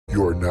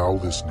You are now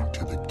listening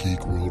to the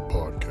Geek World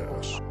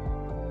Podcast.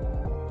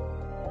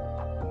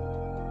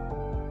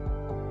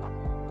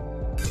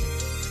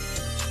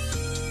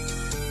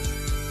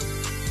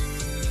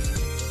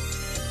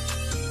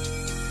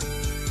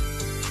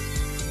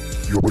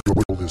 You're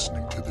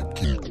listening to the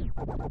Geek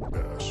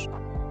Podcast.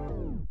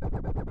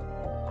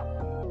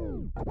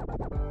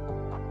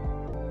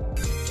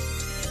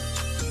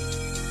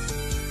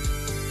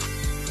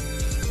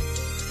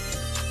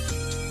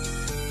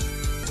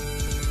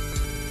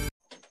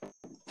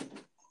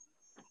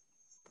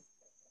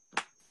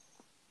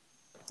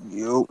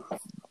 Yo.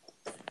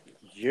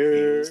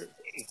 You're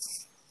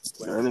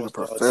That nigga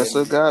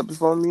professor got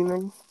before me,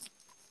 nigga.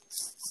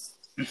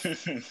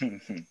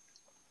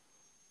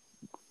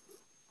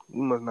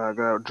 You must not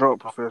got a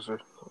drunk professor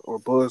or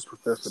buzz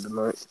professor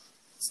tonight.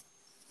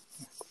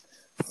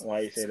 Why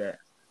you say that?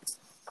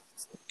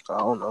 I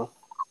don't know.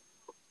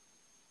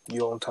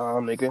 You on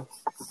time, nigga?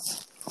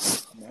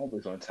 I'm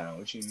always on time.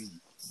 What you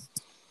mean?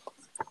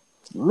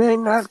 You may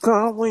not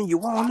come when you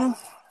want him.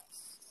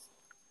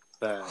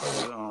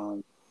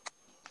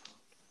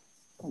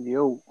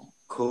 Yo.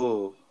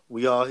 Cool.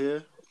 We all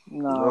here?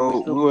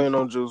 No, we ain't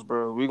on juice,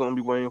 bro. We gonna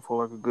be waiting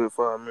for like a good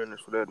 5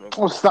 minutes for that nigga.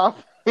 Oh, stop.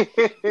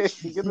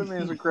 Give the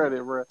man some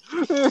credit, bro.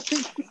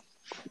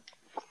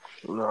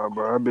 Nah,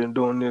 bro. I've been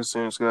doing this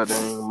since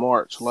goddamn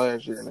March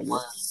last year, nigga.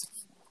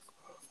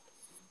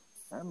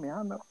 I mean,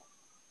 I know.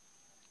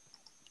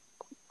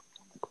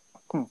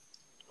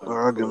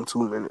 I'll give him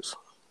 2 minutes.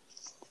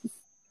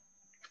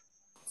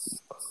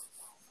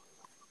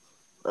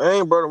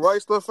 Hey, bro, the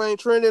right stuff ain't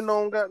trending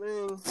on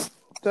goddamn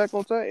Attack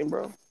on Titan,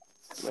 bro.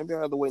 Maybe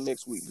I'll have to wait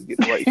next week to get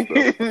the right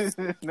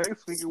stuff.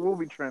 Next week it will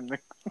be trending.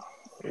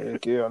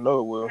 Heck yeah, I know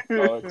it will.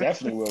 Oh, it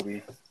definitely will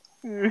be.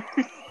 You're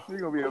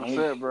gonna be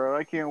upset, bro.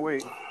 I can't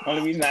wait.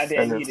 Only reason I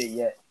didn't read it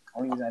yet.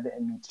 Only reason I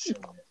didn't meet to show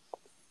it.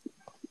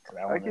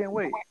 I can't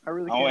wait. I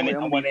really can't wait.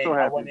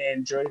 I want to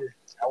enjoy it.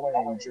 I want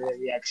to enjoy the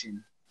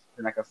reaction,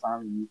 and I can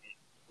finally meet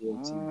it.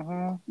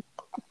 Mm-hmm.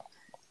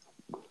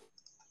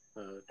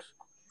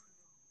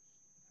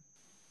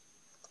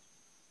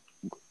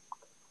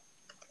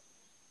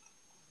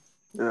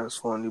 That's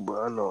funny,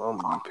 but I know I'm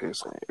gonna be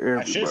pissing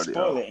everybody I should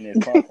spoil out. it in this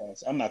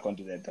podcast. I'm not gonna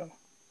do that though.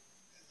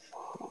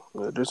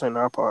 Well, this ain't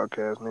our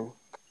podcast,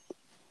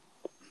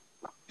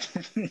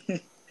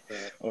 nigga.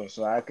 Oh,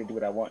 so I could do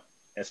what I want.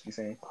 That's what you're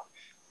saying?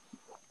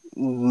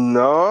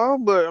 No,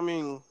 but I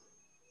mean,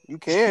 you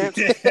can't.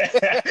 Hey,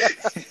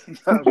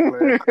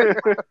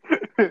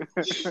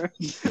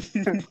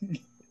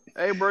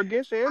 bro,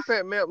 Genshin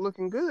Impact map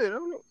looking good,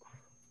 don't it?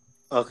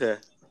 Okay.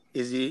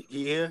 Is he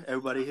here?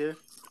 Everybody here?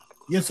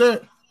 Yes,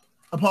 sir.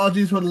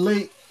 Apologies for the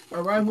late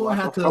arrival. I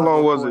had to. How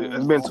long was it?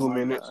 It's been 2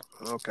 minutes.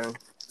 Okay.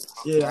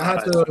 Yeah, I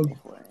had to.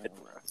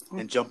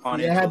 And jump on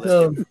Yeah, I had let's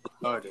to. get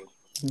started.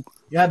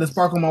 Yeah, I had to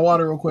sparkle my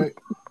water real quick.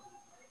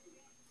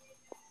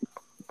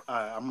 All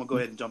right, I'm gonna go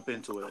ahead and jump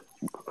into it.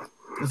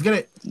 Let's get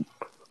it.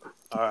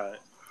 All right.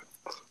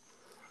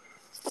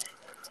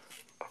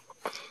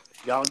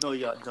 Y'all know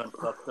y'all done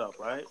fucked up,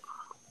 right?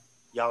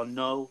 Y'all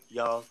know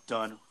y'all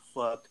done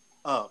fucked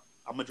up.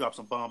 I'm gonna drop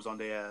some bombs on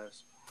their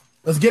ass.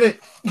 Let's get it.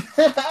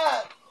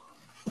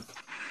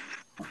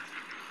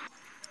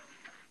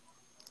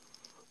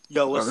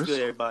 Yo, what's good,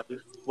 everybody?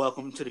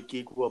 Welcome to the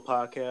Geek World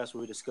Podcast,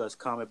 where we discuss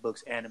comic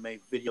books, anime,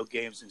 video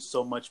games, and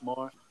so much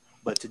more.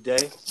 But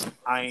today,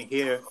 I ain't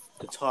here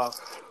to talk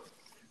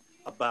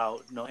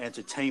about no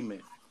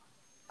entertainment.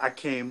 I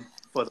came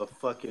for the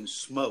fucking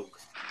smoke.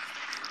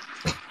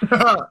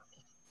 I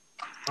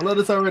love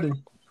this already.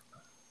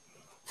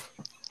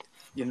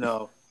 You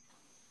know,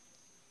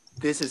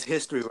 this is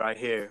history right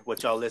here,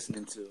 what y'all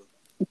listening to.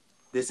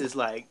 This is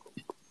like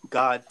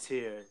God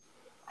tier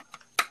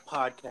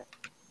podcast.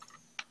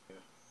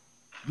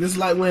 This is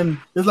like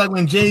when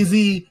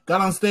Jay-Z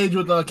got on stage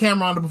with a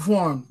camera on to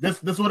perform.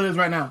 This what it is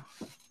right now.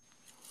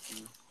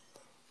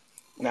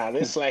 Nah,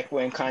 this is like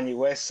when Kanye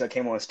West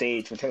came on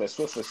stage when Taylor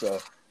Swift was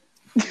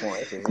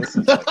performing. This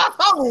is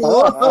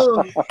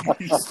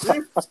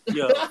like...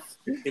 Yo,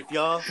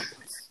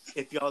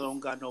 if y'all don't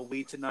got no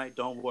weed tonight,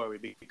 don't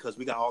worry, because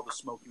we got all the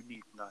smoke you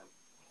need tonight.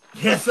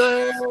 Yes,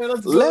 sir.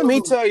 Let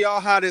me tell y'all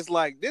how this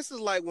like. This is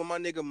like when my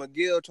nigga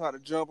McGill tried to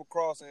jump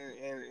across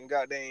and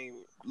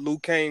goddamn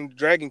Luke Kane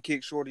dragon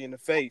kick Shorty in the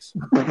face.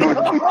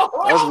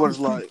 That's what it's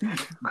like.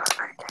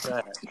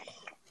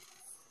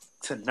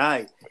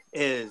 Tonight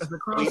is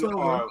we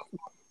are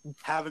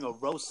having a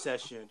roast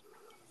session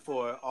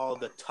for all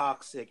the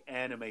toxic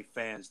anime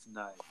fans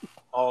tonight.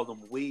 All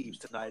them weebs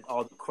tonight,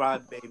 all the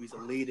crybabies,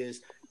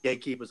 elitists,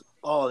 gatekeepers,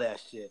 all that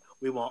shit.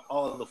 We want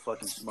all the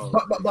fucking smoke.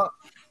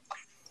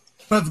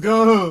 Let's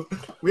go.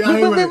 We out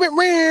here with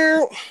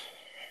it.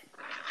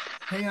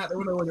 Hang out there.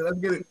 Let's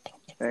get it.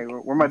 Hey,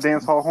 where my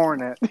dance hall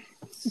horn at?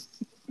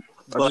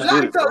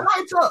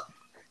 Lights up.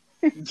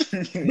 Big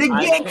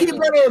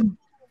gatekeeper.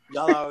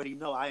 Y'all already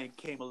know I ain't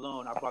came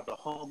alone. I brought the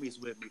homies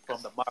with me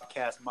from the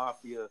Mobcast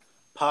Mafia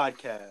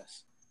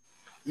podcast.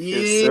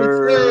 Yes,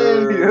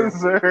 sir.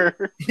 Yes, sir.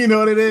 You know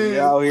what it is. We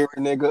out here,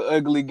 nigga.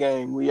 Ugly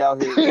game. We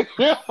out here.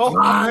 All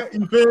right,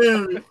 you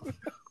feel me?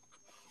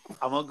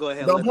 I'm gonna go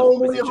ahead The and let the women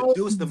homely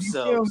introduce homies,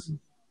 themselves. you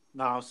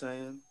Know what I'm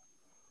saying?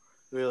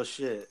 Real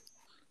shit.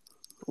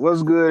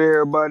 What's good,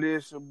 everybody?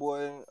 It's your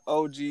boy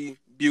OG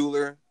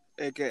Bueller,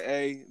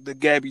 aka the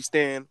Gabby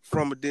Stan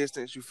from a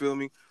distance. You feel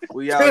me?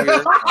 We out here.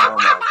 Oh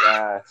my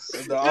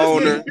gosh.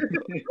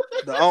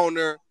 The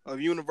owner of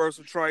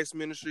Universal Trice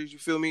Ministries. You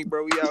feel me,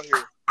 bro? We out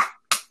here.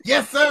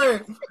 Yes,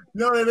 sir. You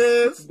know what it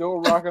is.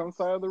 Don't rock on the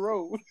side of the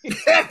road.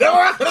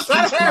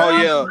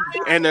 Oh yeah,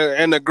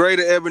 and the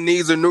Greater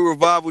Ebenezer New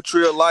Revival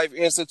Tree of Life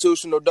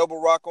Institutional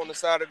Double Rock on the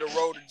side of the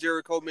road to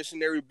Jericho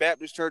Missionary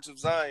Baptist Church of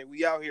Zion.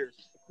 We out here.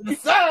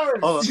 Yes, sir.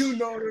 Oh, You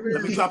know what it is.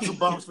 let me drop some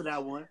bombs for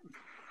that one.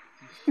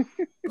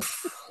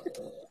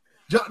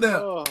 Jump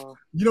down. Oh.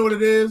 You know what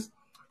it is?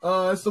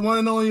 It's the one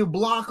and only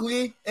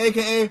Blockley,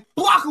 aka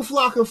Blocka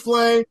Flocka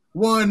Flame,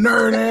 one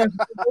nerd ass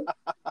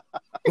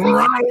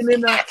riding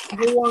in that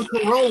one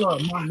Corolla,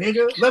 my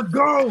nigga. Let's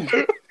go.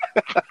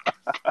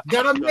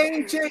 Got a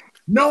main chick,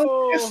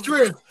 no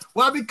mistress.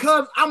 Why?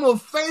 Because I'm a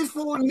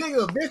faithful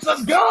nigga, bitch.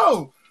 Let's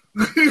go.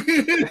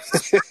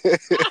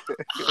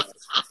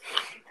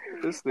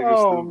 This nigga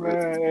Oh stupid.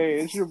 man, hey,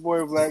 it's your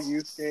boy Black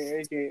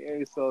Yusuke,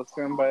 aka So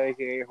Simba,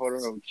 aka Holder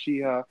of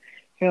Chiha,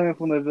 hailing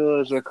from the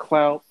village of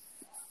Clout.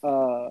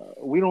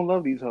 We don't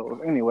love these hoes.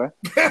 Anyway.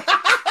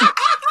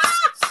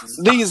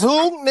 These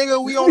who,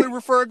 nigga? We only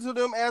refer to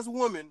them as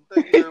women.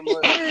 Thank you very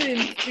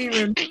much.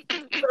 Even.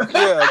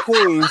 Yeah,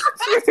 queens.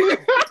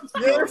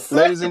 Yes,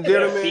 Ladies and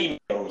They're gentlemen,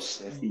 females.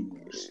 They're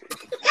females.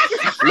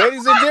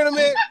 ladies and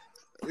gentlemen,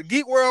 the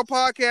Geek World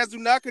Podcast do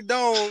not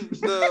condone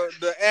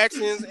the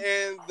actions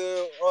and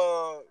the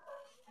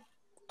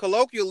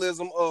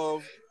colloquialism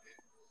of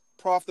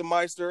Prof the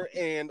Meister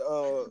and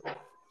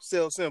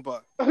Sel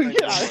Senpai.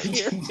 Get out of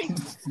here.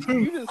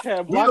 You just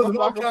had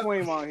Blocka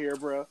Flame on here,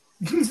 bro.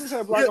 You just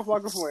had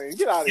Blocka Flame.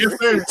 Get out of here. yes,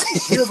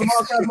 sir. Here's the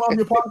Mobcast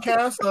Mafia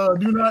podcast.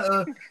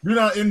 Do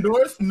not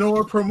endorse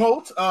nor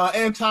promote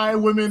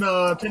anti-women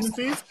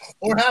tendencies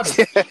or habits.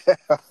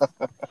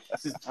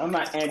 I'm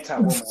not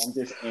anti-woman. I'm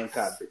just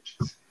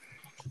anti-bitches.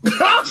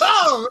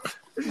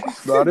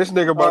 No, this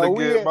nigga about to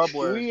get We my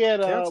boy. we had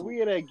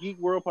a Geek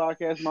World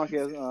Podcast,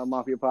 Mafia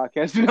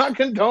podcast. Do not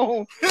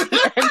condone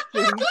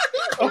actions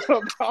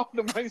about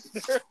the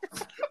Meister.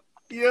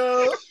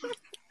 Yo, it's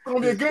gonna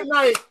be a good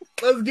night.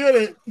 Let's get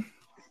it.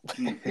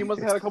 He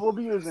must have had a couple of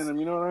beers in him.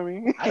 You know what I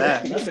mean? I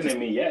got nothing in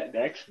me yet,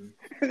 actually.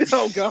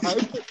 Oh God.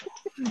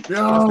 This Yo,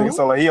 nigga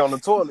sound like he on the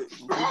toilet.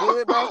 You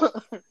good,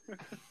 dog?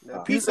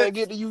 That piece ain't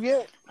get to you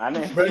yet. I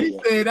didn't Bro, hit he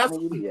it said yet. that's- I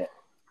didn't hit it yet.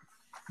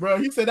 bro,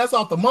 he said that's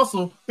off the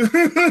muscle.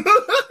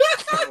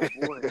 Oh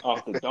boy.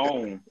 Off the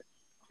dome.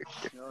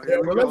 Yeah,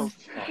 bro,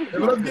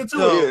 let's get to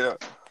it.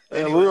 Yeah.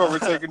 And we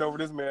overtaking over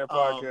this man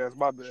podcast.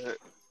 My bad.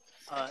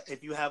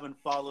 If you haven't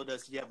followed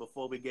us yet,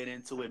 before we get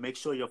into it, make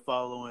sure you're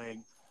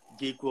following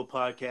Geek World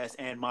Podcast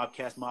and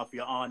Mobcast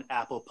Mafia on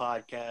Apple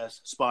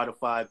Podcasts,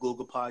 Spotify,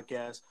 Google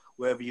Podcasts,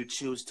 wherever you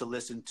choose to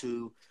listen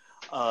to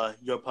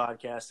your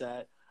podcast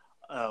at.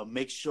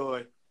 Make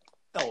sure,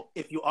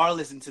 if you are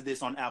listening to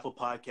this on Apple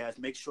Podcasts,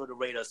 make sure to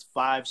rate us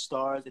 5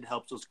 stars. It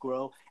helps us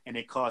grow, and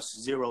it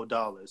costs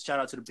 $0. Shout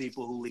out to the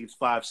people who leave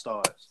 5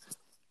 stars.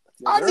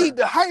 I need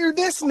to hire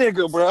this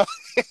nigga, bro.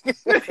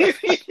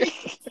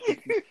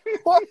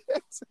 What?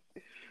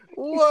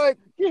 What?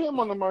 Get him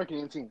on the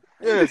marketing team.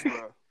 Yes,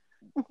 bro.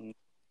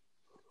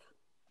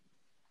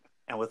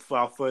 And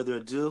without further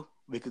ado,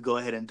 we could go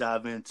ahead and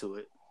dive into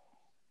it.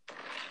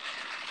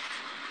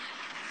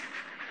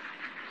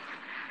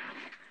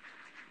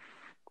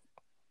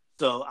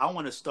 So I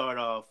want to start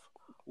off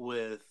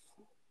with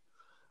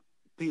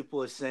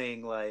people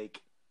saying like,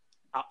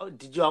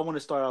 did y'all want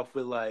to start off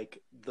with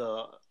like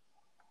the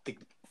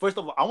first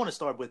of all, I want to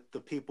start with the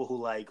people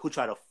who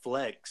try to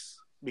flex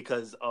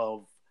because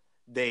of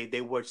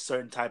they watch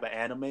certain type of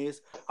animes.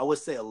 I would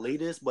say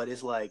elitist, but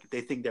it's like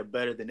they think they're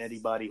better than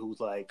anybody who's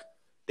like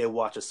they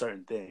watch a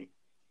certain thing.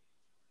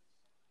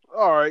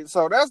 All right,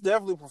 so that's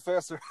definitely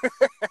Professor.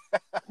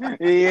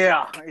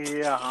 Yeah,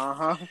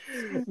 uh-huh.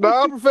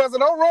 Nah, Professor,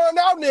 don't run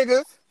out,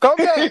 nigga. Come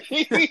back.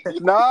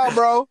 Nah,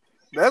 bro.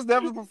 That's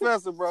definitely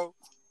Professor, bro.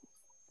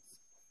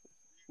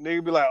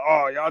 Nigga be like,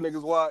 oh, y'all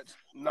niggas watch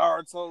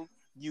Naruto,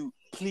 you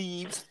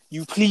plebes,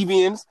 you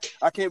plebeians.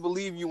 I can't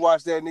believe you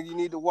watch that, nigga. You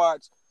need to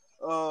watch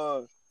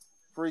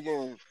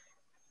freaking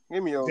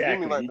give me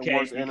like the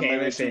worst anime. You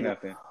can't even say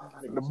nothing.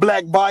 The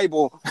Black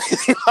Bible.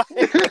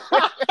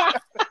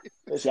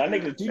 Listen,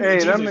 that nigga do need Hey,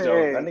 Jesus, that man- though.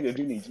 hey. That nigga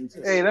do need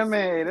Jesus. Hey, that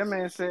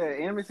man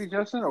said anime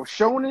suggestion or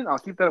shonen. I'll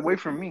keep that away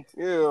from me.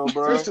 Yeah,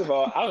 bro. First of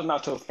all, I was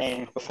not so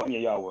fan before any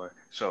of y'all were,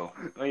 so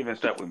don't even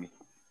start with me.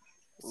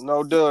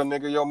 No duh,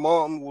 nigga. Your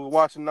mom was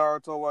watching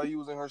Naruto while you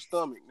was in her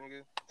stomach,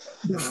 nigga.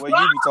 The way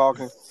you be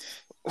talking.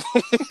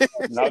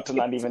 Naruto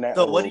not even that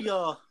So old.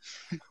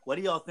 what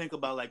do y'all think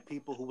about like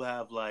people who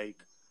have like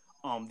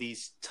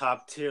these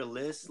top tier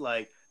lists?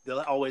 Like they'll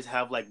always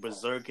have like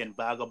Berserk and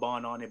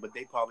Vagabond on it, but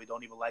they probably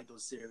don't even like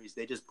those series.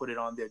 They just put it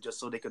on there just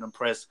so they can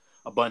impress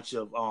a bunch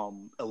of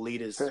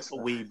elitist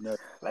weeb nerds.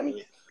 Let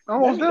me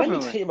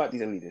Definitely. tell you about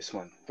these elitists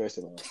one. First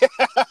of all,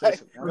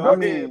 Go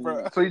ahead,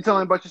 bro. So you're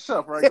telling about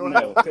yourself, right? Go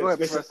ahead. Go ahead,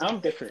 listen, Professor. I'm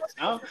different.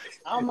 I'm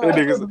That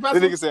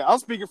nigga said, "I'm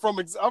speaking from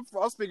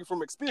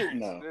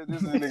experience." No.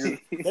 This nigga.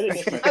 Very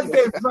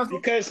different.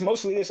 Because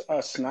most elitists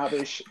are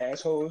snobbish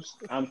assholes.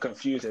 I'm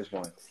confused as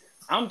one.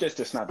 I'm just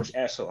a snobbish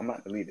asshole. I'm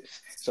not the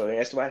elitist. So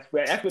that's where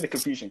the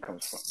confusion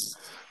comes from.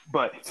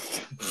 But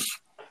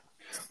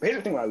here's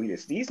the thing about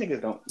elitists. These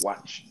niggas don't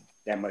watch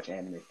that much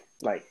anime.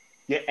 Like,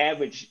 your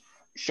average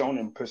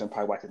shonen person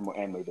probably watches more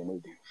anime than they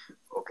do.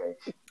 Okay?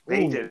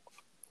 They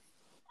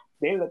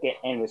look at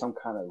anime as some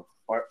kind of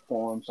art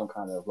form, some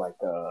kind of like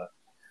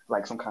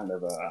some kind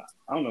of I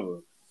don't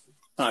know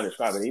how to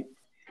describe it.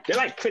 They're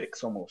like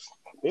critics almost.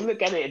 They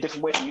look at it a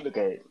different way than you look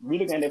at it. We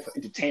look at it for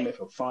entertainment,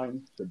 for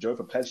fun, for joy,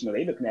 for pleasure. You know,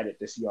 they looking at it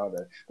to see all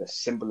the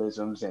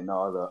symbolisms and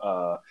all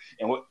the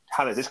and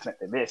how does this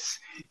connect to this,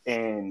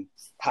 and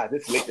how does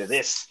this relate to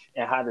this,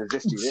 and how does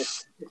this do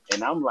this?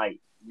 And I'm like,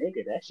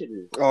 nigga, that shit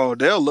is. Oh,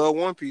 they'll love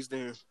One Piece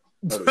then.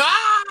 Now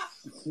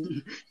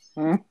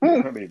they're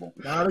gonna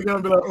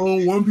be like,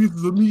 "Oh, One Piece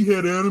is a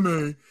meathead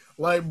anime."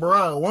 Like,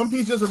 bro, One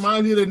Piece just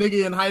reminds you of the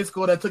nigga in high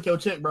school that took your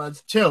chick, bro.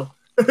 Chill.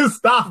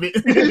 Stop it.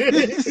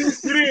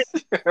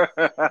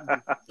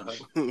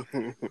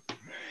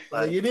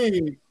 Like, you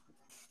did.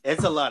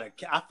 It's a lot of.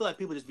 I feel like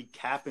people just be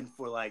capping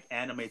for like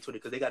anime Twitter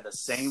because they got the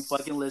same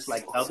fucking list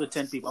like other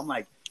 10 people. I'm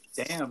like,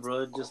 damn,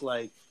 bro, just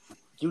like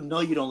you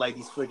don't like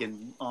these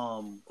freaking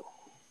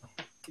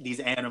these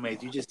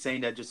animes. You're just saying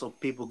that just so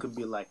people can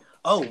be like,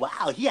 oh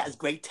wow, he has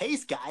great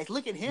taste, guys.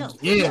 Look at him.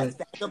 Yeah, I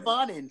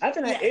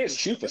think that is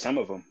true for some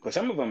of them. For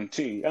some of them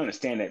too, I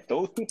understand that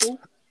those people,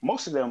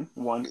 most of them,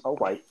 one are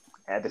white.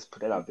 I had to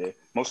put that out there.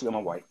 Most of them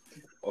are white.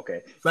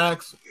 Okay.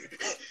 Facts.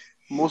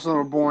 Most of them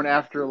were born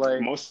after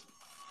like most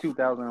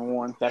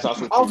 2001. That's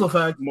also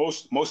fact.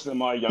 Most of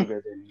them are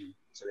younger than me,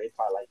 so they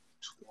probably like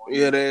 20.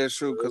 Yeah, that's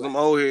true. Because them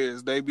old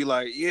heads, they be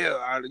like,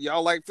 "Yeah,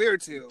 y'all like fairy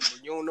tale,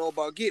 but you don't know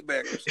about Get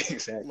Back."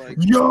 Exactly. Like,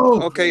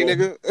 yo, okay,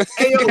 nigga.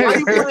 Hey, yo, why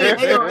you playing?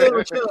 Hey,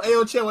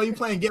 chill. Why you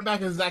playing? Get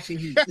Back is actually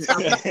heat.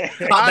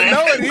 I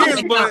know it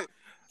is, but.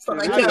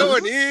 I know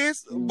it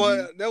is,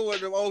 but that's what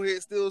them old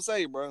heads still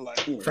say, bro. Like,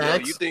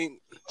 facts. You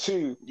think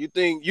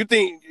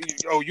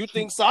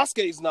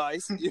Sasuke's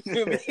nice? You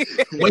feel me?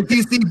 Wait till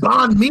you see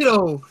Bon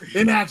Mito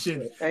in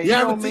action. Hey, you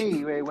know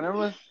me. Wait,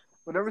 whenever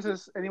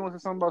anyone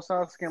says something about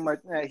Sasuke, I'm like,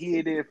 he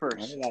did it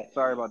first.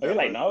 Sorry about that. You're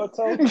like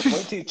Naruto.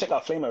 Wait till you check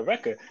out Flame of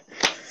Recca.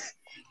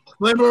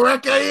 Flame of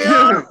Recca,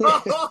 yeah.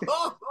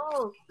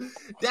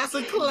 That's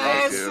a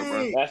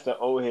classic. That's the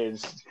old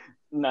heads.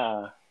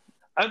 Nah.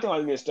 I don't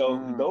think this though.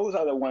 Those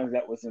are the ones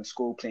that was in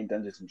school playing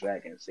Dungeons and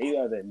Dragons. They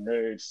are the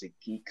nerds, the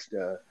geeks,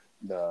 the.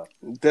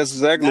 That's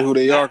exactly who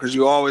they are, because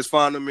you always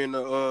find them in the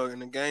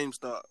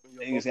GameStop.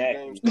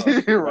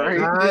 Exactly.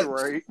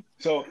 right.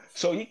 So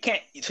you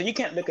can't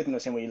look at them the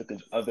same way you look at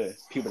other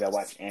people that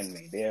watch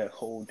anime. They're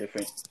whole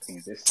different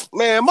things.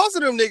 Man, most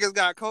of them niggas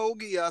got Code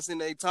Geass in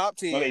their top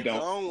 10. No, they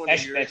don't.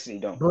 Actually, they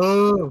don't.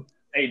 Bro.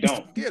 They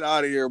don't. Get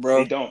out of here,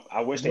 bro. They don't.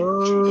 I wish they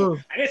do.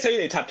 I can tell you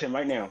their top 10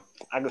 right now.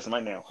 I can listen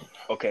right now.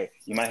 Okay,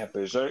 you might have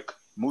Berserk,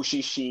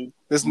 Mushishi,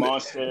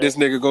 Monster. This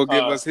nigga go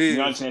give us his.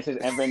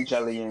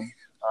 Evangelion.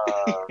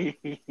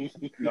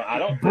 No, I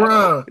don't.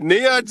 Bruh.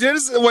 Neon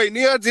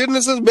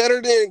Genesis is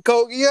better than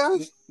Code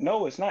Geass?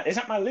 No, it's not. It's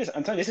not my list.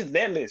 I'm telling you, this is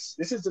their list.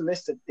 This is the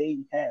list that they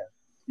have.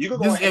 You can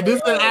go this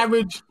is the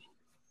average.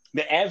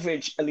 The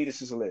average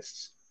elitist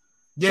list.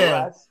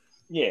 Yeah. So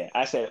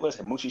I said,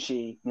 listen,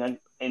 Mushishi,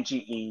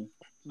 NGE.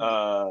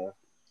 I'm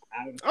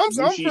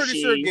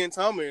pretty sure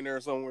Gintama in there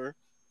somewhere.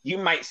 You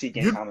might see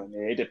Gintama in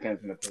there. It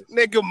depends on the place.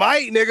 Nigga,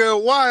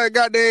 why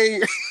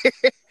goddamn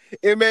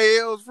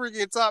MAL's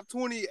freaking top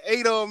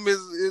 28 of them is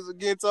a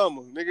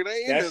Gintama. Nigga,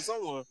 they in there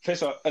somewhere.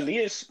 First of all,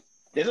 elitists,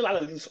 there's a lot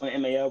of elitists on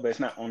MAL, but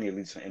it's not only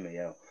elitists on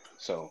MAL.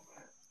 So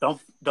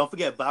don't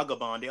forget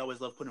Vagabond. They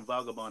always love putting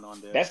Vagabond on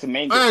there. That's the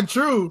manga.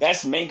 True.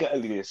 That's manga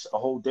elitists. A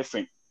whole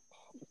different.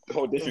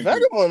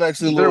 Vagabond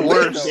actually they're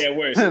worse. They're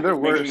worse. They're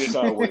worse.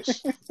 Elitists are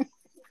worse.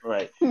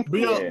 Right. But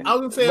yo, I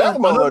would say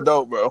Vagabond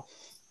dope, bro.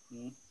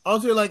 I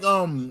would say like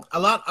a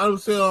lot. I would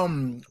say I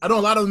know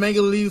a lot of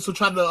manga leads will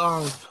try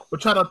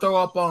to throw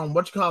up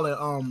what you call it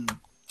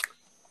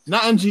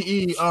not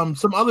NGE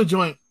some other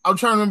joint. I'm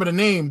trying to remember the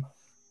name.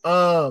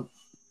 Bro,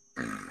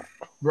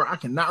 I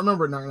cannot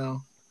remember it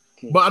now.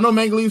 But I know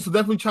manga leads will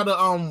definitely try to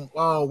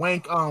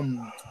wank wank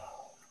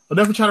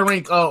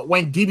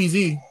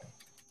DBZ.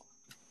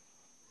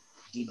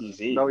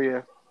 DBZ. Oh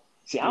yeah.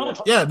 See, I don't.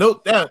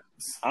 I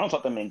don't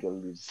talk to manga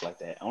leads like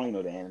that. I only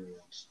know the anime.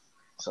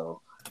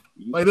 So.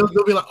 Like they'll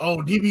be like, oh,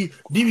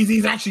 DBZ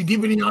is actually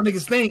deeper than y'all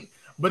niggas think,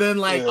 but then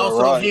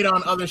hate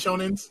on other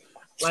shonens,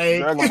 like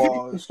Dragon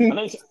Balls. I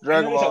know you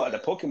talk about the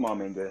Pokemon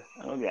manga.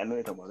 I know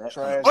you talk about that.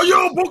 Trash.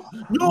 Oh,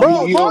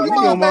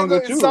 Pokemon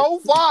manga is so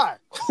fire.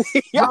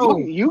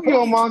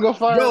 Yu-Gi-Oh manga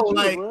fire.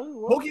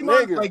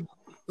 Pokemon,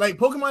 like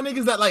Pokemon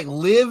niggas that like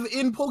live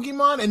in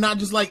Pokemon and not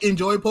just like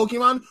enjoy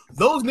Pokemon.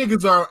 Those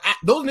niggas are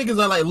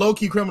like low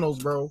key criminals,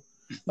 bro.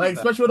 Like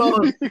especially with all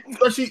the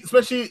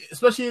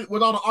especially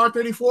with all the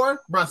R34,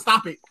 bro.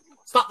 Stop it.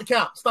 Stop the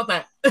count. Stop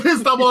that.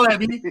 Stop all that,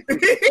 B.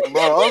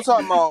 Bro, I'm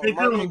talking about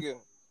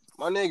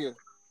my nigga.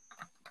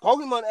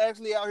 Pokemon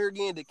actually out here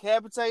getting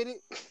decapitated.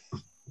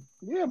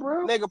 Yeah,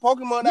 bro. Nigga,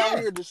 Pokemon out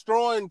here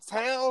destroying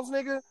towns,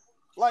 nigga.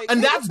 Like,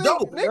 and that's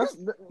dope. Niggas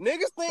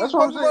think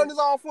Pokemon is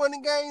all fun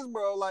and games,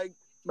 bro. Like,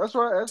 that's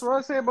what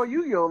I say about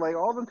Yu-Gi-Oh. Like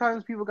all the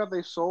times people got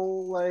their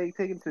soul like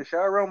taken to the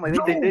Shadow Realm, like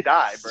they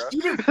die, bro.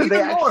 Even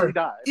they more, actually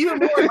die. Even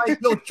more, like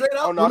straight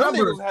up. Oh no, them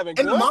remember niggas having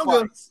in the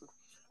manga. Fights.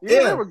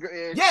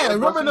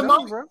 Remember in the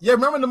manga? Bro. Yeah,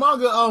 remember in the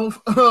manga?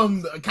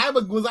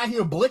 Kaiba was out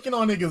here blicking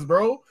on niggas,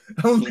 bro.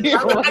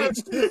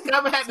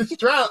 Kaiba had the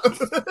strap.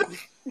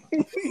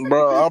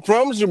 Bro, I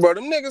promise you, bro.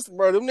 Them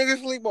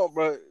niggas sleep on,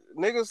 bro.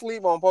 Niggas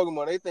sleep on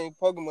Pokemon. They think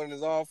Pokemon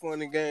is all fun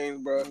and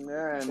games, bro.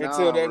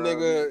 Until that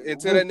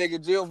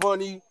nigga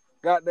Giovanni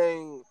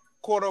goddamn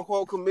quote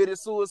unquote committed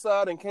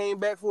suicide and came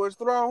back for his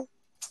throne.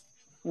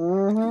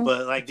 Mm-hmm.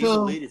 But like these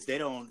elitists, they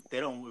don't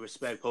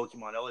respect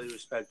Pokemon. All they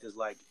respect is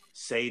like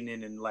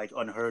Satan and like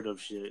unheard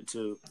of shit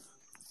too.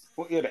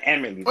 Well, yeah, the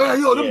anime. Them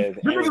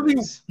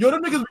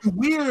niggas be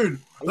weird.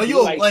 Like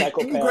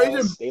even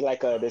crazy. They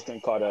like this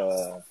thing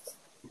called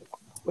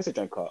what's the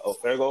thing called? Oh,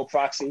 Ergo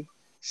Proxy,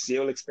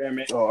 Seal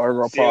Experiment. Oh,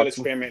 Ergo Seal Proxy.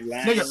 Experiment.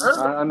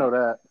 I know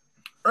that.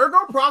 Ergo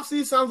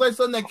Proxy sounds like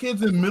something that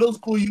kids in middle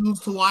school use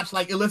to watch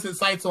like illicit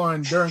sites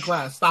on during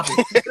class. Stop it.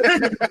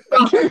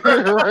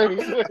 Right.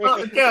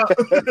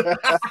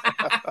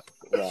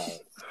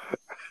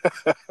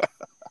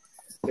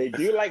 They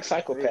do like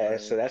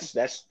Psychopaths, so that's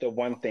the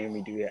one thing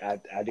we do. I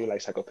do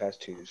like Psychopaths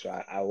too, so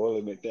I will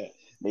admit that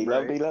they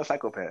love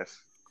Psychopaths.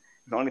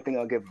 The only thing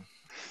I'll give them.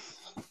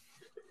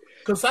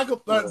 Because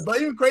but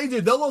even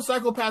crazier, they'll love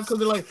Psychopaths because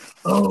they're like,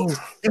 oh,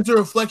 it's a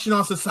reflection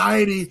on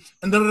society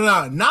and da da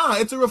da. Nah,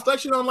 it's a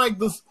reflection on like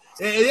this.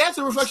 It's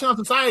a reflection on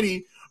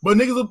society, but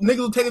niggas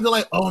will take it to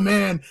like, oh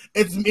man,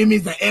 it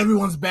means that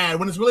everyone's bad.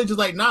 When it's really just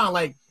like, nah,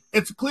 like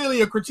it's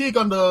clearly a critique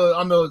on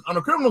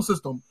the criminal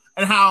system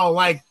and how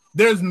like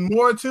there's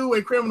more to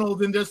a criminal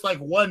than just like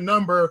one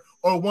number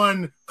or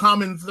one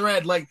common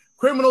thread. Like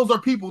criminals are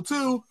people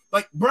too.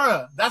 Like,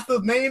 bruh, that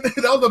was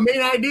the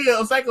main idea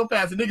of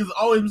Psychopaths, and niggas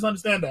always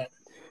misunderstand that.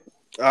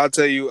 I'll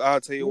tell you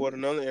what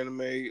another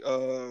anime is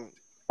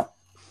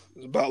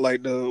about,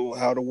 like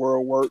how the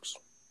world works.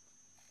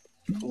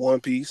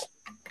 One Piece.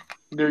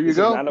 There you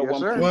go. Yes,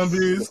 sir. One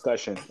Piece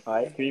Discussion. All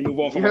right, can you move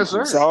on from yes,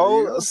 sir.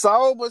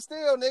 So, but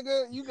still,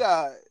 nigga, you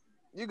got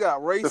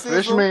racism. The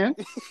Fishman.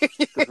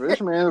 The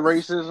Fishman,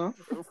 racism.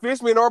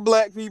 Fishmen are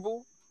black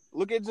people.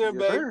 Look at Jim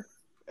Bay.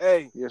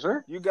 Hey, yes,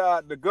 sir. You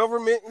got the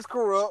government is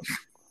corrupt.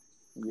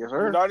 Yes, sir.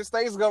 The United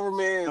States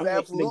government is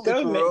absolutely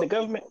corrupt. The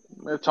government.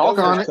 They're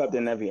talking on it. Corrupt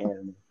in every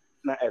anime.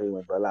 Not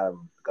everyone, but a lot of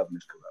them, the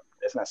government's corrupt.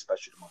 That's not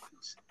special to One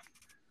Piece.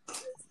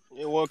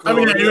 It was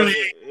corrupt.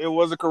 It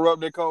wasn't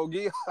corrupt in Code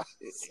Geass.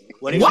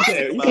 What? What?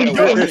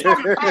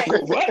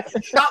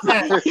 Stop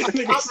that, bro.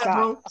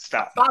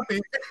 Stop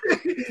it.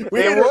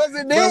 It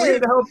wasn't there. We here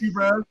to help you,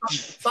 bro.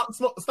 Stop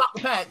the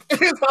pack.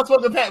 Stop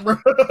smoking the pack, bro.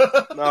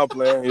 No,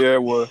 playing. Yeah,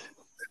 it was.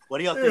 What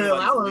do y'all think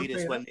about these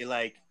elitists when they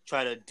like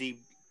try to deep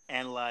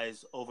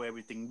analyze over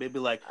everything? Maybe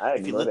like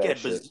if you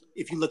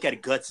look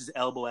at Guts'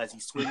 elbow as he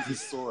swings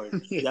his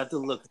sword, you have to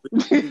look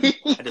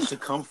at the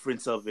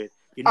circumference of it.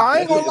 You know, I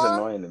ain't gonna it's lie.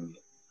 annoying to me.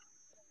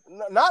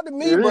 Not to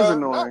me, bro.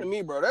 Not to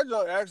me, bro. That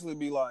joke actually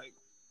be like.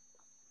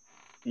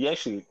 You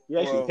actually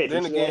pay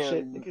attention to that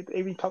shit.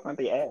 They be talking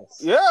about their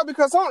ass. Yeah,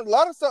 because a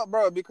lot of stuff,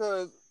 bro.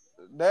 Because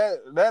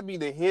that be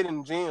the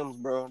hidden gems,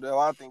 bro. That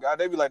I think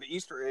they be like the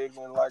Easter eggs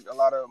in like a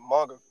lot of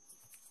manga.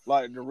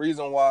 Like the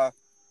reason why,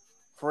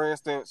 for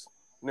instance,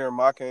 never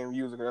mind, I can't even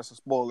use it. That's a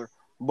spoiler.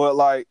 But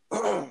like,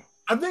 I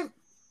think,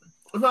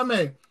 if I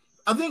may,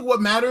 I think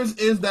what matters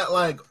is that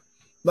like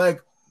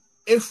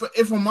if a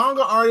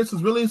manga artist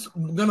is really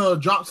gonna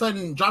drop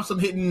some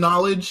hidden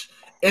knowledge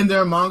in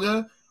their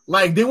manga,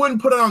 like they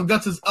wouldn't put it on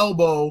Guts'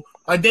 elbow.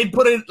 Like they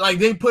put it like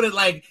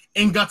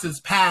in Guts'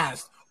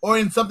 past or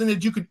in something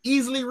that you could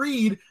easily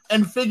read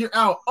and figure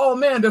out. Oh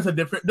man, there's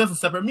a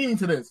separate meaning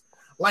to this.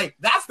 Like,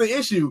 that's the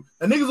issue.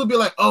 The niggas will be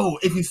like, oh,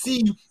 if you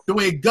see the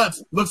way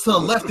Guts looks to the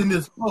left in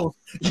this post,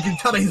 you can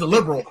tell that he's a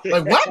liberal.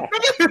 Like, what?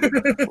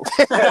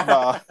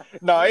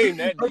 No, it ain't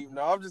that deep.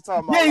 No, I'm just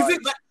talking about.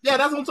 Yeah,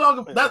 that's what I'm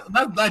talking about.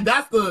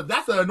 That's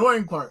the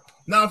annoying part.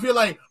 Now, if you're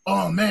like,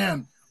 oh,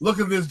 man, look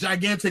at this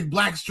gigantic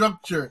black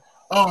structure.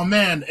 Oh,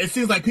 man, it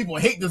seems like people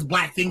hate this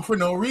black thing for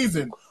no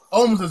reason.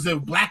 Almost as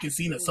if black is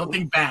seen as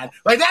something bad.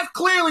 Like, that's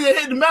clearly a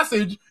hidden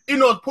message.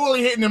 It's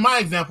poorly hidden in my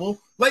example.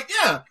 Like,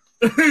 yeah.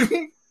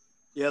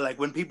 Yeah, like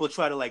when people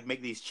try to like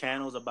make these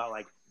channels about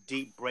like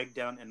deep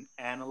breakdown and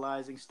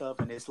analyzing stuff,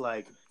 and it's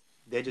like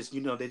they're just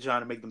they're trying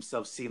to make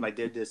themselves seem like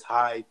they're this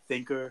high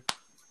thinker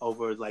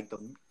over like the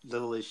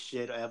littlest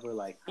shit ever.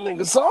 Like,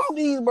 nigga, some of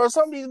these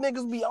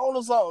niggas be on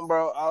to something,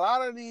 bro. A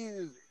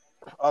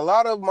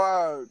lot of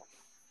my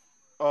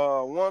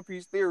One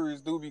Piece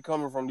theories do be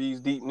coming from these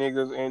deep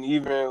niggas, and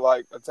even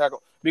like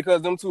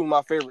because them two are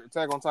my favorite,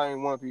 Attack on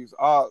Titan, One Piece.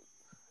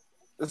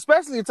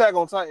 Especially Attack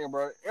on Titan,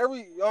 bro.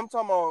 I'm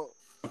talking about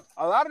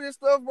a lot of this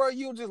stuff, bro.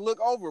 You just look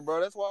over, bro.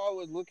 That's why I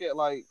always look at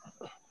like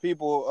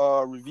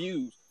people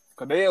reviews,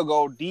 cause they'll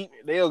go deep.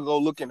 They'll go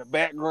look in the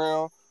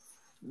background.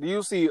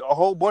 You see a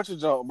whole bunch of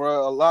junk,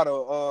 bro. A lot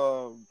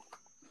of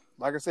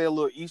like I said,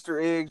 little Easter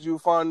eggs you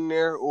find in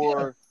there,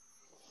 or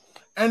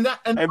and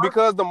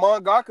because the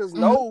mangakas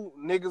know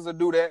niggas will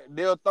do that,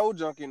 they'll throw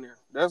junk in there.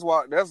 That's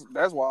why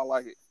I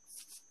like it.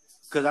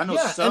 Because I know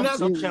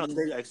some channels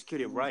they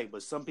execute it right,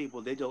 but some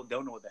people they don't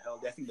know what the hell.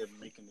 They think they're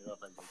making it up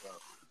as they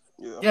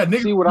go. Yeah.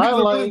 See what I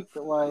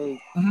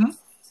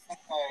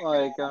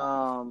like,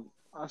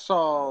 I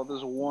saw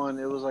this one.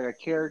 It was like a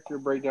character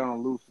breakdown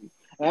on Luffy.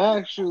 And I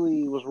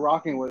actually was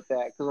rocking with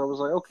that because I was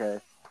like, okay,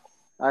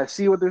 I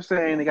see what they're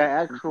saying. They got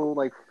actual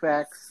like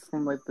facts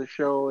from like the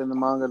show and the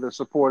manga to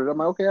support it. I'm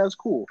like, okay, that's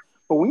cool.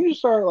 But when you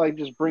start like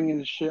just bringing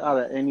the shit out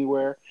of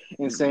anywhere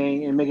and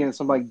saying and making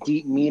some like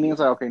deep meanings,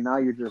 like okay, now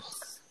you're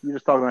just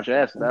talking about your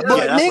ass. But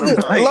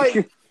nigga,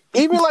 like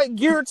even like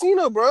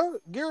Giratina, bro.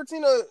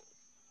 Giratina,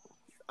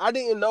 I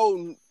didn't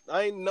know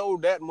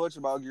that much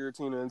about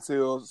Giratina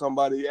until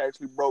somebody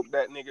actually broke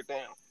that nigga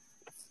down.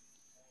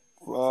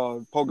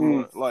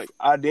 Pokemon, like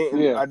I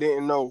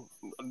didn't know,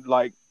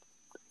 like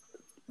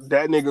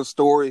that nigga's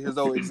story, his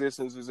whole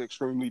existence is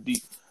extremely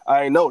deep. I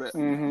didn't know that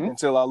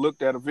until I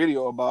looked at a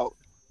video about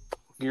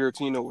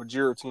Giratina or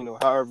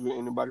Giratina, however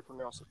anybody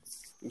pronounce it.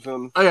 You feel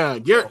me? Oh yeah,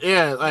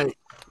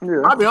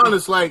 I'll be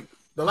honest, like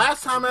the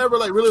last time I ever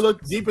like really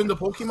looked deep into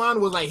Pokemon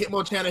was like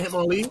Hitmonchan and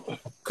Hitmonlee,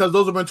 because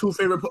those are my two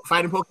favorite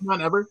fighting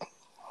Pokemon ever.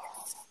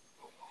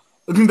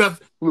 I think that's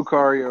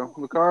Lucario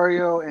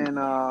and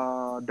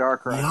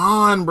Darkrai.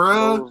 Yawn,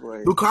 bro.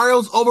 Like...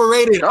 Lucario's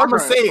overrated. I'm gonna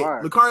say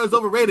it. Lucario's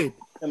overrated.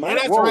 And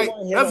that's right.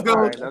 Let's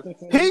go.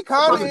 He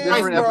kind of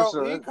is,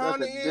 bro. He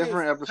kind of is.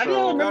 Different episode. How do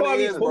you remember all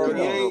these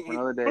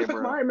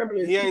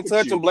Pokemon? He ain't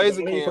touching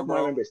Blaziken, bro. I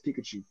remember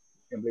Pikachu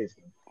and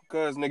Blaziken.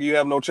 Cause nigga, you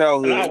have no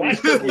childhood. I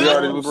watched it,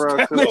 bro.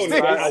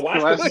 I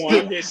watched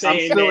it. I'm just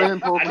saying that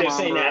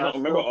I don't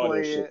remember all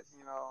this shit.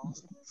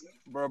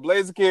 Bro,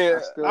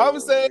 Blaziken, I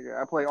would say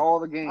I play all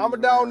the games. I'm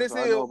down this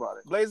hill.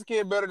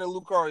 Blaziken better than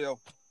Lucario.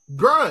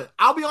 Bro,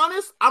 I'll be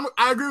honest.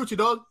 I agree with you,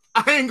 dog.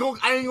 I ain't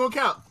gonna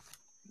count.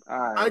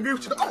 I agree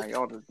with you,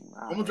 dog.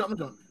 I'm gonna jump.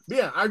 But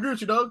yeah, I agree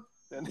with you, dog.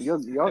 Y'all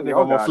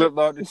gonna flip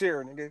out the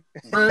chair, nigga.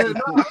 I'm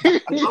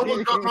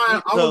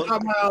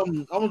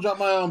gonna drop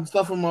my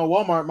stuff from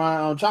Walmart,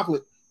 my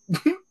chocolate.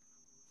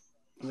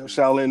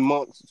 Shaolin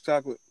monks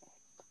chocolate.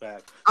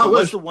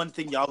 What's the one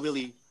thing y'all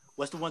really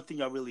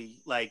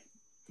like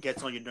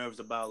gets on your nerves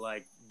about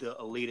like the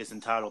elitist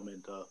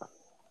entitlement?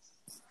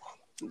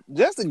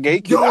 Just the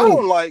gatekeep.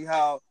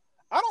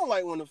 I don't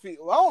like when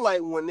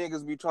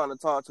niggas be trying to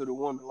talk to the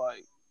woman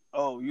like,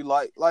 oh, you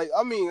like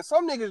I mean,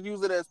 some niggas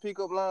use it as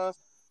pickup lines.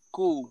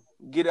 Cool,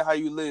 get it how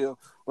you live.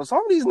 But some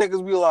of these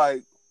niggas be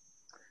like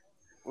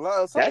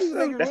that's not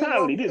elitist. That's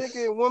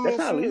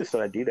not elitist,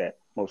 so I do that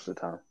most of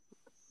the time.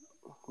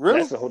 Really?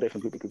 That's a whole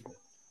different group of people.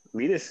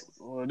 Elitists.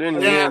 Well, then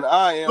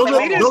I am.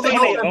 Elitists stay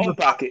in their own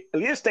pocket.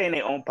 Elitists stay in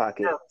their own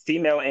pocket.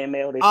 Female and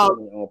male, they stay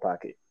in their own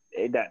pocket.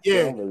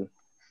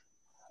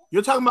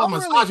 You're talking about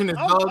misogynist,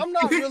 dog. I'm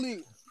not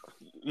really.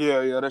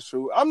 Yeah, that's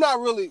true. I'm not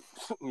really.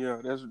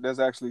 Yeah, that's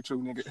actually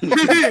true,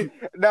 nigga.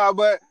 Nah,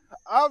 but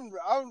I'm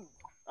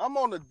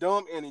on the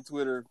dumb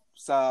anti-Twitter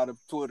side of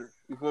Twitter.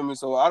 You feel me?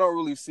 So I don't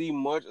really see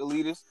much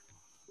elitist.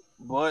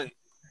 But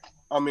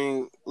I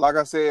mean, like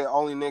I said,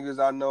 only niggas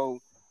I know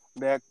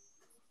that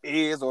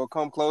is or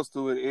come close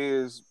to it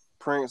is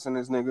Prince and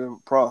this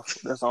nigga Prof.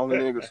 That's the only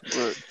niggas.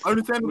 But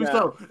understandably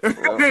so.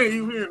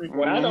 You hear me?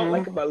 What I don't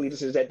like about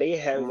elitists is that they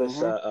have this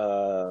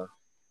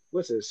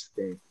what's this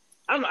thing?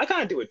 I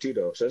kind of do it too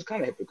though, so it's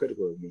kind of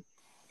hypocritical of me.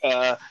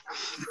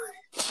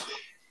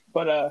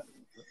 But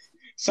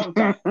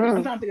sometimes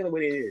I'm trying to think of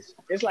what it is.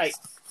 It's like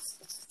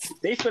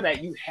they feel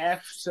that you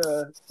have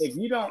to. If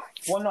you don't,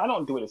 well, no, I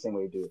don't do it the same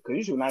way they do it. Because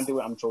usually when I do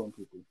it, I'm trolling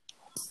people.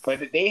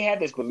 But they have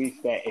this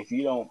belief that if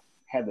you don't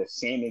have the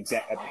same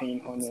exact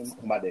opinion on them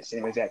about the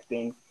same exact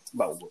thing,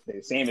 about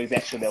the same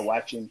exact show they're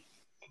watching,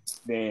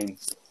 then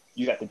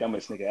you got the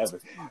dumbest nigga ever.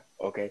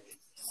 Okay,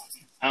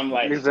 I'm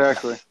like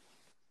exactly.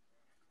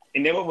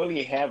 And they will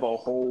really have a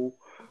whole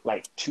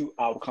like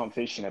 2-hour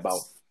conversation about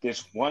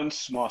this one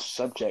small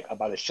subject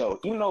about the show,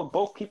 even though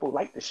both people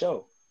like the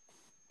show.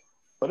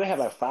 But they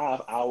have a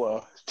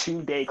 5-hour,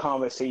 2-day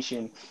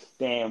conversation,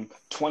 damn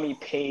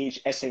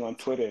 20-page essay on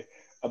Twitter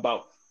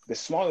about the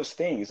smallest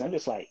things. I'm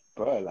just like,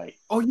 bro, like,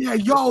 oh yeah,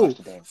 yo,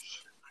 speaking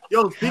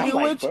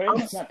of which, bro,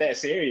 it's not that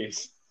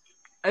serious.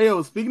 Hey,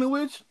 yo, speaking of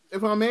which,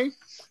 if I may,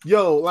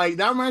 yo, like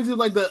that reminds me of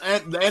like the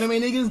anime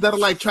niggas that'll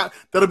like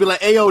that'll be like,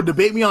 hey, yo,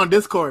 debate me on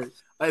Discord.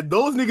 Like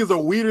those niggas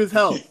are weird as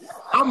hell.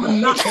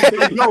 I'm not.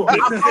 Yo,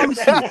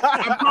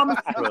 I promise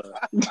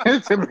you.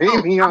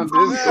 Debate me on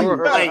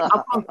Discord. Like,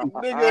 I promise you.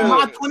 Nigga, In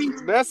my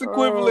 20s, that's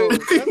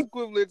equivalent. That's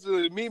equivalent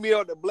to meet me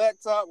on the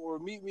blacktop or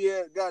meet me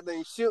at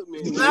goddamn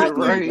Shipman.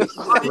 exactly. Right.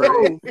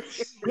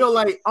 Yo,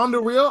 like on the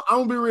real,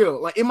 I'm gonna be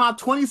real. Like in my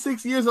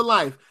 26 years of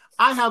life,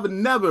 I have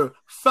never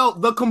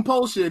felt the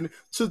compulsion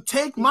to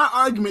take my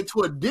argument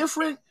to a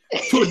different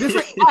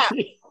app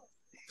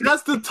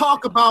just to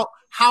talk about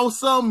how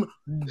some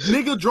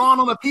nigga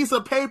drawn on a piece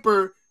of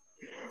paper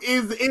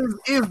is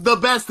the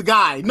best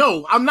guy.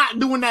 No, I'm not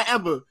doing that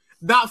ever.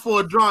 Not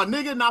for a drawn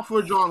nigga, not for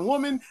a drawn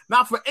woman,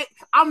 not for.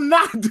 I'm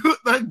not doing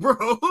like,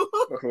 bro.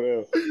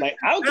 Like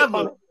I'll get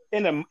on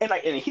in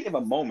the heat of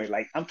a moment.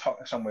 Like I'm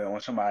talking somewhere on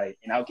somebody,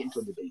 and I'll get into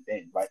a debate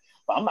then, right?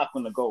 But I'm not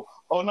gonna go.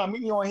 Oh no,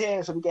 meet me on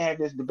here so we can have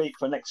this debate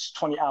for the next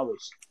 20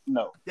 hours.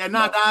 No. Yeah,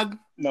 nah, no. dog.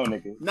 No,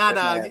 nigga. Nah,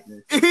 dog.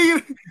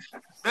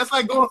 That's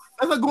like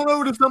going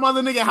over to some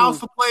other nigga house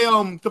to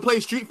play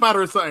Street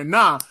Fighter or something.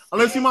 Nah,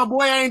 unless you my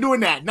boy, I ain't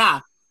doing that.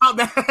 Nah.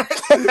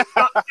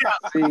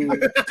 See,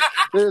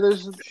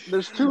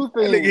 there's two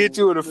things. Nigga hit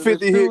you with a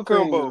 50-hit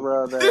combo,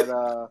 bro.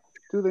 That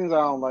two things I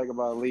don't like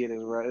about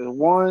leaders, right?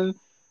 One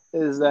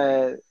is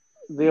that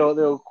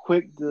they'll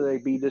quick to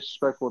like be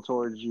disrespectful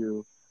towards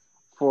you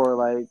for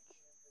like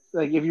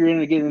if you're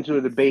gonna get into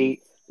a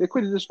debate. They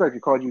quit to disrespect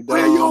you, called you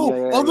dumb.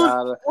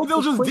 Or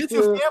they'll just diss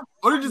your family,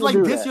 or they'll just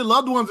like diss your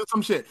loved ones or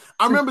some shit.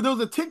 I remember there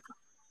was a TikTok.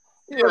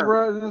 Yeah,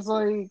 bro. It's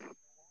like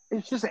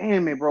it's just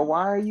anime, bro.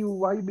 Why are you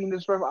being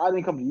disrespectful? I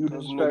didn't come to you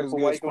disrespectful.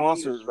 Niggas get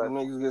sponsored.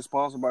 Niggas get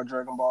sponsored by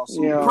Dragon Ball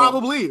Z. Yeah.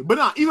 Probably, but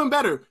not even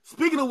better.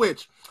 Speaking of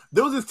which,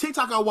 there was this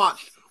TikTok I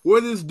watched where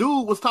this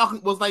dude was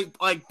like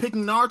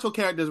picking Naruto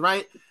characters,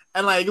 right?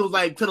 And like it was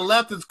like to the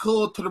left it's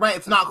cool, to the right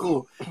it's not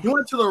cool. He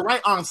went to the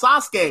right on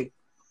Sasuke.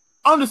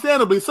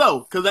 Understandably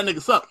so, because that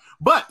nigga sucked.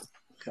 But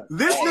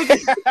this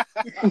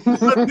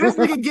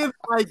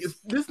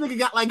nigga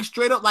got like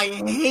straight up like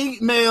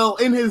hate mail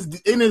in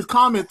his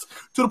comments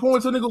to the point where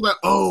some nigga was like,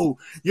 "Oh,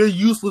 your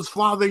useless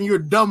father and your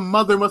dumb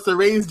mother must have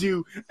raised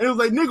you." And it was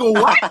like, "Nigga,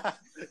 what?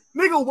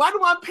 Nigga, why do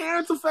my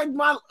parents affect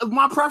my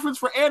preference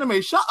for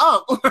anime? Shut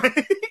up!"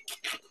 Like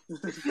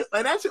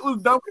that shit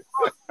was dumb.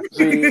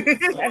 And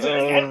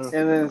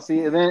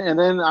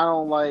then I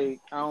don't like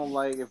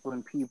it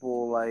when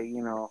people like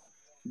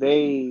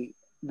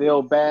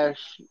they'll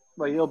bash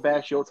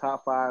your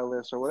top 5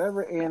 list or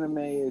whatever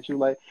anime that you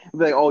like. Be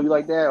like, oh, you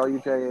like that? Or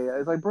you say,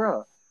 it's like,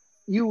 bro,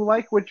 you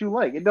like what you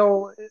like. It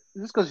don't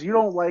just because you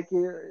don't like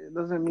it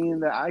doesn't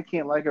mean that I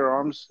can't like it or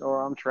I'm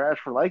trash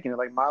for liking it.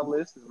 Like my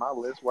list is my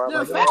list. Where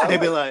I like it. They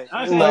be like,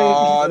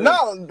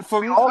 no,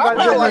 for me,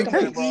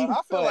 I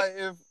feel like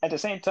if at the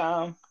same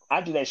time. I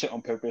do that shit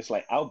on purpose.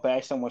 Like I'll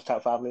bash someone's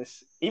top 5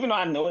 list, even though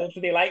I know that's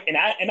what they like, and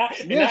I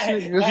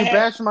because you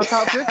bashed my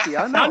top 50.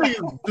 I know.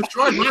 You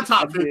destroyed my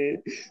top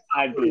 50.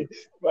 I did.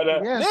 But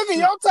nigga,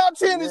 your top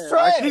 10 is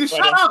trash. Nigga,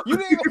 shut up. You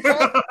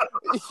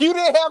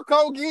didn't have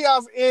Code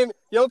Geass in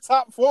your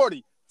top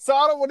 40, so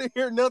I don't want to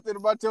hear nothing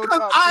about your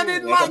top 10. I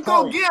didn't like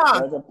Code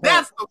Geass.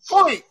 That's the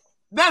point.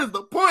 That is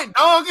the point,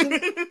 dog.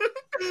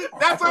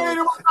 That's what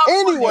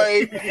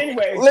Anyway,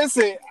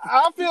 listen,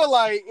 I feel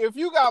like if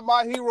you got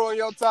My Hero in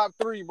your top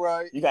 3,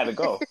 bro, you gotta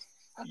go.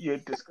 You're a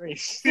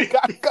disgrace. You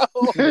gotta go.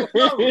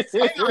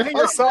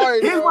 I'm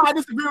sorry. Here's why I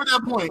disagree with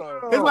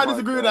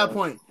that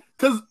point.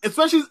 Because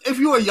especially if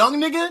you were a young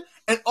nigga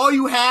and all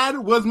you had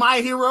was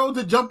My Hero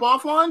to jump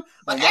off on,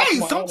 like, hey,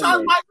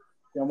 sometimes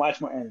then watch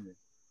my anime.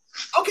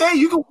 Okay,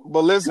 you can.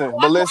 But listen.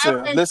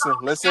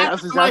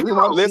 That's exactly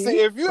my listen.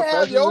 If you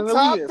have your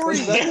top 3,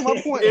 that's my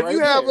point. If you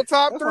have a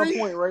top that's 3, my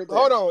point right there.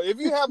 Hold on. If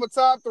you have a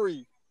top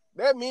 3,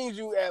 that means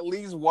you at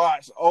least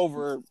watch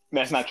over.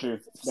 That's not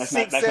true. That's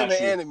 6, not 7 true.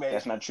 anime.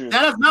 That's not true.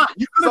 That is not.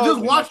 You could have just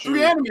watched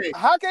 3 anime.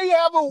 How can you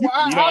have a? You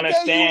don't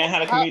understand how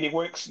the community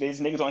works. There's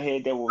niggas on here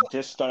that will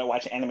just started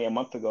watching anime a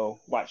month ago.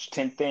 Watch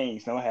 10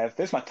 things.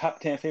 This is my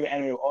top 10 favorite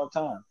anime of all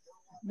time.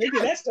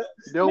 Nigga,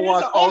 they'll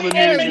watch all the new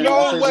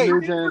They'll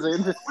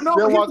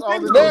watch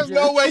all the There's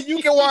no way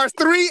you can watch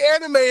 3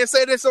 anime and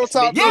say this on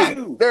top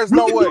 3. There's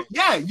no way.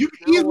 Yeah, you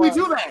can easily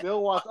do that.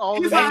 They'll watch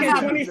all the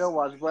They'll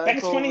watch Black Back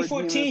in Clover,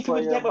 2014, people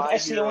did that with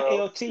SEO and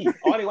AOT.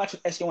 All they watch was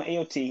SEO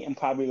and AOT and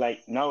probably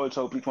like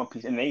Naruto, Bleach, One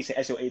Piece, and they say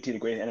SEO and AOT the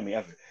greatest anime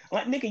ever. I'm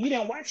like, nigga, you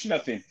didn't watch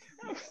nothing.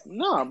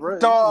 Nah, bro.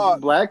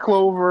 Dog. Black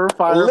Clover,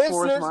 Fire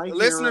Force, My Hero,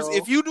 listeners,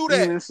 if you do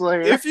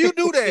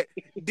that,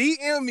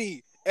 DM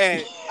me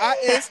at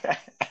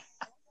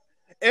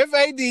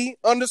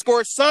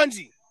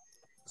ISFAD_Sanji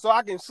so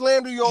I can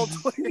slander you on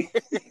Twitter.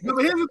 No,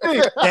 but here's the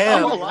thing.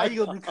 Damn, how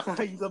you gonna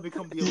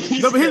become the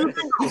elite? No, but here's the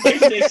thing.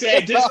 They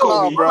said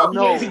Discord, bro.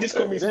 No, them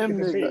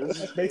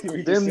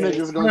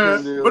niggas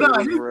gonna do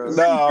it.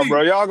 Nah,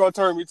 bro, y'all gonna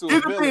turn me to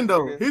Here's a the villain. thing,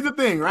 though. Here's the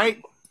thing, right?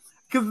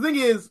 Because the thing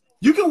is,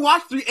 you can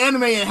watch 3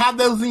 anime and have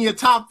those in your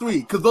top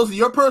 3 because those are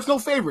your personal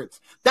favorites.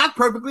 That's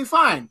perfectly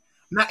fine.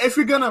 Now, if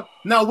you're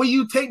when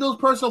you take those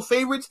personal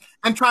favorites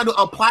and try to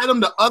apply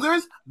them to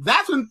others,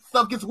 that's when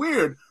stuff gets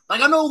weird.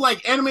 Like, I know,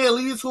 like, anime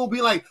elitists who will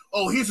be like,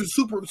 oh, here's a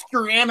super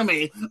obscure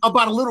anime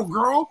about a little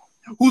girl.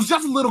 who's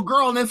just a little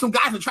girl, and then some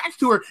guy's attracted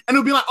to her, and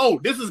it'll be like, oh,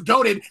 this is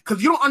goated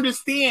because you don't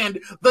understand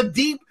the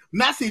deep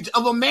message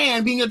of a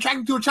man being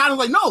attracted to a child.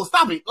 Like, no,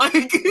 stop it. Like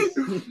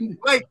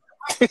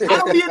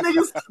that would be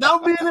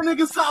in the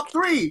nigga's top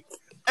 3.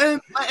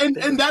 And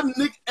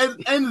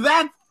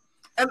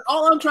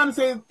all I'm trying to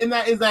say in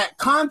that is that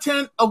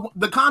content of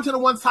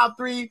one's top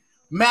 3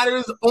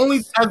 matters only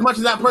as much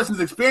as that person's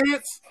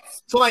experience.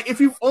 So, like, if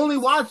you've only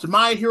watched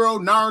My Hero,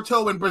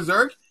 Naruto, and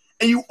Berserk,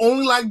 and you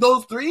only like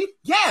those 3,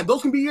 yeah,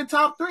 those can be your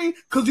top 3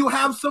 because you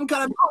have some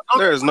kind of.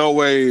 There's no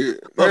way.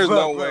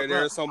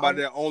 There's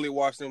somebody that only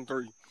watched them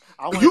 3.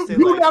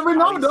 You never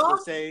know, dog.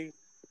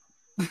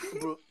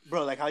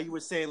 Bro, like how you were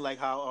saying, like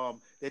how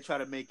they try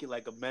to make it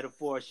like a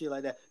metaphor or shit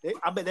like that.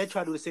 I bet they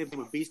try to do the same thing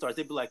with Beastars.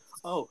 They'd be like,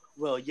 oh,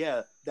 well,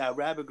 yeah, that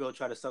rabbit girl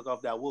tried to suck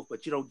off that wolf,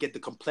 but you don't get the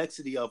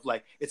complexity of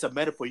like it's a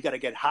metaphor. You got to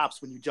get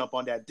hops when you jump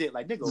on that dick,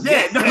 like nigga.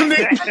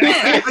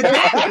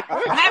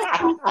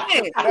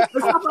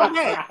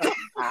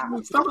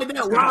 Stuff like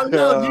that. Wild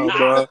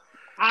bro.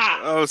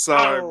 Oh,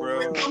 sorry,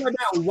 bro. Stuff like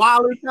that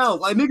wild as hell.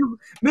 Like niggas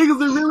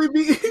would really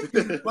be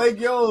like,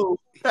 yo.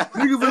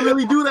 Niggas will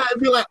really do that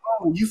and be like,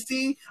 oh, you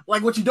see,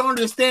 like what you don't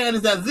understand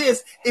is that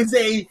this is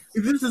a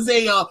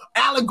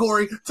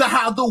allegory to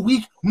how the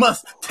weak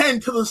must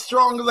tend to the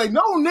strong. It's like,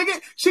 no,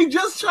 nigga, she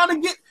just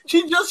trying to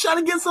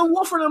get some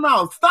wolf in her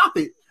mouth. Stop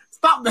it.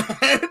 Stop that.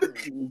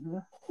 Mm-hmm.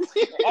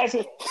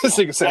 This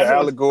nigga said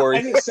allegory.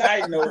 As a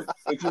side note,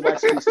 if you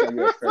watch Beastars,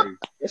 you're afraid.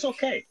 It's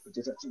okay, but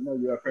just let you know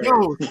you're afraid.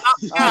 Yo,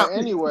 stop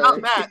anyway.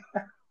 Stop that.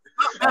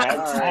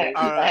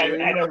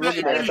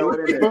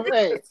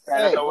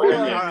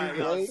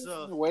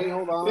 Wait,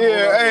 hold on.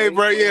 Yeah,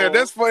 bro. Yeah,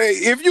 that's funny.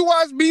 If you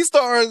watch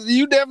Beastars,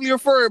 you definitely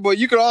refer it, but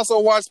you could also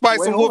watch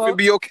Spice and Wolf and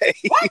be okay.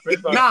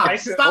 Nah,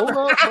 stop.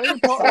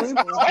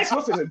 Spice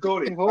Wolf is a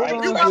goated. Hold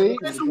on,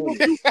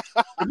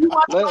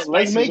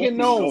 let's make it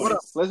known.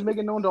 Let's make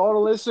it known to all the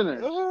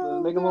listeners.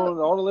 Let's make it known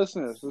to all the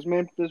listeners. This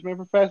man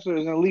professor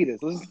is an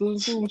elitist. Listen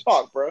to him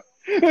talk, bro.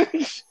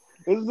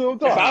 If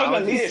I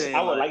was an elitist,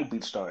 I would like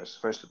Beastars,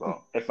 first of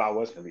all. If I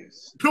was an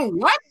elitist.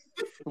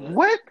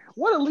 What?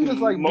 What elitist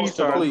like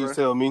Beastars? Please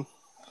tell me.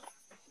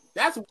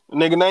 That's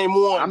nigga name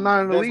one. I'm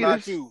not an elitist.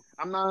 Not you.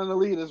 I'm not an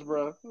elitist,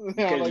 bro.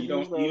 Like you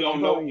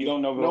don't know.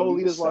 No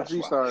elitist watch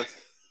Beastars.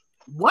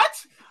 What?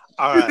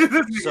 All right.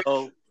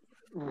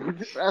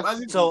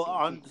 So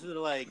on to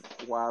like.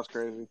 Wow, it's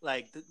crazy.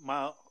 Like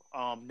my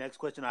next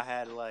question I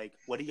had, like,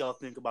 what do y'all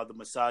think about the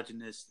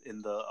misogynists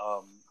in the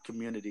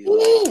community?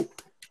 Like,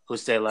 who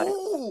say like,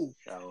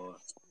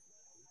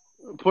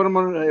 put them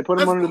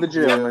under the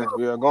jail, man.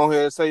 Yeah, go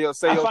ahead and say your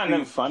I find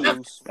them funny.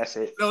 That's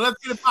it. No, let's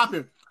get it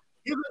popping.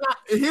 When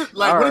it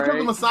comes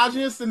to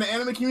misogynists in the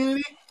anime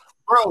community,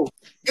 bro,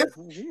 it's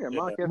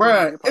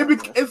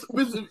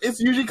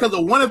usually because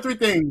of one of 3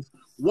 things.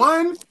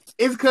 One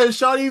is because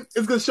Shorty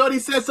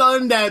said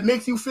something that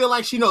makes you feel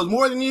like she knows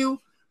more than you.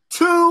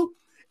 2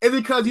 is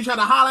because you try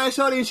to holler at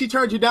Shorty and she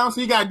turns you down,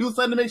 so you gotta do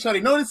something to make Shorty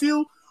notice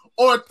you.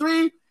 Or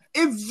 3,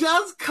 it's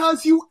just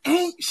because you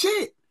ain't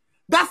shit.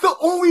 That's the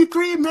only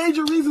 3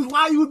 major reasons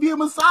why you would be a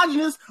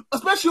misogynist,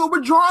 especially over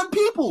drawing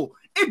people.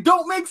 It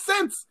don't make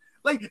sense.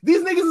 Like,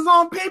 these niggas is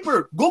on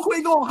paper. Goku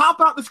ain't gonna hop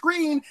out the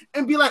screen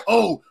and be like,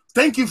 oh,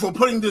 thank you for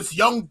putting this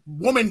young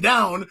woman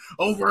down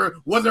over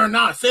whether or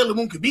not Sailor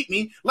Moon could beat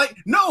me. Like,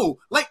 no,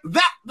 like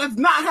that's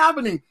not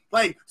happening.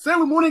 Like,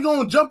 Sailor Moon ain't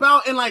gonna jump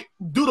out and like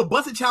do the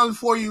busted challenge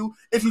for you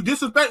if you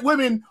disrespect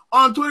women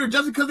on Twitter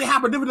just because they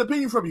have a different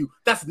opinion from you.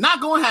 That's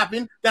not gonna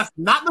happen. That's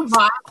not the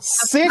vibe.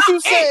 Since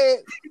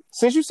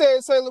you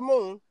said Sailor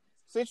Moon,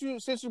 since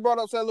you brought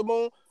up Sailor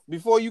Moon,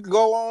 before you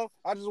go on,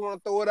 I just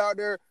want to throw it out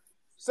there.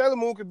 Sailor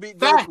Moon could beat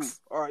Goku.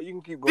 All right, you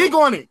can keep going. Big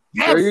on it.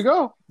 Yes. There you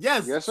go.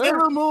 Yes. Yes, sir.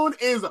 Sailor Moon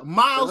is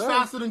miles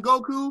faster than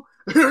Goku.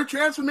 Her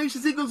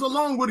transformation sequence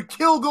alone would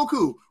kill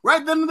Goku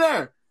right then and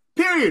there.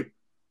 Period.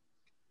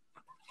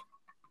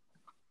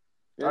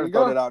 I just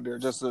throw it out there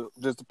just to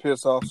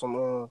piss off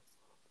some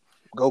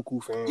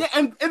Goku fans. Yeah,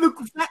 and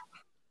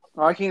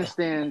I can't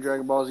stand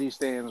Dragon Ball Z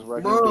stands, bro.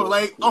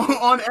 Like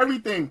on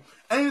everything,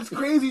 and it's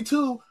crazy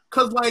too.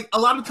 Cause like a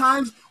lot of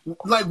times,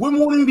 like women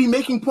won't even be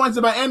making points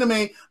about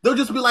anime. They'll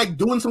just be like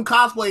doing some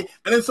cosplay,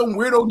 and then some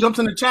weirdo jumps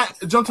in the chat,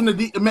 jumps in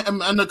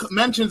the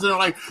mentions, and they're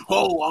like,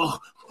 "Oh,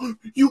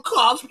 you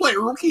cosplay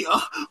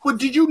Rukia, but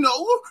did you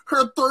know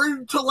her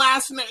third to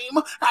last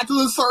name after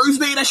the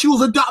Thursday that she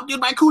was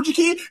adopted by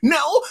Kuchiki?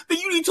 No, then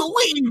you need to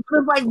leave."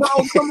 It's like, bro,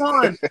 come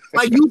on,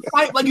 like you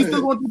fight like you still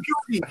going through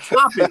puberty.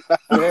 Stop it,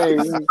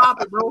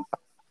 stop it, bro.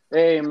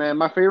 Hey, man,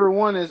 my favorite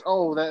one is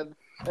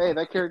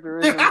that character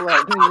isn't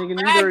black. Nigga,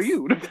 neither are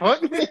you. The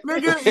fuck?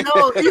 Nigga,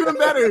 no, even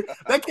better.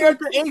 That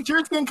character ain't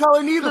your skin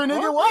color neither,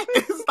 nigga. What?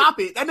 Stop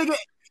it.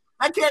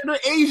 That character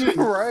Asian.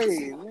 Right.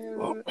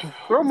 Man.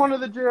 Throw him under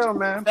the jail,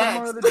 man. Throw him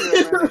under the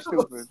jail, man. That's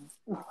stupid.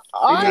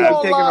 I ain't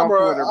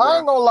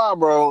gonna lie,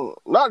 bro.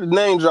 Not the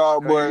name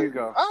drop, but you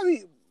go.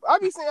 I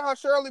be seeing how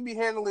Shirley be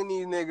handling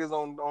these niggas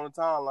on the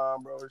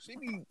timeline, bro. She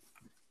be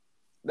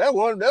that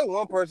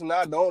one person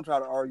I don't try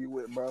to argue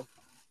with, bro.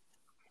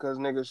 Cause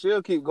nigga,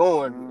 she'll keep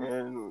going,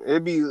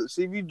 and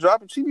she be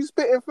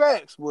spitting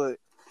facts, but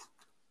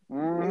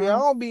nigga, I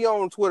don't be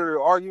on Twitter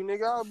to argue,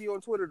 nigga. I'll be on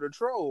Twitter to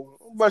troll.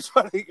 But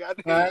trying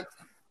to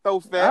throw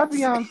facts. I'll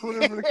be on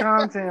Twitter for the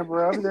content,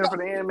 bro. I'll be there for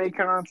the anime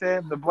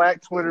content, the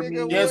Black Twitter Nigga,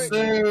 memes, Yes,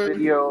 sir.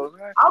 videos.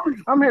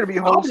 I'm here to be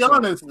I'll be wholesome.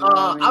 honest. You know what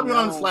I mean? I'll be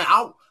honest. Like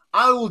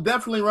I will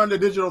definitely run the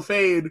digital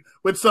fade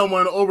with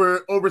someone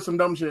over some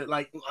dumb shit.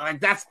 Like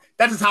that's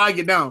just how I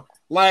get down.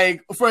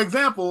 Like for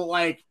example,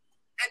 like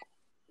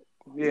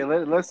yeah,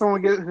 let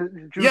someone get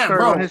juice yeah,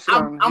 started bro. on his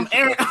I'm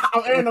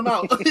airing them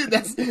out.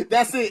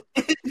 that's it.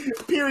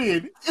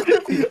 Period.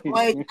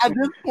 Like at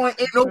this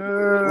point, ain't no.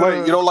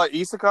 Wait, you don't like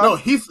isekai? No,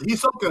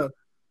 Hisoka.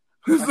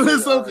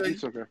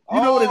 Hisoka.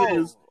 You know what it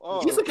is.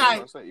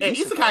 Isekai. And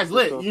Isekai's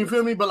lit. You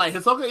feel me? But like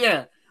Hisoka,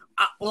 yeah.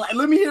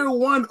 Let me hear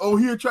one. Oh,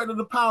 he attracted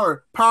to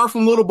power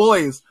from little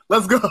boys.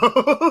 Let's go.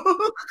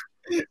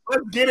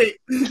 Let's get it.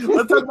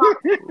 Let's talk about.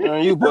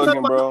 Man, you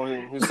bugging, bro.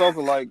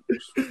 Hisoka like.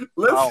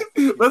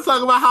 Let's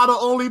talk about how the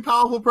only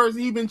powerful person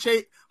he's been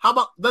chasing.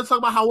 Let's talk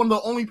about how one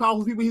of the only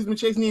powerful people he's been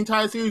chasing the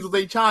entire series was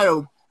a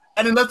child.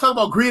 And then let's talk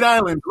about Greed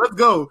Island. Let's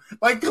go.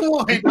 Like, come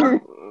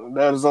on.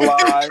 That is a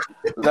lie.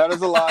 That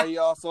is a lie. He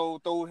also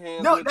threw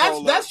hands. No,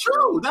 that's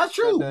true. That's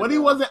true. But he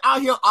wasn't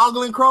out here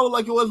ogling Crow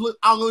like he was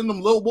ogling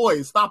them little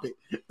boys. Stop it.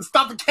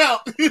 Stop the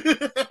count.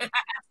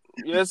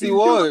 Yes, he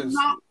was.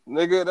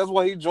 Nigga, that's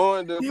why he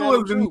joined the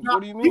Phantom Troop.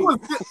 What do you mean?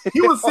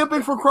 He was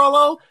simping for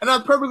Crollo, and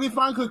that's perfectly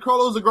fine because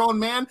Crollo's a grown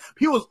man.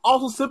 He was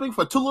also simping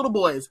for two little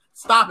boys.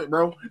 Stop it,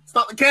 bro.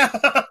 Stop the count.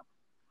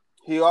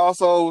 He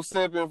also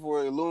simping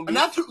for Lumbi. And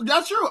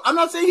that's true. I'm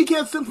not saying he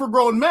can't simp for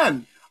grown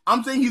men.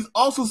 I'm saying he's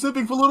also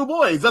simping for little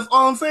boys. That's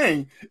all I'm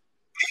saying.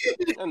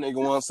 That nigga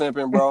wasn't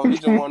simping, bro. He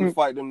just wanted to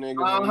fight them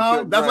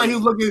niggas. That's why he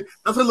was looking.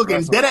 That's why he was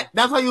looking dead at.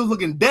 That's why he was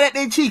looking dead at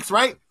their cheeks,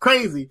 right?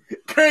 Crazy.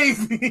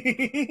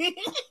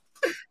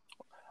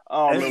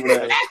 I don't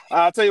remember that.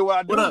 I'll tell you what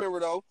I do remember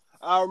though.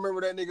 I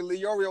remember that nigga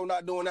Leorio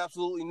not doing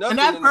absolutely nothing.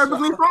 And that's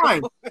perfectly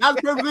fine.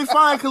 That's perfectly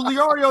fine because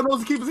Leorio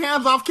knows to keep his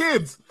hands off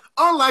kids,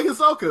 unlike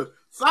Hisoka.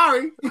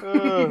 Sorry.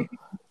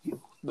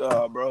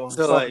 Bro.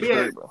 So like,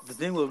 the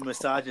thing with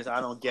misogynists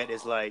I don't get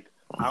is like,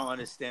 I don't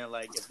understand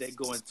like if they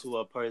go into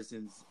a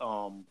person's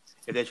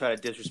if they try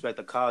to disrespect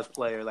a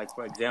cosplayer, like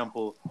for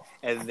example,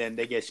 and then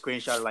they get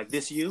screenshotted like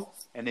this you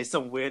and it's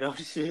some weirdo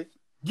shit.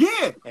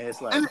 Yeah. And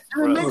it's like,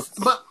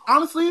 but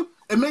honestly,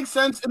 it makes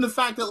sense in the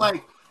fact that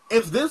like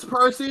if this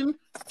person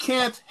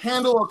can't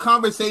handle a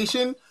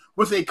conversation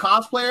with a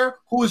cosplayer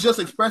who is just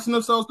expressing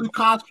themselves through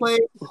cosplay,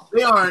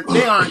 they aren't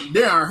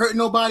hurting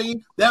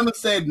nobody. They haven't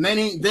said men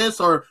ain't this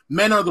or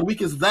men are the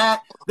weakest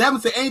that. They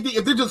haven't said anything.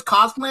 If they're just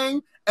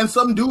cosplaying and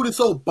some dude is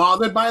so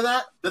bothered by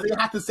that they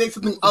have to say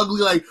something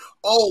ugly like,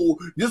 oh,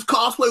 this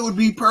cosplay would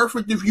be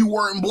perfect if you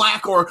weren't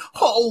black, or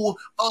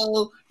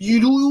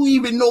you do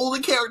even know the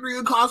character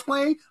you're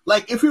cosplaying?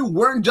 Like if it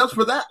weren't just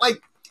for that,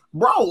 like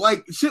bro,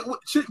 like shit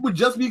would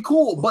just be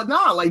cool. But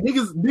nah, like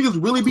niggas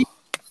really be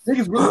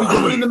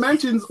going in the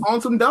mentions on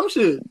some dumb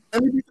shit.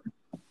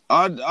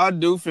 I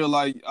feel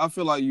like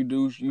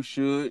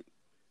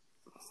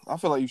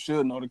you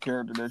should know the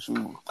character that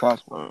you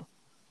cosplay.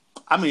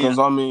 I mean, because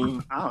I don't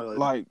really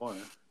like,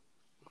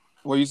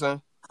 what you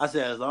saying? I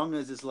said as long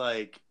as it's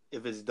like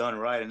if it's done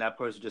right and that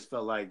person just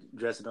felt like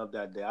dressing up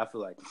that day, I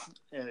feel like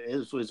it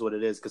is what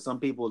it is. Because some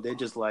people they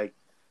just want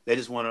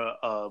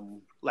to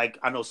like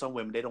I know some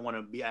women they don't want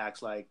to be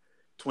asked like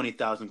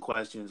 20,000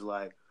 questions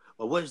like,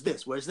 well, where's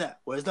this? Where's that?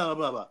 Where's that? Blah,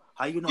 blah, blah.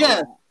 How you know?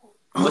 Yeah.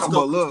 Let's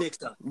go stick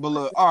stuff. But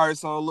look, all right.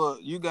 So look,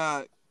 you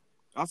got.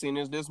 I seen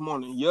this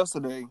morning.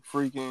 Yesterday,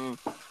 freaking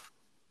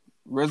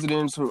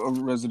residential.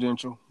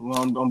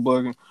 Well, I'm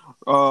bugging.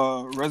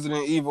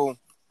 Resident Evil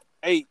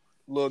 8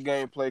 little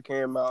gameplay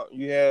came out.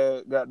 You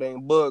had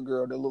goddamn Bug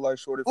Girl that looked like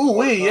Shorty. Oh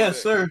wait,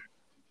 yes, sir.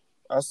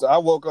 I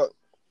woke up.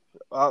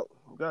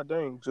 God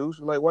dang, Juice,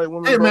 you like white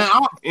women. Hey, bro? man,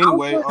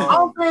 Anyway,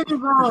 I'm saying is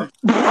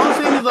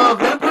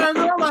Vampire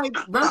Girl, like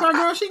Vampire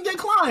Girl, she can get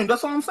climbed.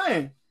 That's what I'm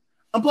saying.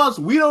 And plus,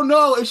 we don't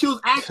know if she was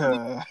actually.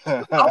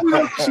 All we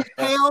know is she's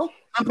pale,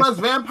 and plus,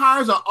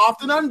 vampires are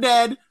often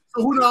undead.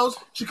 So who knows?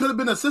 She could have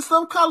been a sister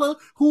of color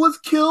who was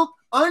killed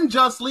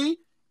unjustly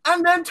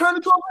and then turned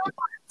into a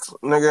vampire.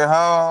 Nigga,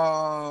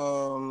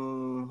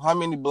 how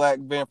many black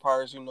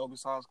vampires you know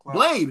besides Clown?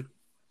 Blade.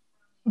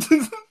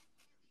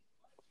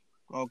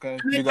 Okay,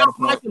 you got a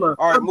point.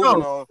 All right,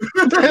 moving on.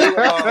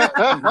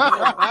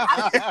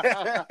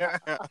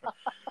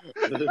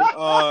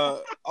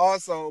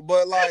 Also,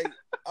 but like,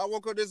 I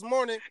woke up this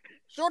morning.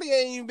 Shorty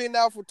ain't even been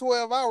out for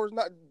 12 hours.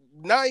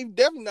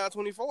 Definitely not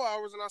 24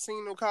 hours, and I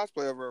seen no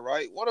cosplay of her.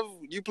 Right? What if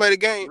you play the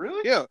game?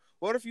 Really? Yeah.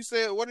 What if you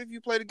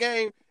play the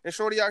game and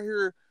Shorty out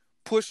here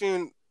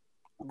pushing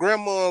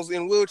grandmas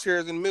in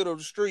wheelchairs in the middle of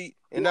the street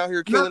and out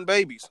here killing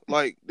babies?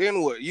 Like,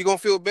 then what? You gonna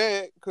feel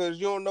bad because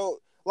you don't know.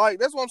 Like,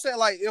 that's what I'm saying.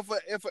 Like, if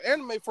an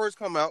anime first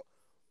come out,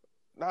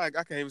 I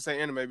can't even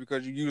say anime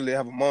because you usually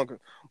have a manga.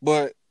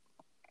 But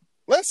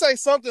let's say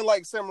something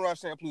like Samurai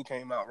Champloo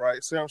came out,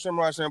 right? Samurai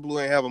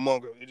Champloo ain't have a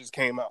manga. It just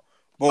came out.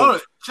 Boom.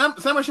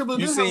 Samurai Champloo.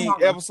 You see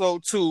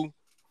episode 2.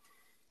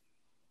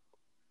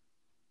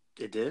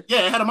 It did?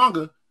 Yeah, it had a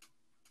manga.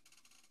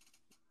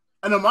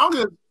 And the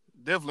manga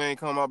definitely ain't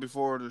come out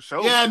before the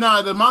show. Yeah,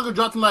 no, the manga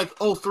dropped in like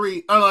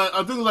 03. I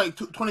think it was like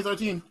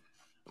 2013.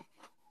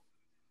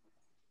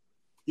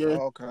 Yeah.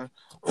 Oh, okay.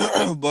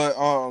 but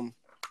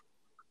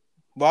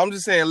I'm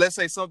just saying, let's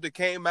say something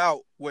came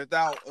out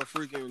without a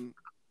freaking,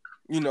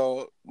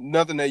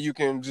 nothing that you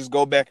can just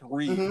go back and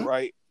read,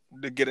 right,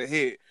 to get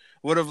ahead.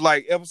 What if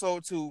like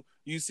episode 2,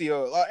 you see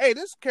hey,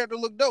 this character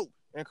look dope,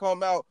 and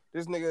come out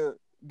this nigga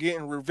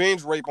getting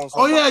revenge rape on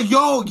somebody.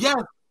 Oh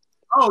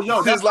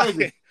yeah, that's like,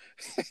 crazy.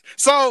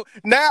 So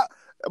now,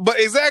 but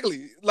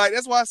exactly, like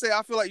that's why I say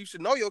I feel like you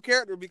should know your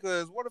character,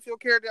 because what if your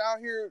character out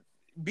here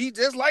be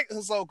just like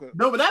Hisoka?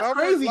 No, but that's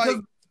crazy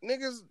because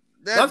niggas.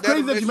 That's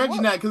crazy that you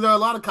mentioned that, because there are a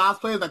lot of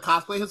cosplayers that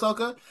cosplay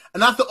Hisoka,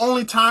 and that's the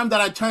only time that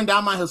I turn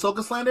down my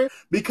Hisoka slander.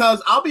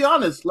 Because I'll be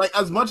honest, like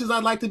as much as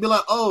I'd like to be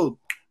like, oh,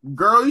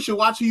 girl, you should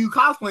watch who you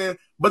cosplaying,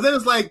 but then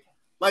it's like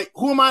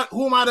who am I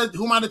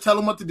to tell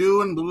them what to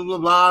do and blah blah blah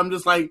blah. I'm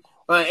just like,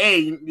 hey,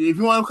 if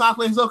you want to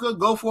cosplay Hisoka,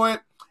 go for it.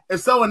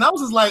 If someone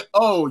else is like,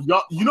 oh,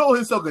 y'all, you know what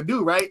Hisoka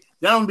do, right?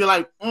 Then I'm gonna be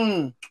like,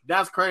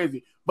 that's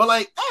crazy. But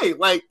like, hey,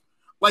 like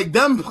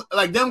them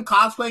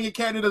cosplaying a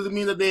character doesn't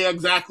mean that they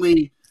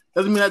exactly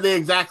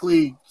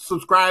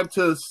subscribe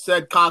to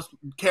said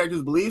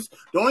character's beliefs.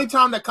 The only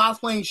time that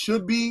cosplaying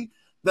should be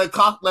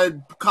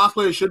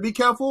cosplayers should be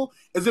careful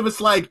is if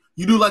it's like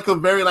you do like a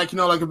very like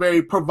a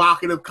very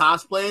provocative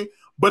cosplay,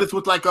 but it's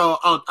with like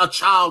a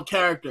child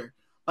character.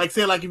 Like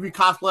say like if you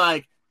cosplay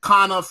like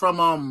Kana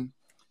from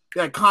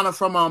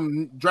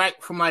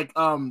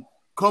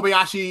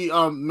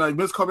Kobayashi like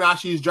Miss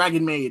Kobayashi's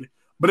Dragon Maid.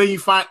 But then you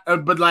find,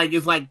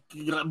 it's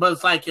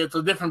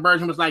a different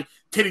version with like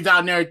titties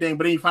out and everything.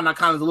 But then you find out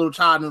kind of a little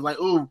child, and it's like,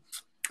 ooh,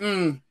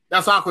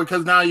 that's awkward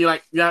because now you're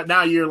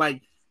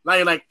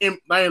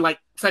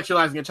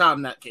sexualizing a child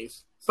in that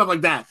case, stuff like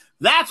that.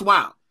 That's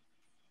wild.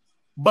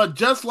 But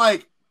just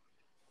like,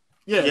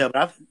 yeah,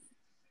 but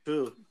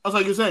true. That's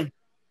like you're saying,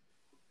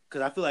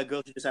 because I feel like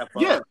girls should just have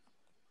fun. Yeah.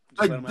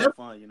 Just let them have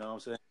fun, you know what I'm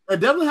saying? I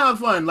definitely have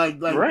fun. Like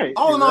right,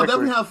 all in all,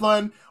 definitely have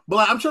fun. But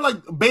like, I'm sure like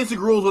basic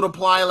rules would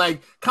apply.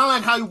 Like kind of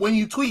like how when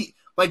you tweet,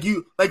 like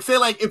you like say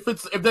like if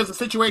there's a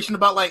situation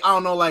about like I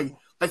don't know like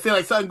say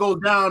like something goes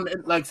down,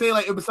 and like say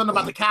like if it's something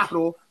about the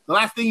Capitol, the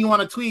last thing you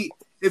want to tweet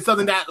is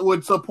something that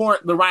would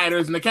support the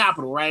rioters in the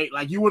Capitol, right?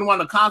 Like you wouldn't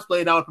want to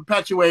cosplay that would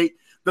perpetuate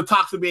the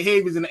toxic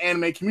behaviors in the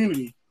anime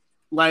community.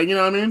 Like you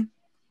know what I mean?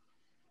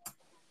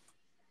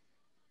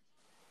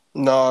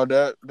 No,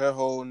 that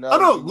whole. Oh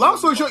no! Long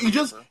story short, you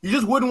just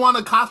wouldn't want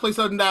to cosplay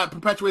something that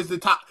perpetuates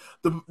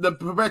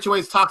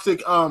perpetuates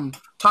toxic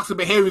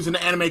behaviors in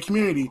the anime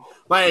community.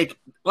 Like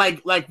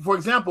for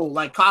example,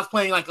 like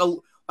cosplaying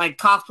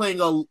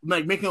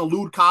making a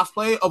lewd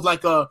cosplay of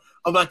a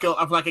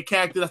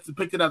character that's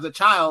depicted as a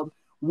child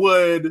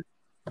would.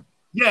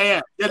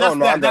 Yeah. That's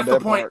the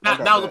point. That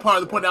was a part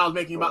of the point that I was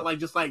making about like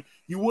just like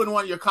you wouldn't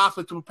want your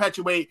cosplay to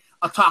perpetuate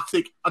a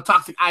toxic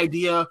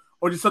idea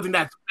or just something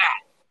that's bad.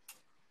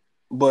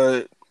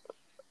 But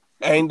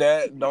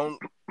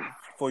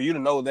for you to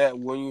know that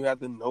when you have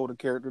to know the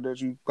character that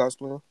you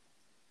cosplay?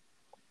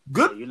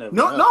 Good.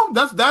 No,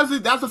 that's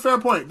a fair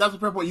point. That's a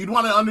fair point. You'd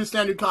want to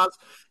understand you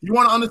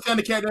want to understand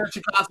the character that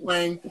you're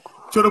cosplaying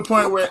to the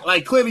point where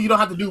like clearly you don't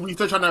have to do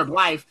research on their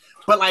life.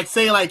 But like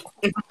say like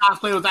if the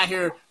cosplayer was out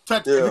here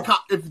if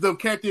the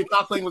character you're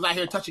cosplaying was out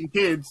here touching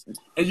kids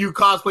and you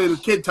cosplay the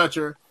kid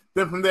toucher,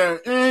 then from there,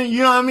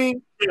 you know what I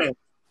mean? Yeah.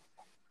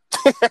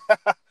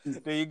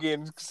 Then you're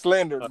getting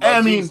slandered.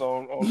 I mean,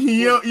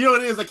 you know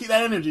what it is. I keep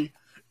that energy.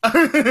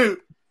 I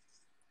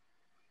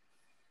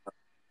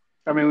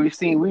mean, we've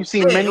seen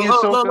many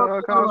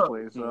Ahsoka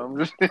cosplays. So I'm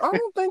just. I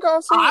don't think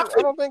I've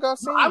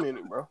seen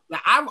many, bro.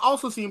 I've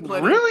also seen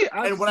plenty. Really?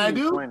 And what I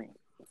do, plenty.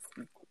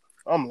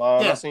 I'm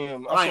lying. Yeah.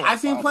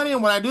 I've seen plenty,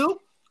 and what I do,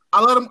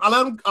 I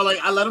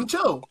let them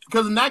chill.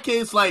 Because in that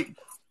case, like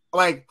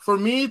for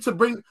me to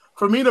bring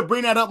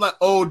that up, like,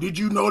 oh, did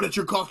you know that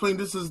you're cosplaying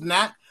this and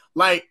that?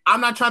 Like,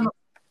 I'm not trying to.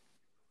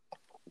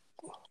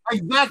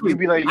 Exactly.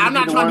 I'm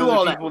not trying to do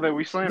all that.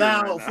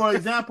 Now, for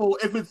example,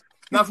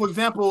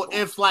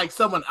 if like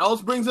someone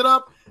else brings it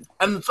up,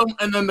 and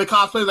then the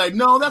cosplayer is like,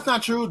 no, that's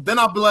not true. Then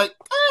I'll be like,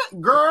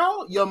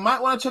 girl, you might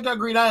want to check out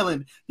Greed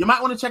Island. You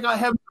might want to check out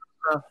Heaven.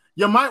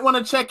 You might want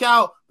to check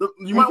out.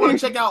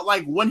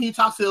 Like when he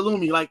talks to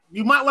Illumi. Like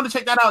you might want to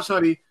check that out,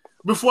 shorty,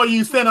 before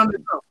you stand on the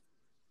show.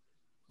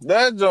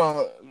 That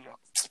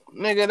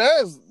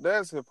nigga,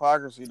 that's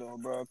hypocrisy though,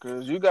 bro.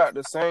 Because you got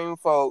the same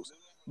folks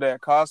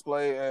that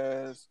cosplay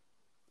as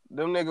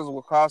them niggas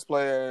will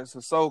cosplay as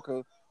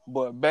Hisoka,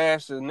 but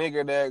bash the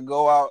nigga that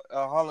go out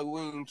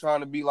Halloween trying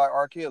to be like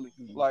R. Kelly.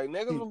 Like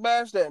niggas will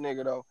bash that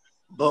nigga though.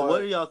 But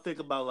what do y'all think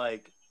about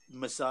like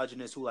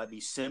misogynists who like be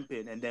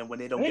simping and then when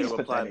they don't get a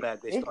reply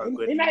back, they start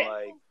getting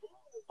like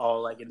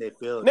all like in their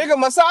feelings? Nigga,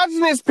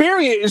 misogynist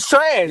period is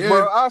trash,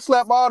 bro. I'll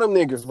slap all them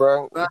niggas,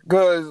 bro.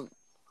 Because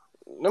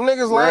them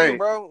niggas lame,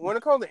 bro. When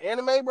it comes to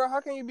anime, bro, how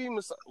can you be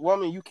misogynist? Well,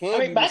 I mean, you can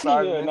be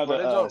misogynist,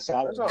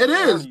 but it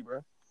is,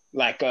 bro.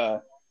 like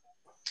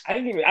I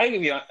can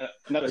give you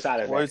another side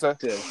of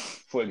that.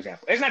 For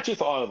example, it's not true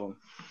for all of them,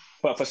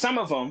 but for some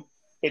of them,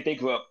 if they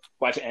grew up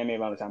watching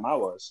anime around the time I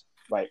was,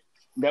 right,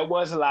 there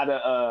was a lot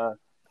of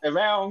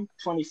around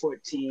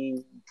 2014,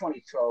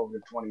 2012 to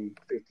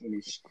 2015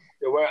 ish.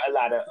 There were a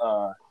lot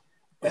of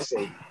let's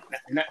say,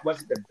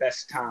 wasn't the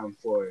best time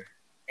for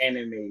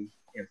anime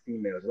and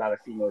females. A lot of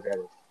females that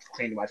were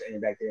claiming to watch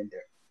anime back then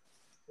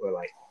were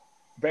like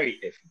very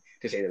iffy,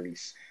 to say the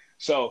least.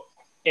 So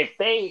if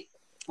they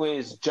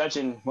was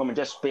judging women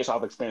just based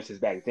off experiences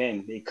back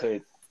then,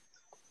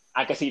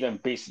 I could see them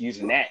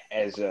using that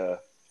as to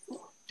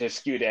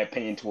skew their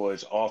opinion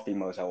towards all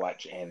females that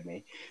watch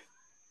anime.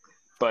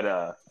 But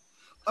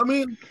I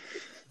mean,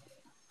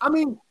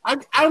 I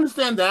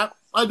understand that.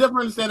 I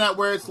definitely understand that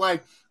where it's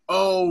like,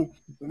 oh,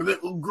 the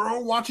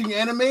girl watching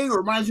anime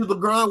reminds you of the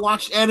girl that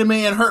watched anime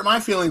and hurt my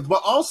feelings.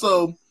 But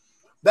also,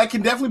 that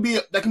can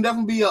definitely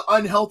be an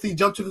unhealthy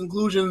jump to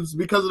conclusions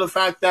because of the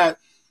fact that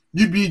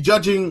you'd be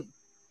judging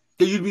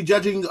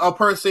a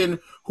person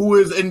who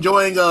is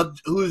enjoying a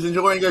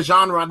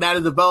genre that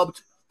is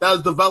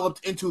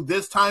developed into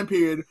this time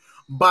period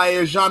by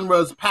a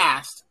genre's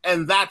past,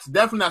 and that's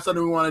definitely not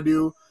something we want to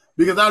do.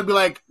 Because that'd be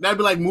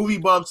like movie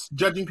buffs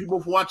judging people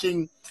for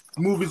watching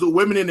movies with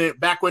women in it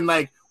back in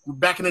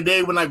the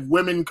day when like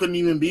women couldn't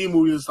even be in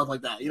movies and stuff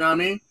like that. You know what I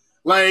mean?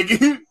 Like,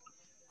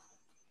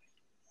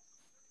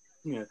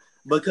 yeah,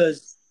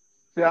 because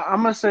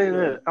I'm gonna say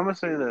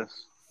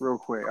this real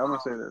quick.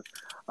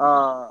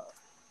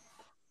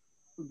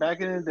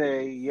 Back in the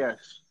day,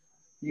 yes,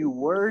 you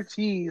were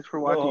teased for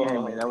watching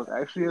anime. That was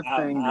actually a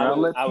thing. Don't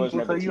let people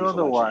tell you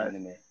otherwise.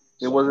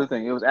 It was a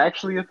thing. It was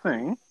actually a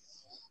thing.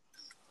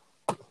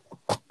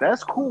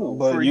 That's cool.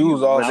 But for you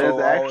was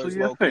also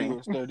actually always a thing.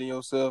 instead of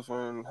yourself,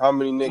 and how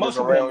many niggas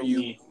around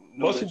you?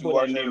 Most people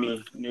that knew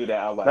me knew that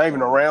I watched. Not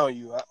even around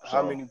you.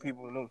 How many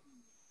people knew?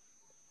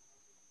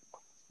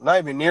 Not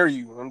even near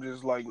you. I'm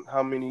just like,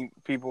 how many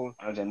people?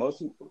 I'm saying most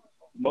people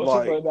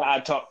that I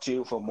talked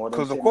to for more than.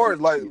 Because of course,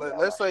 like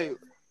let's say,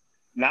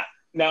 I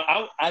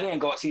didn't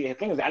go see the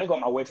thing is I didn't go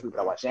out my way to people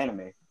that watch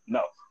anime.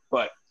 No,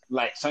 but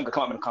like someone could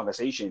come up in a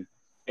conversation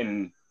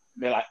and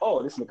they're like,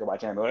 "Oh, this nigga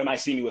watch anime." Or they might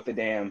see me with the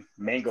damn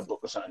manga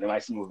book or something. They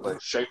might see me with a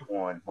shirt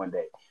on one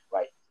day,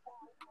 right?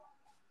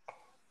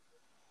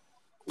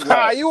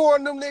 You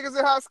one of them niggas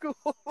in high school?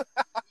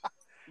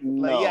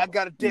 No, I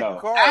got a different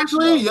card.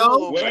 Actually,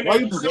 yo,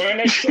 wearing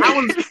that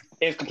shirt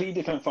is completely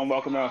different from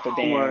walking around with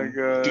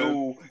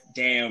the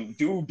damn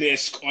dude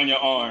disc on your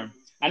arm.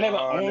 I never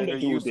owned a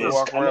dude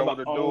disc. I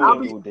never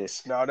owned a dude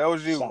disc. No, that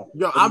was you.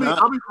 Yo, I'll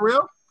be for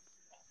real.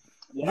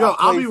 Yeah,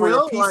 I'll be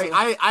real. Like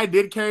I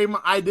did carry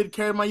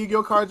my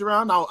Yu-Gi-Oh cards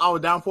around. I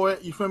was down for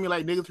it. You feel me?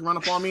 Like niggas run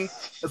up on me.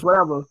 It's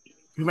whatever.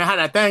 You man had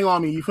that thing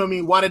on me. You feel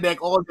me? Water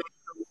deck all day.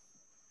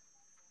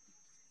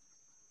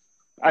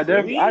 I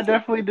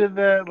definitely did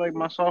that. Like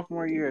my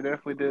sophomore year, I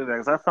definitely did that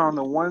because I found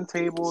the one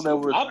table that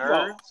was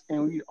nerds,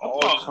 and we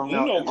all hung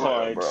out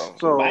cards, bro.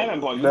 So I haven't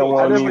bought I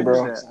definitely did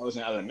that. I was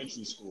in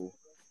elementary school.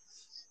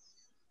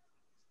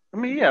 I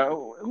mean, yeah,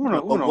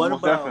 what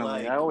about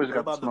definitely. I always what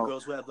got about the the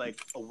girls who have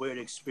like a weird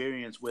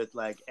experience with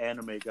like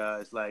anime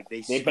guys? Like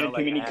they've been to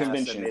like many ass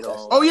conventions.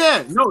 Oh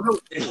yeah, no,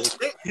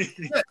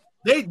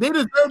 they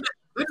deserve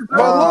that.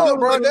 But look,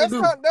 bro,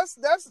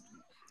 that's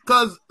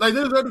because like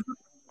they deserve.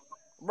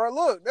 Bro,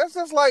 look, that's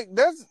just like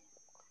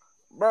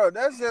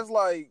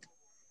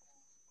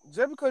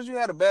just because you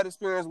had a bad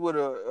experience with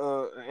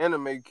an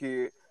anime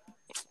kid,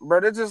 bro.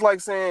 That's just like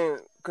saying,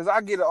 because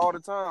I get it all the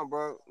time,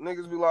 bro.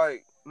 Niggas be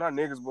like, not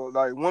niggas, but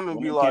like women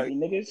be like,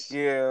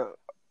 yeah,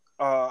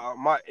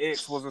 my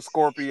ex was a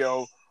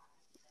Scorpio.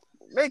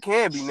 They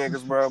can be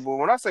niggas, bro, but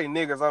when I say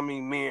niggas, I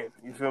mean men.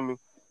 You feel me?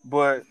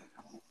 But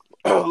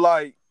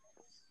like,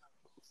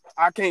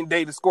 I can't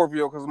date a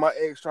Scorpio because my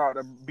ex tried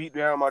to beat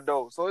down my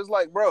door. So it's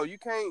like, bro, you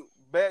can't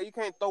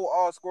throw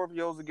all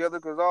Scorpios together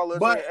because all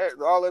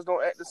us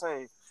don't act the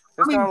same.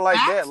 It's kind of like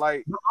that,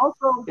 like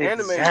also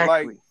anime,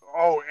 like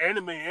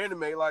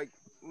anime, like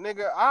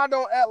nigga, I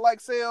don't act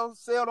like Cell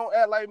don't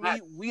act like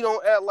me, we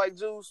don't act like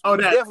Juice, we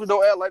definitely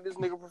don't act like this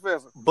nigga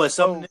Professor. But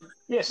some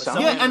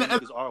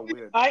niggas are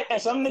weird.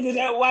 And some niggas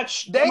that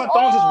watch they Game of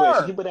Thrones is weird. are.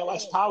 Some people that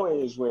watch Power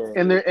is weird.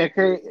 And they're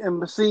okay,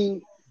 and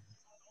see.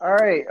 All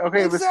right,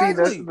 okay, exactly.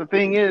 But see, the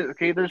thing is,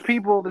 okay, there's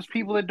people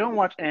that don't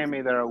watch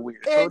anime that are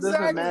weird. So it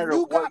doesn't matter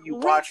what you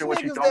watch or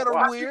what you don't that are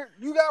watch. Weird.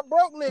 You got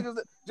broke niggas.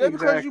 Just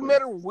because you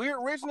met a weird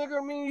rich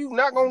nigga, I mean you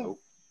not gonna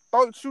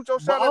shoot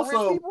your shot at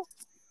rich people.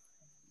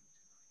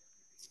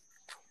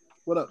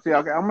 What up? See,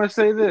 okay, I'm gonna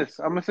say this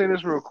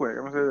real quick.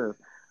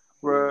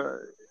 Bro,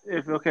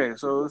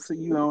 so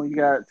you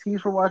got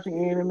teased for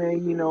watching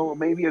anime.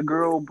 Maybe a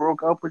girl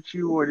broke up with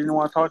you or didn't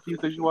want to talk to you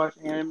because you watch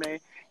anime.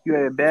 You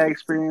had a bad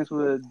experience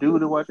with a dude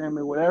to watch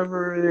anime,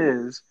 whatever it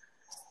is.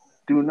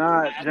 Do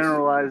not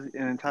generalize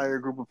an entire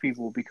group of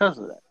people because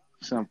of that.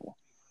 Simple.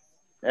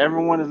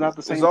 Everyone is not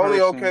the same. It's only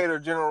person. okay to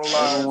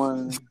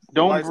generalize.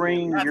 Don't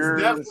bring your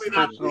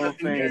personal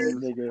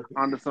things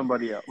onto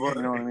somebody else. You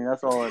know what I mean?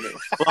 That's all it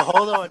is. But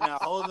hold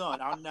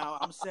on.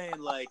 I'm saying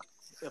like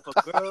if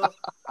a girl,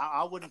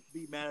 I wouldn't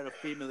be mad at a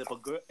female if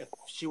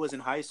she was in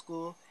high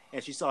school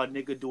and she saw a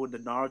nigga doing the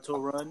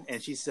Naruto run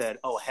and she said,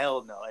 "Oh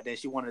hell no," and then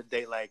she wanted to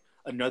date like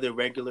another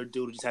regular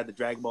dude who just had the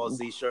Dragon Ball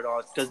Z shirt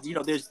on because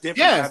there's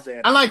different types of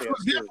anime and like for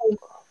fans, too. example,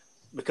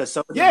 Because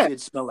some of them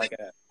did smell like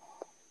that.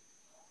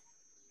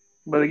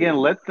 But again,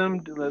 let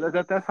them.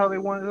 That's how they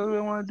want. That's what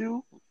they want to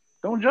do.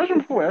 Don't judge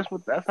them for it.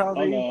 That's how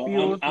they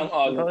feel. That's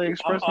how they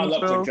express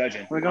themselves.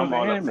 When it comes to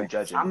anime,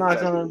 I'm not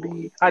gonna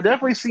be. I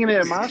definitely seen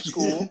it in my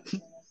school.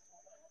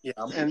 Yeah,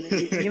 and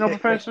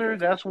Professor,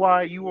 that's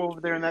why you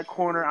over there in that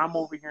corner. I'm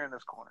over here in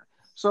this corner.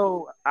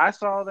 So I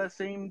saw that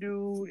same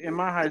dude in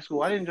my high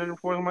school. I didn't judge him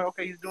for it. I'm like,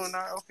 okay, he's doing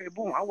that. Okay,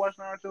 boom. I watched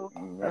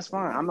Naruto. That's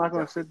fine. I'm not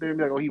gonna sit there and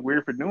be like, oh, he's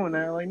weird for doing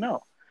that. Like,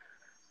 no.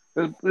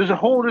 There's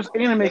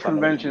anime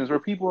conventions where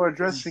people are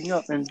dressing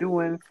up and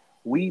doing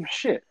weeb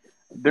shit.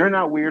 They're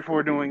not weird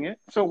for doing it.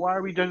 So why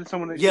are we judging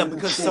someone that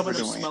because some of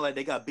them smell like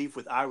they got beef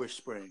with Irish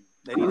Spring.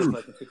 They need to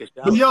fucking take a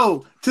shower.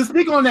 But to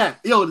speak on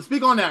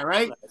that,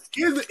 right?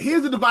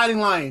 Here's the dividing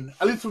line,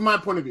 at least from my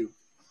point of view.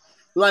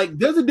 Like,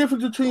 there's a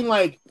difference between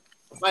like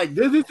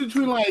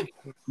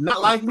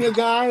not liking a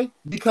guy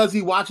because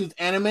he watches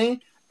anime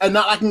and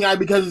not liking a guy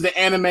because he's an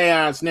anime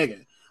ass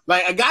nigga.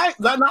 Like, a guy,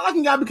 not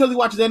liking a guy because he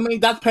watches anime,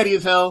 that's petty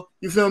as hell.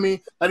 You feel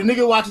me? Like, a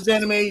nigga watches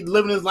anime,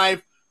 living his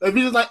life. If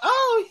he's just like,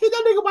 oh,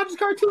 that nigga watches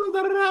cartoons,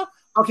 da da da.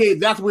 Okay,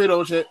 that's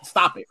weirdo shit.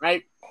 Stop it,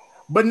 right?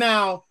 But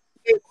now,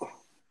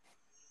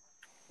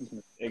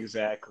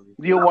 exactly.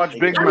 You'll watch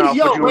Big Mouth,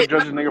 but you would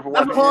judge a nigga for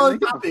watching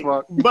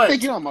anime. But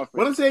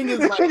what I'm saying is,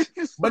 like,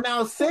 but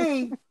now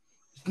say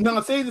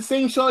the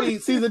same shorty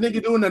sees a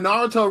nigga doing the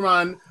Naruto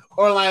run,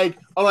 or I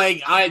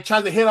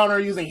tries to hit on her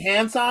using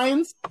hand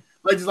signs,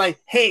 like just like,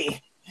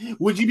 hey,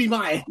 would you be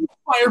my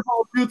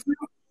fireball dude?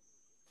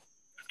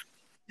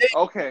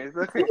 Okay.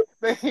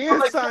 The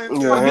hand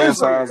signs. Yeah, hand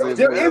signs.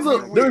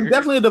 There's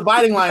definitely a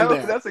dividing line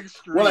there. That's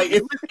extreme. Well, like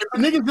if a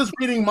nigga just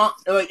reading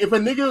if a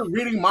nigga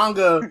reading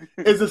manga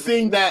is the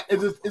thing that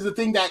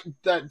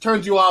that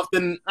turns you off,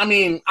 then I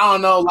mean, I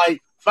don't know.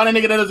 Like, find a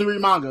nigga that doesn't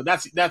read manga.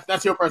 That's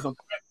your personal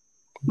thing.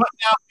 But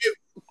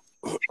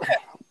now,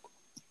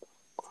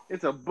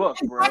 it's a book,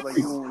 bro. Like,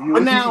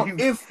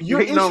 if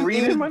your issue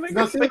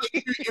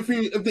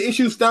if the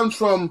issue stems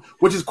from,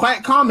 which is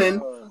quite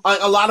common,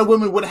 a lot of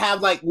women will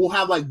have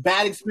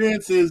bad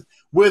experiences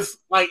with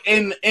like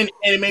in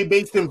anime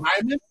based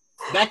environments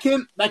that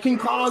can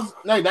cause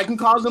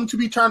them to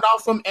be turned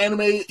off from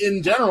anime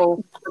in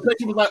general.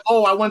 Especially with like,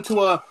 oh, I went to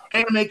an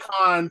anime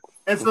con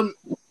and some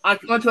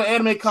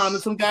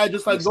guy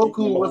just like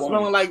Goku was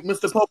smelling like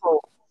Mr. Popo.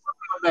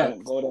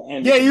 Don't go to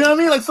anime. Yeah, you know what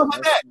I mean? Like something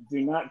like that.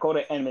 Do not go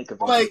to anime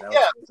conventions. Like,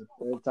 yeah.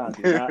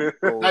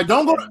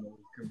 Don't go to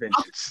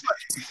conventions.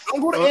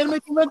 Don't go to anime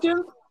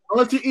conventions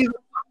unless you either.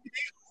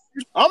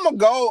 I'm gonna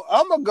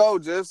go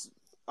just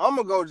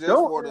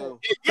for them.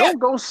 Don't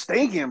go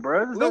stinking,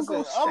 bro.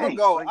 Listen, I'm gonna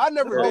go. I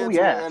never been to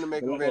an anime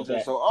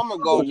convention, so I'm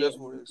gonna go just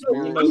for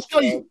the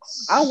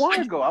experience. I want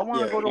to go. I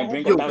want to go to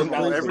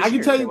 $1,000. I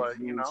can tell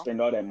you,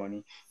 spend all that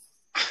money.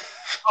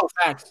 Oh,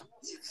 facts.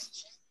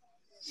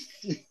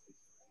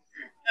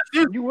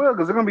 You will,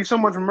 because there's gonna be so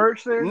much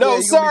merch there.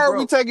 No, sir,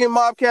 we taking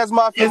Mobcast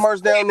Mafia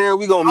merch down there.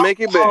 We gonna make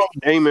it back.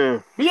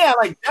 Amen. But yeah,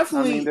 like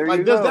definitely,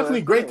 there's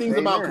definitely great things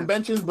about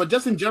conventions, but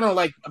just in general,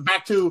 like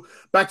back to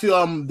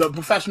the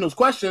professional's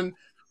question,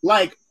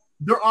 like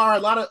there are a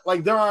lot of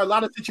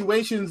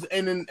situations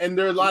and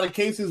there are a lot of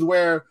cases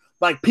where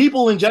like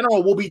people in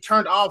general will be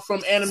turned off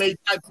from anime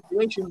type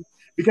situations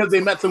because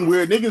they met some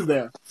weird niggas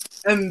there,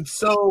 and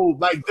so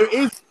like there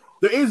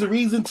is a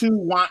reason to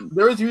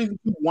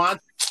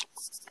want.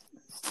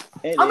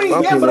 I mean,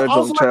 yeah, but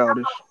also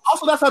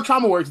that's how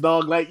trauma works,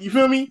 dog. Like, you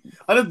feel me?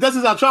 Like, this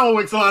is how trauma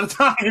works a lot of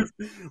times.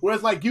 Where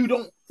it's like you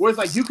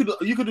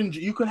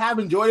could have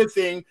enjoyed a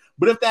thing,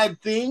 but if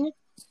that thing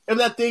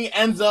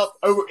ends up,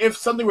 or if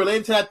something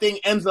related to that thing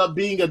ends up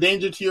being a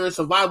danger to your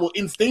survival,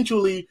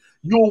 instinctually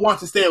you'll want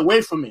to stay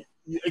away from it.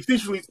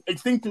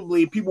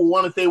 Instinctively, people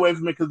want to stay away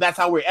from it because that's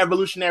how we're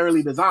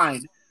evolutionarily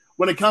designed.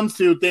 When it comes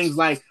to things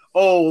like,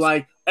 oh,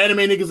 like anime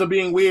niggas are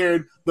being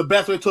weird, the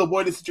best way to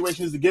avoid this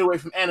situation is to get away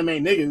from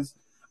anime niggas.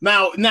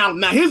 Now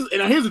here's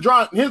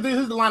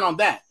the line on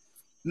that.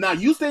 Now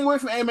you staying away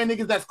from anime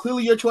niggas, that's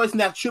clearly your choice and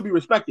that should be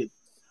respected.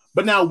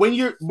 But now when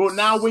you're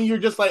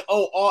just like,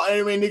 oh, all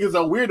anime niggas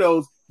are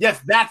weirdos,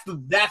 yes,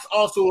 that's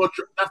also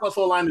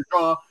a line to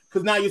draw,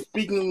 because now you're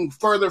speaking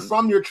further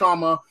from your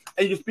trauma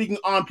and you're speaking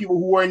on people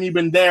who weren't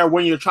even there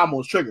when your trauma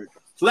was triggered.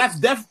 So there's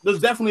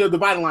definitely a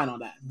dividing line on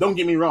that. Don't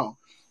get me wrong.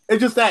 It's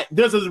just that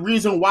there's a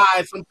reason why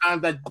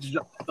sometimes that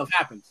stuff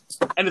happens,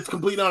 and it's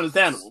completely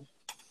understandable.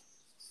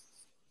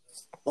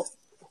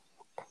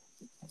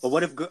 But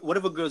what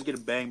if a girl's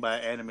getting banged by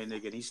an anime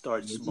nigga and he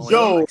starts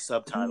moaning like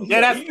subtitles?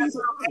 Yeah, that's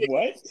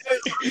what?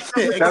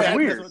 That's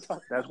weird.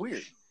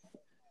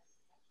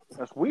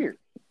 That's weird.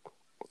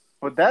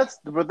 But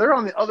they're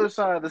on the other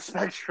side of the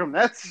spectrum.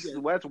 That's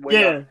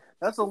way up.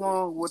 That's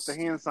along with the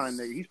hand sign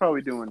nigga. He's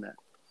probably doing that.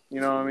 You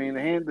know what I mean?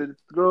 The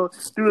girl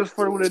do this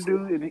for what it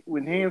do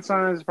with hand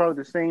signs is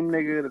probably the same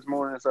nigga that's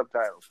more than the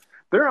subtitles.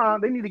 They're on.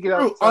 They need to get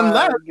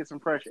outside, get some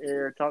fresh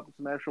air, talk to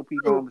some actual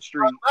people on the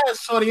street,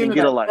 and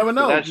get a life. Never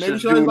know. That's Maybe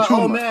just Shorty's doing like, too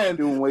oh much. man,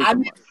 Doing way too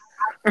much.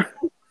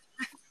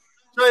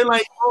 Shorty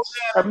like, oh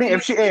man. I mean,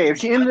 if she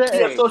into that,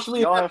 Yeah,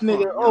 socially y'all inept have fun.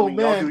 nigga. Oh man,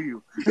 y'all do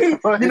you.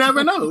 You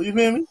never know. You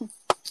feel me?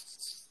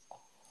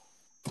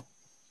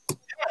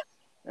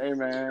 Hey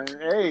man,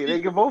 hey, they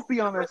can both be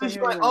on that. She's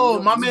like,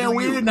 oh, my man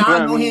weird. Now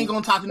I know he ain't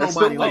gonna talk to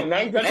nobody. Like,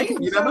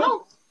 you never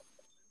know.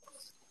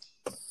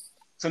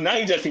 So now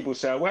you judge people,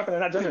 sir. What happened to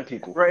not judging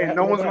people? Right,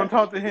 no one's gonna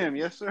talk to him.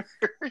 Yes, sir.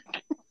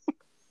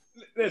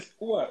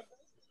 What?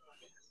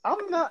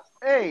 I'm not.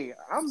 Hey,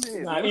 I'm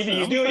in. Nah, either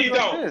you do or you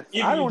don't.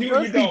 I don't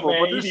judge people,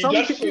 man. Either you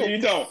judge or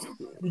you don't.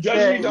 You judge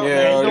or you don't,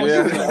 Yeah, man.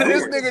 yeah.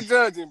 This nigga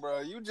judging,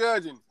 bro. You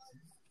judging.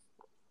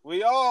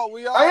 We all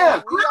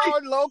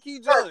low key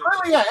judge.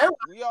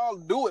 We all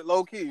do it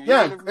low key.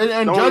 Yeah,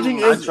 and judging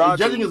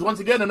is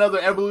once again another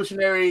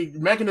evolutionary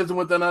mechanism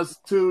within us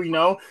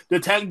to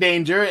detect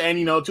danger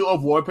and to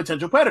avoid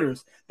potential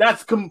predators.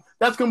 That's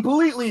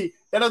completely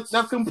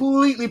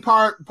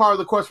part of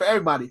the course for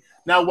everybody.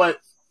 Now, what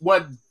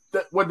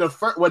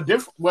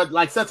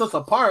sets us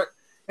apart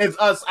is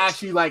us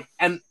actually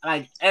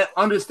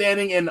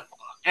understanding and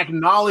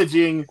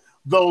acknowledging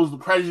those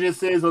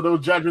prejudices or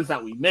those judgments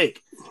that we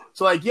make.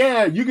 So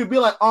you could be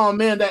like, oh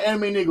man, that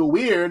anime nigga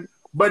weird.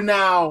 But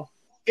now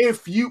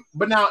if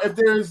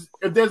there's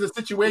a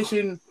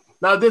situation,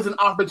 now there's an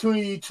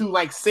opportunity to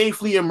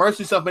safely immerse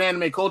yourself in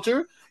anime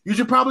culture, you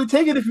should probably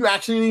take it if you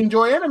actually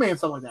enjoy anime and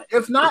stuff like that.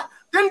 If not,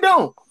 then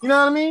don't. You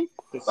know what I mean?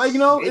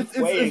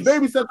 It's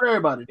baby steps for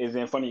everybody. Is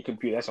in front of your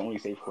computer. That's the only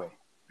safe way.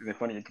 Is in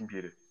front of your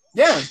computer.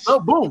 Yeah. So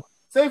boom,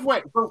 safe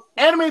way. So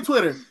anime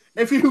Twitter.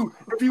 If you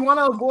want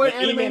to avoid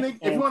anime,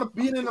 if you want to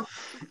be in a,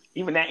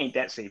 even that ain't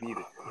that safe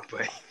either.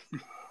 But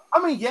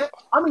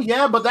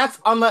but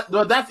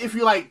that's if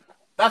you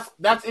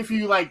that's if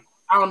you I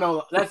don't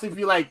know. That's if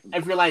you're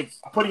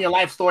putting your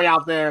life story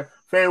out there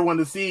for everyone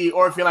to see,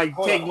 or if you're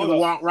taking the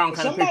wrong kind of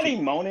picture.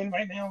 Somebody moaning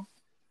right now?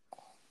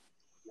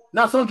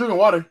 No, someone drinking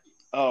water.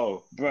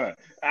 Oh, bro.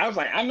 I was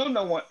like, I know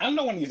one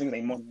of these things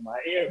ain't moaning in my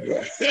ear.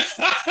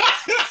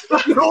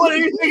 You know what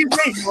these niggas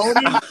ain't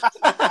moaning?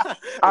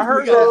 I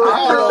heard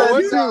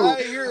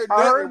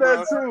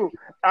that too.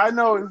 I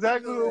know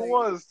exactly who it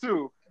was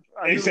too.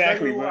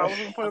 Exactly, bro. I was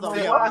gonna put it on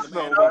the last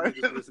note,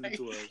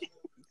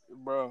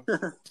 bro.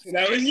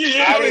 That was you.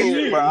 I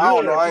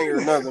don't know. I ain't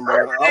heard nothing,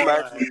 bro. I'm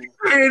actually.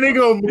 They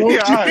gonna move.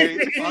 All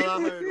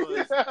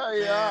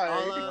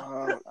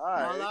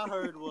I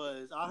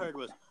heard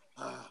was.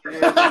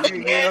 Yeah,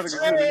 you hear another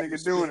computer nigga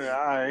doing it.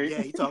 All right.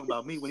 Yeah, he talking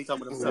about me when he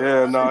talking about himself.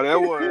 Yeah, no, that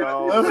wasn't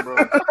all, bro.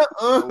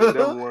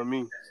 That wasn't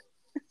me.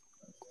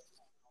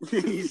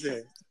 He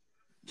said,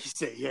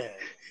 yeah.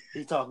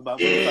 He talking about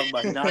me. He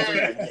talking about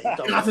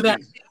that.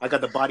 I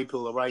got the body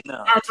pillow right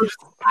now.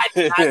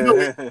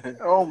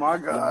 Oh my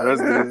god,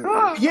 that's good.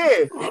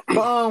 Yeah,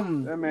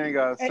 that man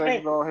got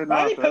sex all hidden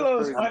out. Body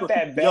pillows aren't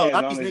that bad. Yo, a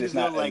lot of these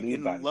niggas are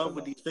in love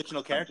with these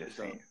fictional characters.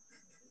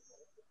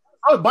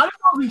 Oh, body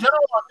pillows in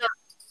general are there.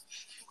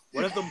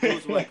 What if them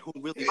dudes who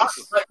really? I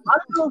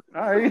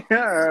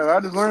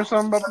just learned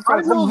something about the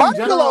body pillows. Body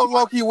pillows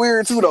low key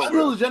weird too, though. Body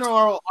pillows in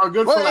general are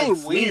good well, for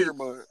ain't weird,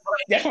 but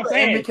that's what I'm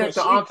saying. I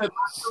want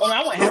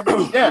to have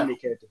an anime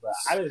character, but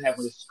I just have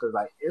this because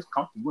it's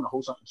comfortable. You want to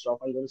hold something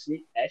soft while you go to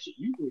sleep. Actually,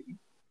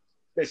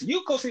 listen,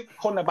 you go sleep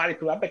holding a body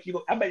pillow. I bet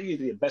you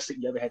it's the best thing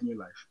you ever had in your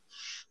life.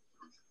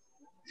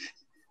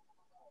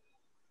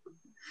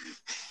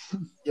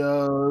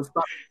 Yo,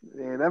 stop.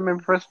 Yeah, that man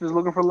Preston is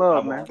looking for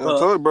love, man. I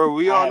told you, bro.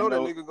 We all know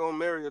that nigga gonna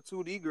marry a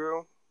 2D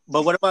girl.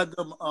 But what about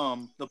them?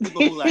 The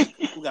people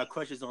who got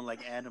crushes on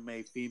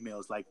anime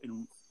females,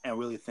 and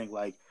really think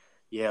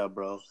yeah,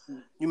 bro.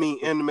 You mean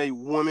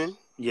anime woman?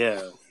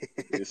 Yeah,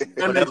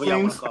 whatever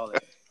y'all want to call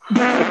it.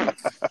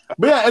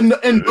 But yeah, in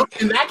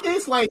that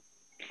case,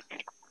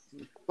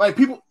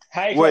 people.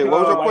 Wait, what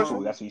was your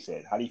question? That's what he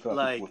said. How do you feel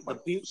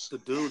the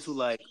dudes who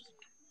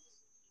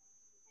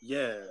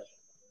yeah.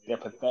 They're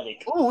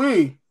pathetic.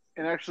 Ooh-wee.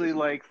 And actually, feel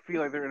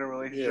like they're in a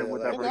relationship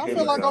with that person. I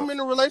feel like I'm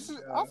in a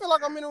relationship. I feel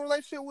like I'm in a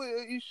relationship with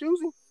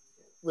Ishizu.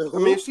 I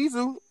mean,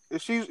 Shizu.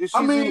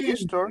 Shizu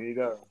Ishtar. There you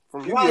go.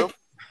 From Yu-Gi-Oh.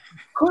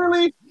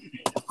 Clearly,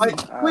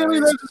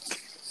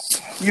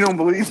 you don't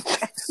believe?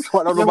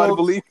 Why don't nobody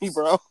believe me,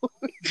 bro?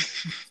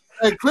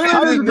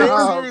 Clearly,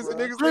 there's a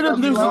difference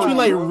between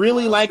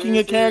really liking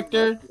a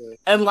character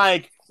and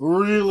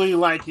really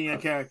liking a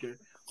character.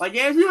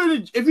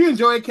 If you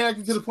enjoy a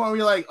character to the point where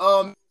you're like,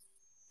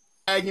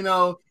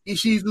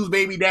 Ishizu's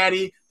baby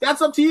daddy,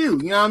 that's up to you.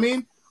 You know what I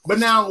mean? But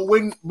now,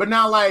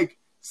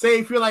 say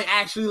if you're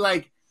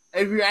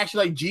if you're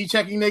actually G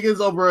checking niggas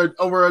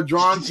over a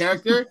drawn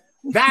character,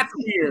 that's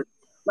weird.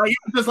 You're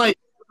just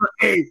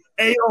hey,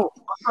 yo,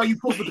 I saw you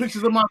post the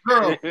pictures of my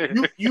girl.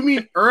 You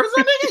mean Urza,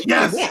 nigga?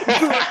 Yes.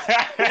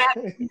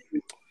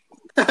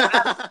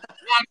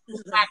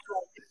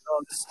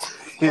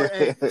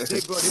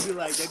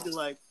 They'd be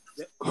like,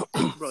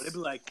 Bro, they be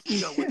like,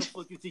 yo, what the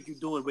fuck you think you're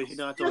doing with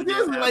Hinata?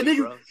 Yeah, like,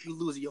 Bro, you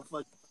losing your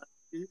fucking.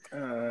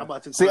 I'm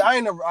about to See, I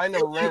ain't never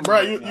ran.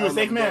 Bro, into you a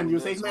safe man. You a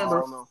safe man,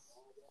 bro.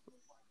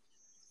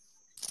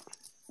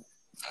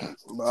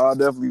 But I'll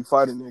definitely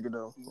fight a nigga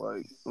though.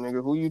 Like,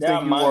 nigga, who you That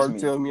think you are reminds to me.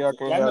 tell me I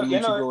can't have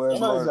Michiko as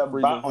there's my a bot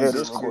freaking on head,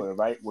 Discord, nigga?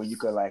 right? Where you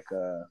could like,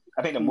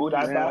 I think the Mood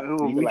Eye bot. Ooh,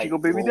 where you could, like,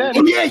 Michiko baby roll- daddy.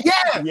 Oh,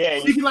 yeah. Yeah,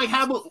 You can like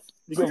have a.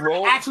 you can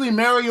roll. Actually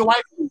marry your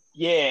wife.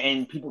 Yeah,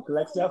 and people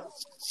collect stuff.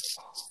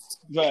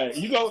 But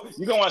you go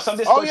on some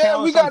Discord Oh yeah,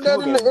 channel, we some got that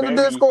people in get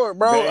the Discord,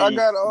 bro. Very, I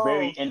got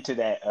very into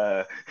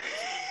that.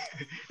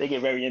 They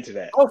get very into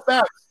that. Oh,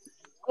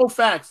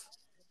 facts.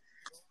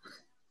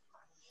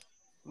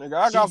 nigga.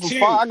 I got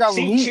C2,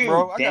 some heat, C2,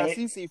 bro. I damn got it.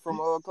 CC from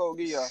Code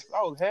Geass.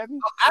 I was happy.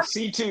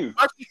 C2.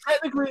 Actually,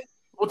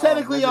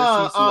 technically,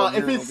 nigga, CC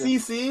if over it's here,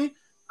 CC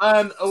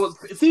and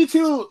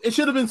C2, it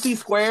should have been C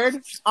squared,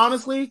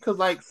 honestly, because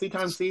like C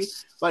times C,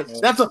 like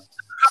that's a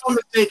common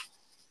mistake.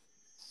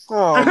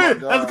 Oh my god,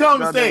 That's a common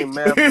mistake.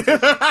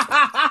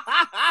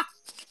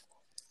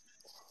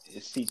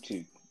 It's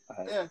C2.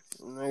 Yeah.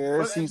 Nigga, But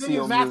that's the CC thing is, over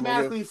here, nigga.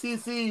 mathematically,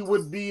 CC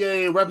would be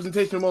a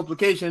representation of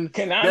multiplication.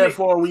 Canonic-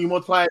 Therefore, when you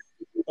multiply,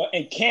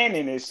 And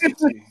canon is C2.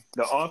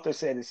 The author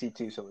said it's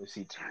C2, so it's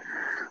C2.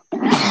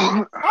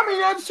 I mean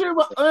that's true.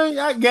 But,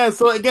 I guess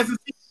so. I guess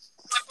it's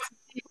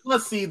C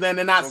plus C then,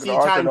 and not Nigga, C the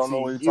author times don't C. know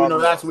what you're Even though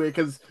talking that's about. weird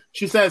because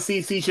she says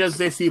C. She doesn't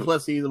say C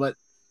plus C, but.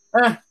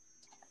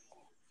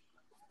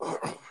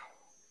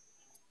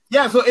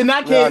 Yeah, so in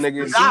that Nah, case,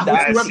 nigga, the dot was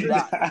that's- the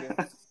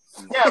representation.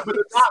 Yeah, but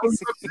the dot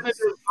was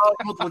representative of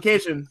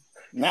multiplication.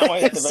 Not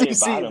only at the very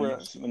CC, bottom, bro.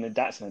 when the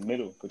dot's in the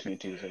middle between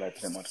two, so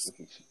like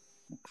multiplication.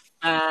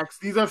 Facts.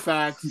 These are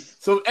facts.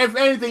 So if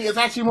anything, it's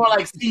actually more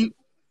like C.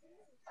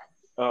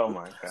 Oh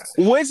my god.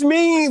 Which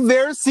means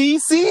they're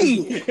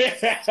CC.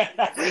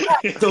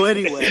 So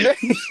anyway,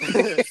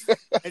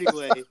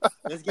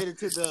 let's get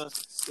into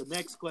the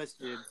next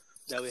question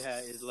that we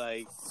had is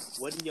like,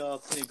 what do y'all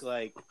think?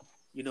 Like,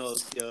 you know,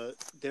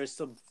 there's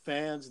some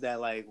fans that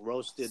like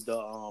roasted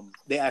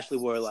they actually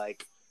were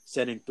like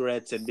sending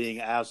threats and being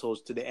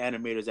assholes to the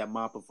animators at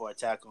Mappa for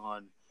Attack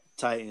on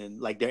Titan,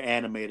 like their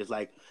animators.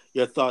 Like,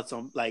 your thoughts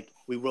on like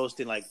we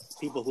roasting like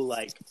people who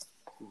like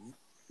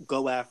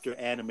go after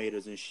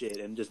animators and shit,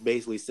 and just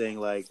basically saying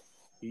like,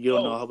 you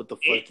don't know what the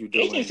fuck you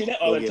doing. They see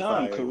that all Go the get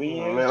time. fired.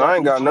 Korean. Man, I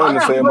ain't got nothing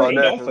to say about They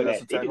that. known for That's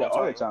that. They Attack do that on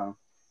all the Titan. time.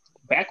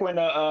 Back when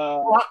I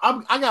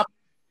got.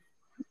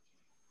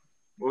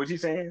 what was you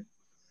saying?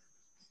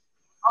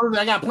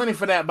 I got plenty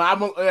for that, but I'm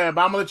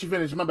gonna let you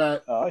finish. My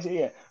bad. Oh,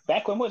 yeah.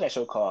 Back when, what was that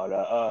show called?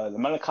 The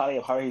Melancholy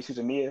of Haruhi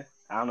Suzumiya.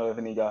 I don't know if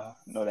any of y'all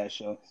know that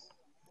show.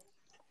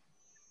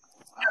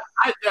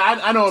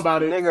 I know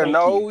about it. Nigga, Thank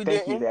no, you. we Thank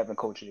you didn't. for having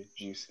culture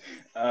juice.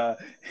 Yeah,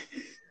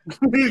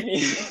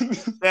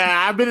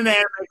 I've been in the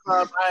anime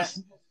club.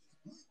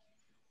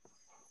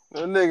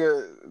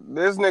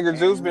 This nigga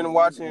Juice been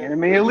watching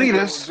Anime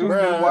elitist. Juice been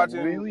Bruh. watching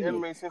Really?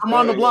 anime since I'm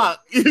on the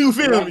block. You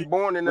feel He was me?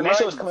 born in the When that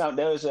show was 90s. coming out,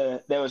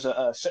 there was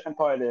a certain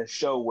part of the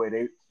show where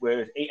there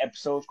was 8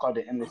 episodes called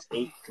the Endless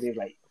 8 because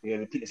they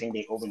repeat the same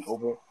day over and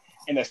over,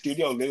 and the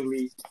studio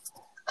literally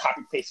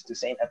copy pasted the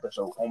same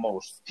episode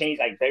almost, changed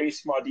like very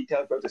small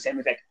details, but it was the same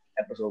exact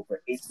episode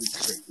for 8 weeks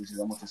straight, which is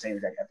almost the same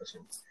exact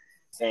episode.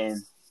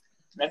 And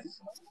that's,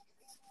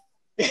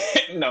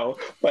 no,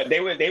 but they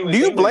were. Do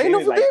you blame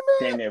them for like, that,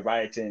 man? damn, they're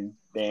rioting.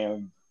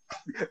 Damn,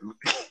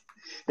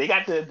 they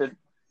got the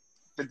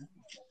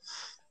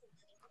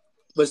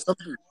But some,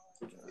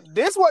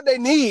 This what they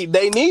need.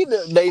 They need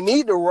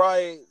to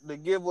write to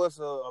give us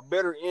a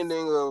better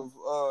ending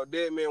of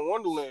Dead Man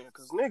Wonderland.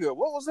 Cause nigga,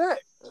 what was that?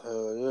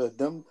 yeah,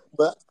 them,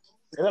 but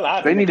there's a lot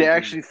of They need to things.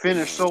 actually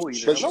finish Soul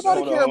Eater.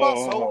 Nobody care about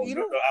Soul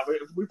Eater.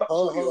 We about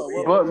hold Soul on,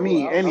 Eater. But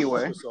me,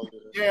 anyway.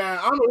 Yeah,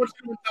 I don't know what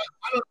you.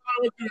 I don't know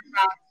what you.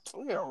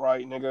 Yeah,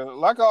 right, nigga.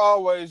 Like I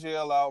always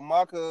yell out,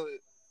 Maka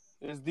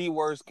is the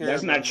worst character.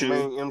 That's not true.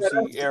 Main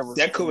MC ever.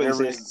 That could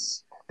Never-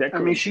 exist. I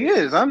mean, she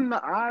is.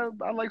 I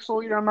like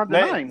Soul Eater. I'm not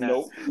denying that.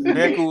 Nope.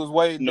 Deku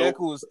is Nope.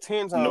 Deku is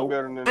 10 times Nope.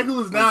 better than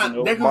Deku is not.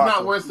 Nope. Deku is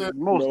not worse than.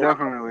 Most No.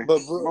 definitely. But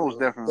bro, Most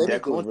they definitely. be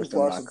Deku going was too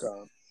far worse than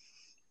sometimes.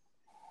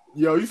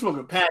 Yo, you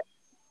smoking pack?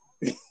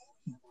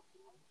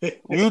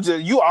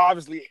 You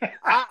obviously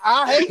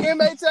I hate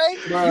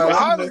MHA. You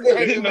obviously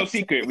hate It's no MHA.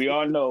 secret. We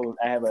all know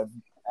I have a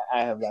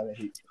lot of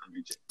hate.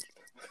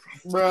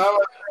 Bro,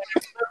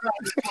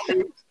 They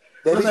be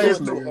Let's going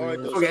say- too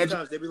hard though. Okay,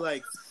 Sometimes they be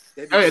like,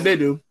 they be oh yeah, going- they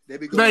do. They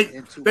be going Like,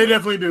 into they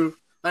definitely do.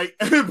 Like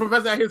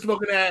Professor out here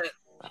smoking that.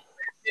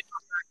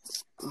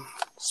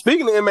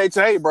 Speaking of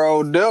MHA, bro,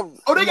 Oh, they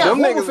got them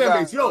horrible niggas fan got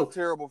base. Yo, a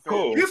terrible fan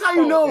Cool. base. here's how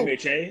you know.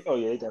 MHA? Oh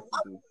yeah, they definitely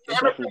do. They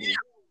definitely do.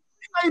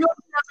 How you know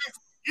the fan base?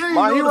 You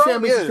My know Hero, the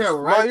fan base is yes.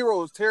 terrible, My right?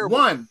 Hero is terrible.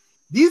 One,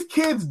 these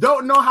kids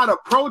don't know how to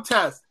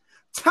protest.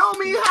 Tell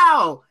me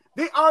how.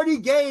 They already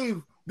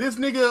gave this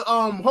nigga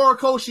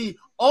Horikoshi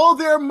all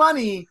their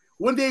money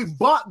when they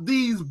bought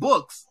these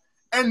books.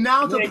 And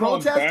now to They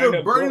gonna protest, burn they're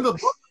the burning the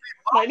books. books.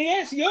 Like, they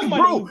ask your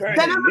money. Bro, you burn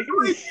that it, doesn't nigga.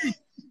 do anything.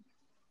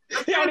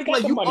 They already got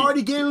Like, the you money.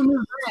 already gave him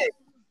his bag.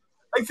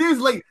 Like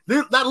seriously,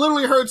 that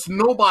literally hurts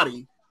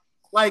nobody.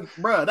 Like,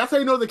 bruh, that's how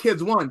you know the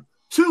kids won.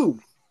 Two,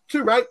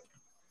 right?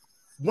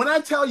 When I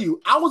tell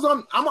you, I'm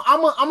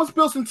gonna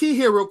spill some tea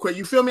here real quick.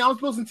 You feel me? I'm gonna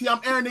spill some tea.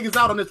 I'm airing niggas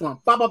out on this one.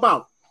 Bow, bow,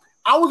 bow.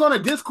 I was on a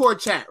Discord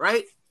chat,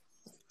 right?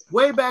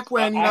 Way back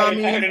when, you know what I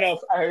mean? I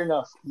heard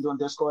enough. You on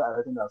Discord? I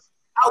heard enough.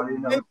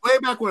 Way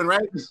back when,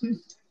 right?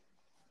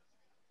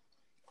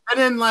 And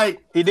then,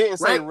 like, he didn't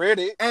say right?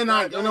 Reddit, and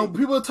like, you know,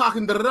 people are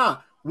talking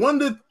One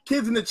of the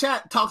kids in the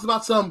chat talks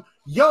about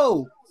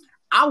yo,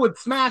 I would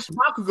smash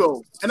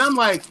Bakugo, and I'm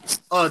like,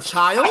 a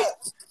child?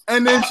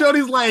 And then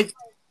Shorty's like,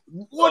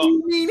 what do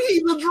you mean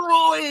he's a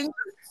drawing?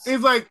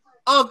 He's like,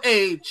 of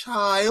a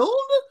child?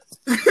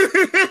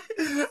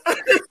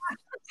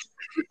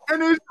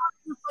 And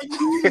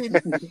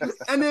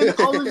then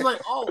Ollie's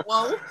like, oh,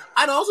 well,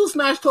 I'd also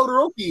smash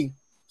Todoroki.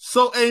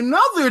 So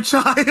another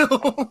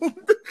child.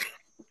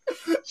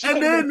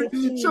 And then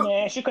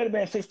she could have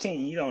been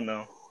 15. You don't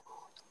know.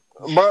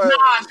 But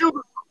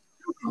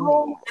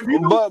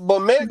but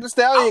Meg Thee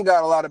Stallion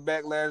got a lot of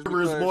backlash.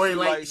 Boy,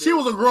 like she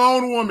was a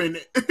grown woman.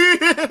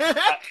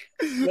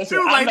 Listen,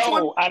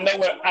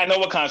 I know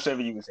what kind of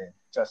server you was in.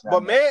 Trust me.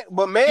 But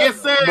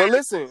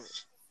listen.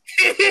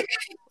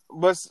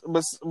 but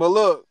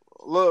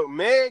look,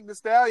 Meg Thee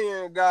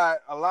Stallion got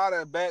a lot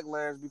of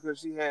backlash because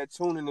she had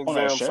tuning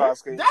exams.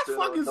 Sasuke. That's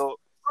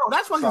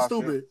fucking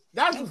stupid.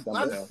 That's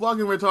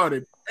fucking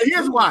retarded. And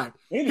here's why.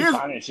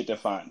 Here's shit to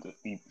find.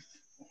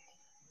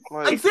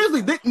 Like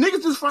seriously,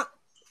 niggas just front.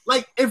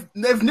 Like if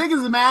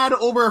niggas is mad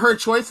over her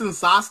choice in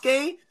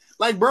Sasuke,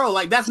 like bro,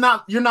 like that's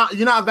not you're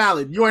not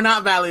valid. You are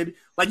not valid.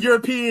 Like your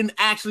opinion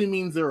actually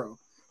means zero.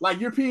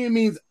 Like your opinion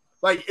means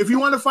like if you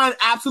want to find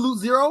absolute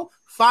zero,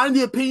 find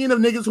the opinion of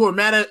niggas who are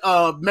mad at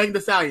Megan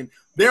Thee Stallion.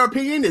 Their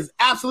opinion is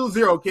absolute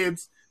zero,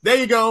 kids. There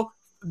you go.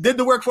 Did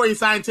the work for you,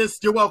 scientists.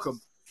 You're welcome.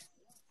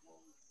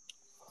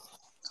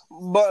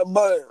 But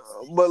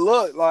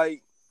look,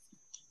 like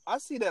I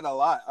see that a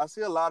lot. I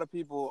see a lot of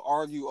people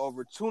argue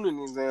over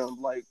tuning exams.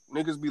 Like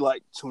niggas be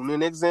like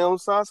tuning exam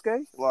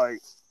Sasuke.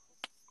 Like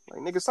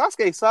nigga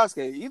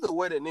Sasuke. Either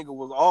way, that nigga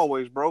was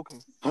always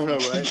broken. I know,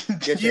 right?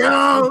 Get you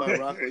talking about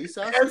Rocco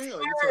Sasuke, or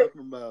you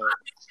talking about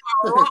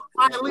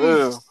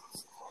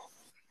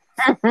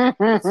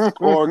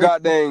or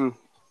goddamn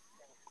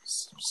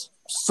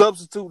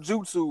substitute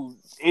jutsu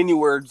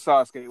anywhere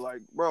Sasuke.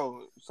 Like,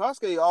 bro,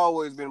 Sasuke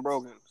always been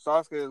broken.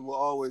 Sasuke will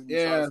always be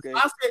Sasuke.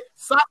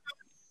 Sasuke.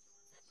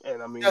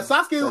 And I mean,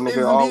 Sasuke is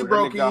indeed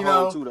broken. You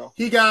know,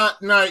 he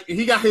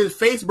got his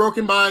face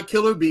broken by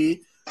Killer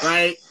Bee,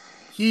 right?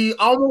 He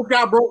almost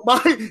got broke by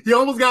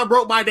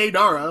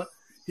Deidara.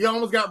 He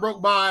almost got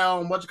broke by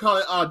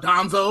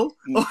Danzo.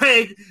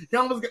 Like he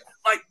almost got,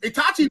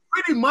 Itachi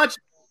pretty much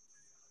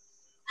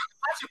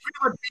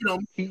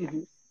beat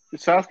him.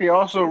 Sasuke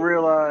also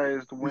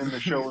realized when the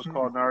show was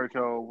called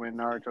Naruto, when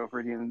Naruto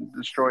freaking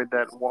destroyed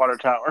that water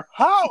tower.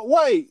 How?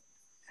 Wait.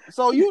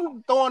 So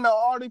you throwing out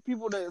all the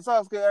people that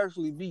Sasuke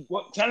actually beat?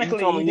 Well,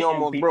 technically, he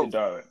almost broke.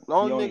 The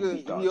only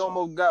nigga he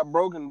almost got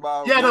broken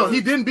by. Yeah, no, he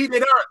didn't beat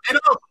Deidara.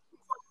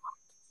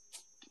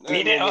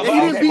 He didn't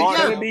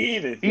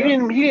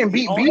beat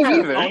B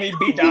either. Only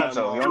beat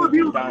Danzo. He only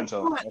beat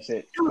Danzo. That's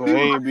it. Kill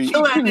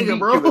that nigga,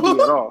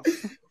 bro.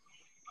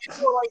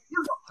 So, like,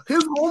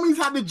 his homies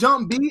had to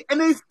jump B, and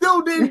they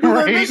still didn't do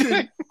their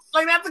mission.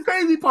 Like, that's the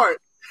crazy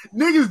part.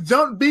 Niggas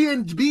jumped B,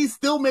 and B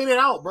still made it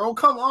out, bro.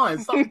 Come on,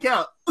 stop the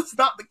cap.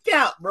 Stop the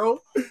cap,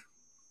 bro.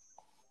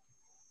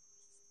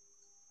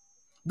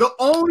 The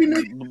only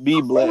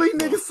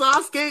nigga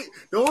Sasuke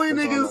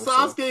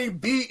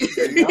beat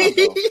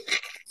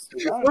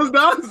was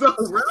Danzo,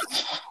 bro.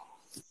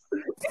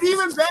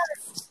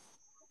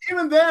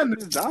 Even then,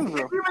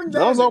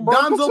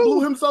 Danzo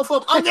blew himself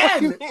up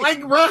again.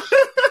 Like, bro.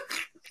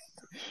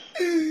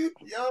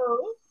 Yo.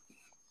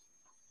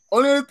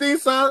 Only other thing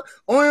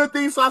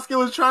Sasuke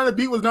was trying to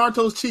beat was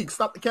Naruto's cheeks.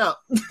 Stop the cap.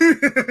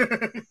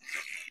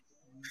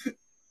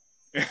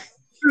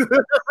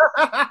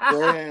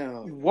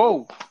 Damn.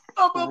 Whoa.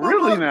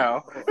 Really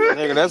now?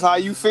 Nigga, that's how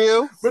you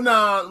feel? But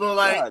nah,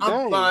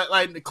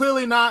 like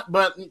clearly not.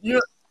 But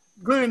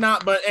clearly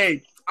not. But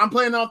hey, I'm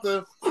playing off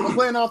the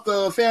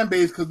fan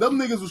base because them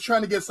niggas was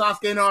trying to get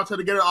Sasuke and Naruto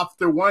together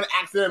after one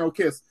accidental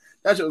kiss.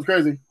 That shit was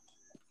crazy.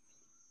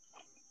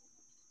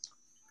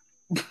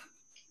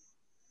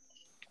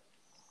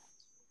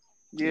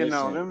 Yeah,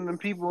 no, them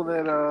people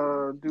that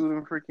do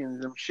them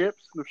freaking ship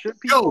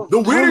people. Yo, the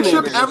weirdest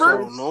ship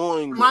ever. So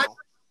annoying,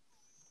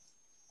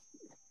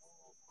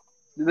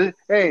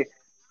 Hey,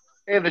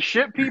 the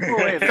ship people.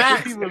 Hey, the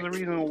ship people is the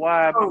reason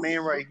why my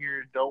man right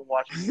here don't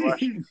watch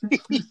it.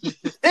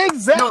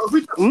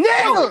 Exactly,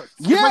 nigga.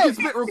 If I can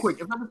spit real quick,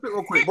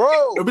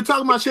 bro. If we're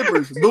talking about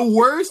shippers, the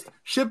worst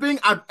shipping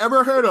I've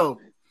ever heard of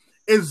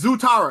is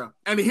Zutara,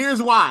 and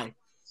here's why.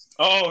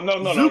 Oh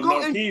no!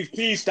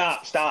 Please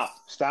stop!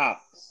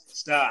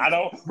 I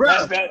don't.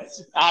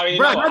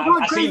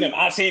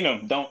 I've seen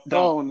them. Don't.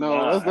 Oh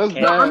no, that's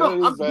bad.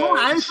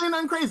 I ain't saying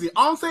nothing crazy.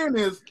 All I'm saying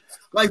is,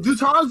 like,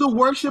 Zutara's the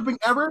worst shipping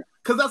ever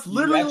Because that's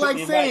literally like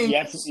saying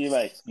you're absolutely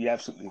right. You're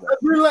absolutely right.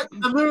 That's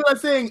literally like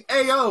saying,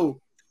 "Hey yo,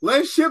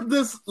 let's ship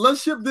this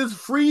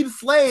freed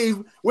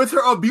slave with her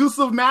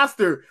abusive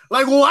master."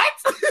 Like what?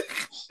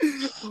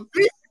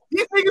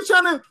 these niggas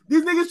trying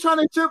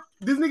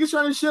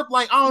to ship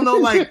like I don't know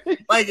like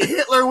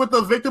Hitler with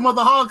the victim of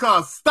the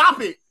Holocaust.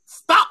 Stop it!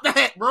 Stop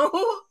that, bro!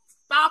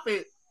 Stop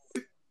it!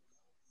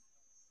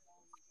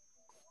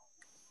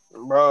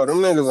 Bro, them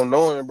niggas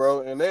annoying,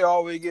 bro, and they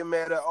always get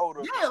mad at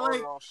Oda. Yeah, like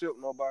Oda don't ship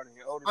nobody.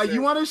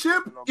 you want to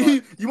ship?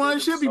 You want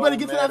to ship? You better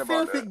get to that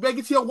fanfic. You better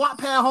get to your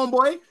Wattpad,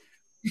 homeboy.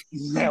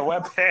 Yeah,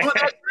 Wattpad.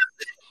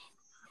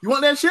 You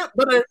want that ship?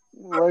 Better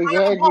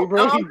exactly,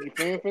 bro.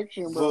 Fan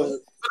fiction, bro.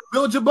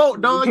 Build your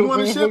boat, dog. You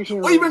want to ship?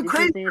 Fiction, or even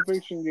crazy,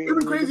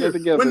 even crazier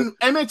when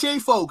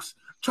MHA folks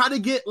try to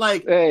get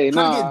get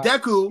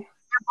Deku.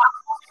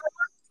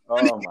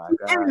 Oh my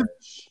god!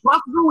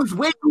 Bakugo is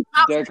way too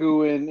toxic.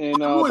 Deku and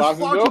Bakugo is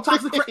far too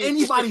toxic for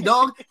anybody,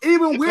 dog.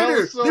 Even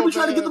weirder. So they were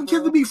trying to get bad, them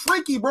kids to be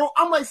freaky, bro.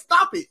 I'm like,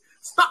 stop it.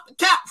 Stop the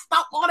cap.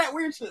 Stop all that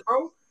weird shit,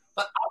 bro.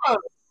 Like,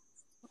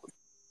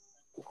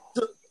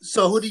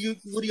 So what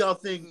do y'all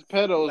think?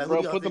 Pedos, like,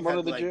 bro. Put them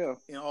under the jail.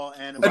 In all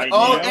anime,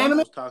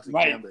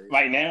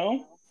 Right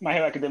now, My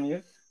Hero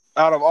Academia.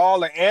 Out of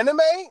all the anime,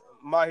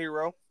 My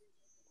Hero.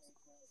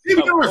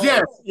 Steven Universe,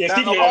 yes. Yeah,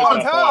 Steven all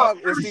time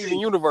is Steven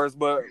Universe,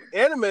 but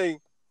anime.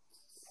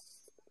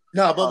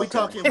 No, but we're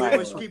keeping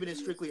it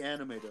strictly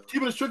anime though.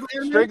 Keeping it strictly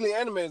anime. Strictly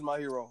anime is My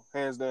Hero,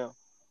 hands down.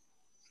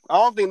 I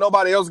don't think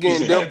nobody else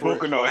getting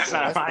different. No, that's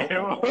not My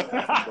Hero.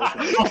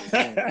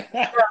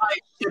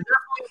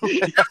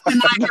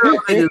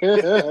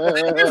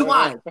 Here's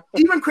why.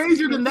 Even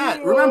crazier than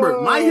that.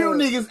 Remember, My Hero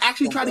niggas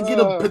actually tried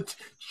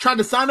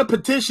to sign a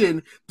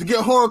petition to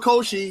get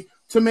Horikoshi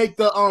to make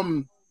the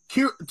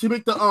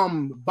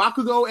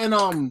Bakugo and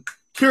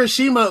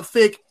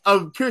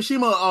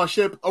Kirishima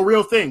ship a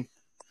real thing.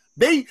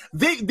 They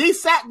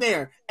sat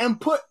there and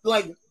put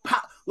like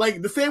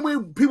the same way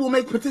people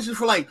make petitions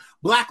for like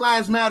Black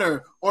Lives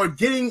Matter or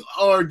getting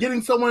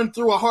someone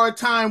through a hard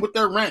time with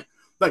their rent.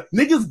 Like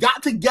niggas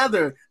got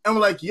together and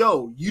were like,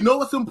 yo, you know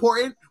what's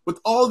important with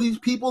all these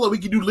people that we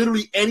can do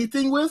literally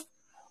anything with?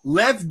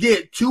 Let's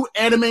get two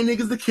anime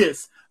niggas to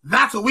kiss.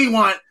 That's what we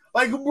want.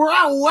 Like,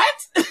 bro,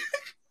 what?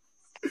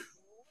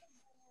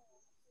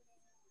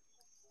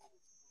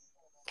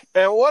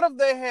 And what if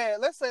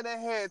let's say they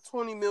had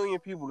 20 million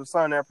people to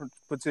sign that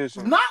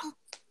petition?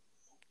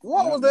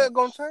 What was that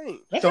going to change?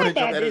 That's not a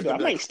bad idea. I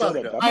might start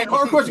it.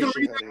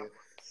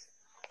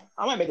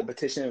 I might make a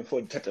petition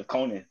for Detective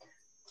Conan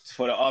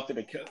for the author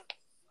to kill.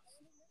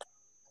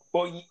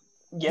 Well,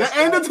 yes. The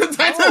end of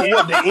Detective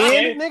Conan. The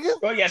end, nigga?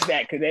 Well, yes,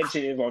 that, because that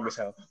shit is long as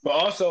hell. But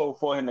also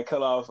for him to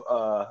kill off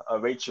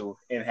Rachel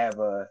and have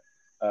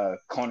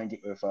Conan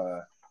get with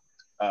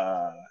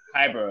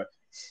Hybrid.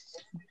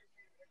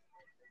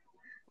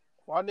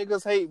 Why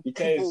niggas hate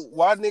people?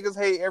 Why niggas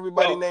hate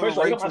everybody named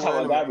Rachel? Rachel? First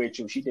of all,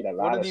 Rachel, she did a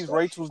lot of these stuff.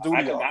 Rachels do?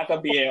 I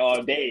could be here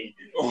all day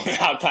on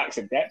how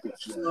toxic that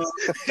bitch is.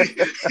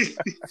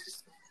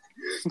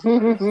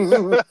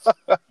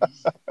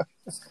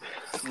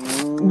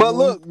 But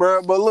look,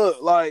 bro.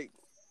 Like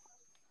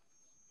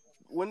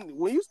when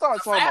you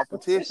start talking about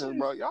petitions,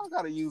 bro, y'all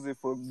gotta use it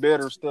for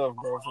better stuff,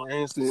 bro. For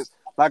instance,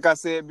 like I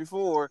said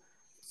before,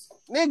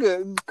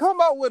 nigga,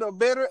 come out with a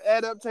better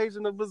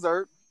adaptation of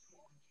Berserk.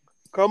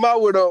 Come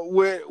out with an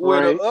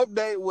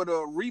update with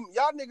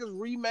y'all niggas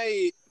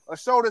remade a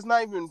show that's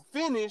not even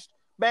finished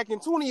back in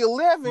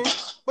 2011,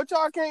 but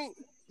y'all can't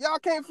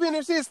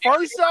finish his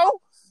first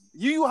show.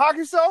 Yu Yu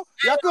Hakusho,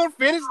 y'all couldn't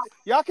finish.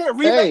 Y'all can't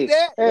remake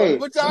that. Hey,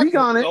 but y'all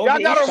on it. Y'all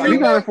got to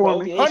remake it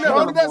for me.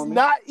 Hunter that's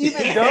not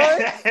even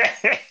done.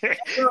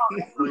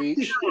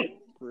 Preach.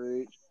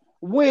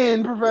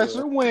 Win,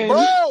 Professor, win.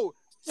 Bro.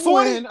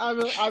 I've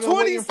been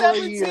waiting for a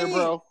year,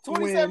 bro.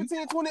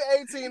 2017,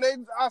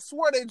 2018, I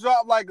swear they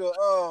dropped like a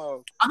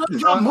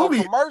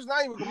movie. Commercial,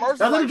 not even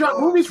commercial. They dropped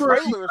movies for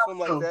trailer or something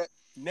like that.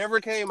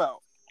 Never came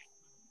out.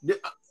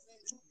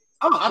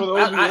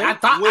 I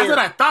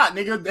thought,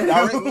 nigga.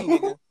 Direct me,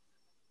 nigga.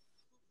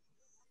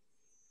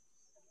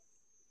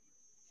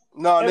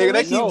 No, nigga,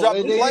 they keep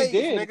dropping plays,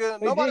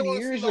 nigga. Nobody did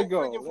years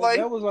ago. Play.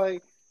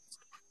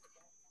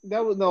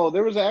 There was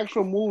an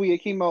actual movie. It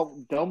came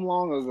out dumb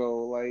long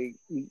ago, like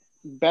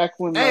back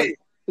when it's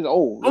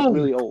old. It's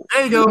really old.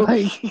 There you go.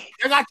 Like,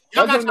 that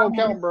don't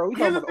count, bro. We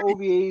talking about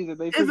OVAs that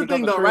they. Here's the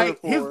thing, though, right?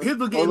 Here's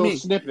what's getting me.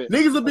 Snippet.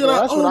 Niggas will be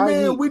like, "Oh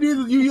man, we did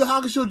the Yu Yu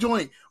Hakusho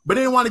joint," but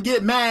they didn't want to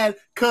get mad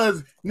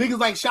because niggas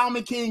like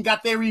Shaman King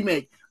got their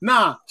remake.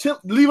 Nah,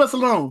 leave us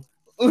alone.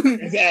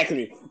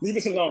 Exactly. Leave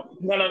us alone.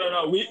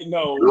 No. We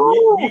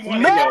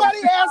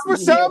nobody asked for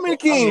Shaman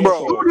King,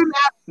 bro.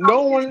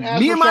 No one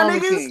asked for Shaman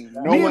King.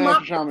 No one asked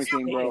for Shaman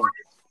King, bro.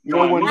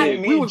 No one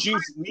did. Me and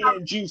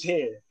Juice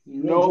here.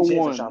 No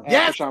one.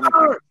 Yes,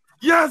 sir.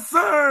 Yes,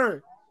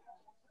 sir.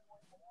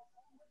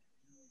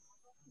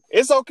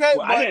 It's okay,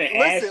 well, but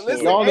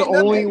listen. Y'all the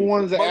only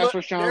ones that asked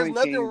for Shaman King.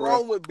 There's nothing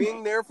wrong with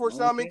being there for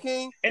Shaman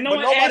King. And no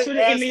one asked for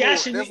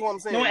Inuyasha. That's what I'm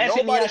saying.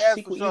 Nobody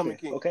asked for Shaman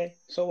King. Okay,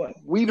 so what?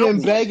 We've been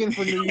begging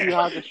for Yu Yu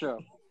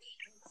Hakusho.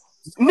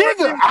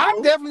 Nigga,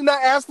 I'm definitely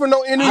not asking for no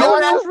I would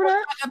Inuyasha. ask for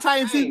that. Attack on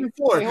Titan Hey, season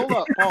 4. hey, hold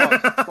up.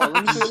 Pause.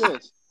 Let me say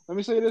this. Let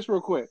me say this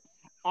real quick.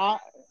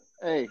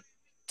 Hey,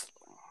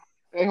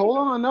 hold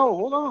on. No,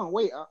 hold on.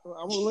 Wait, I'm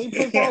gonna let me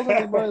put pause on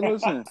this, but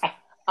listen.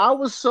 I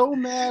was so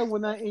mad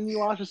when that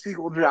Inuyasha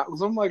sequel dropped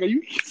because I'm like, are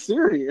you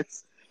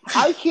serious?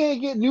 I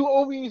can't get new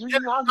OVAs for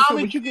Inuyasha,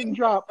 but you can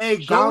drop a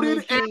Shaman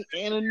goated King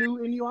and a new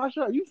Inuyasha.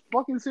 Are you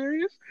fucking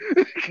serious?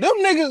 Them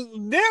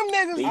niggas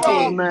They dropped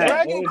did. mad.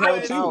 Dragon That was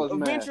Quest hell too.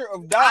 Adventure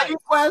of Dragon Dying.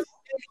 Quest,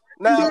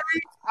 Now,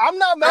 I'm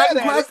not mad Dragon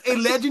at Quest, it.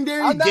 a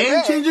legendary I'm not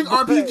game-changing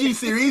mad, but- RPG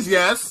series.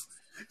 Yes.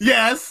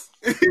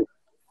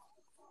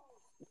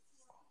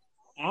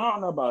 I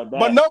don't know about that.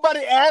 But nobody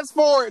asked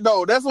for it,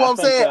 though. That's what I'm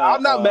saying.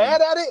 I'm not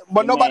mad at it,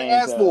 but nobody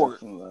asked for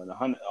it.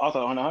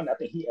 Also, on the Hunter, I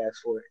think he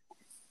asked for it.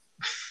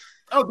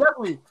 Oh,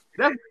 definitely.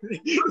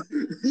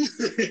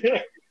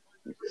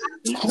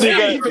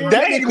 Nigga,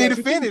 that nigga need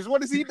to finish.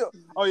 What does he do?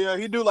 Oh, yeah,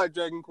 he do like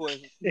Dragon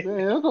Quest.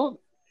 Man,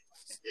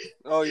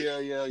 Oh, yeah,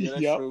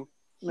 that's Yep. true.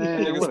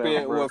 man, Nigga whatever,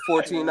 spent, bro.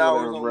 14 Whatever,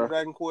 hours on bro.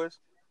 Dragon Quest?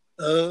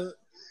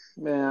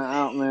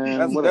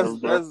 Man, whatever,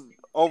 bro. That's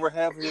over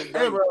half of his day.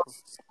 Hey, bro.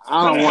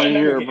 I don't want to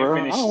hear it, Get bro. I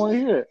finished. don't want to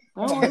hear it.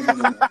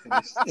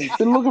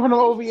 Been looking for the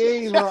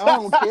OVAs, bro. I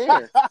don't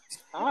care.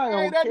 I Hey,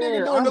 don't that care.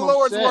 nigga doing I'm the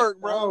Lord's upset. work, I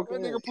bro. don't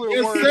That care. nigga put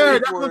Yes, work sir.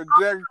 in for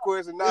Dragon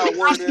Quest and not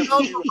work in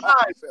for you.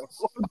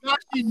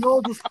 Takashi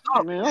knows what's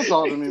up. Man, don't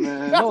talk to me,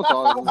 man. Don't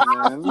talk to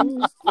me, man.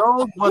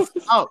 Knows what's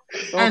up.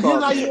 Don't And here's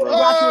talk how to you me, know bro.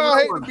 Takashi Oh, I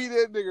hate to everyone. be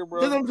that nigga,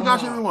 bro. Here's how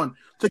Takashi everyone.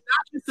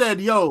 Takashi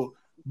said, "Yo,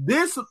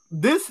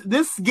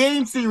 this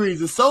game series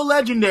is so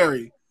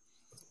legendary.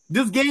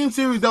 This game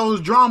series that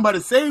was drawn by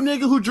the same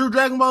nigga who drew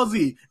Dragon Ball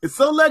Z. It's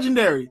so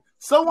legendary,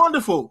 so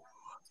wonderful.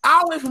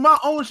 I'll wait for my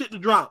own shit to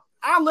drop.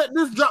 I'll let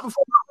this drop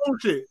before my own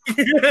shit."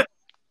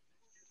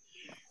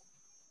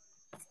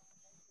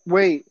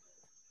 Wait,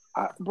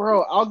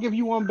 bro, I'll give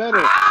you one better.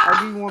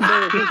 I'll give you one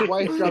better. His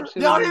wife dropped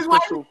shit Yo, in his his wife-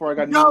 crystal before I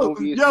got new Yo,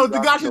 OVAs.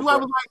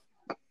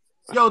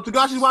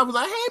 Tagashi's wife was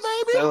like, "Hey,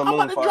 baby, Sailor I'm Moon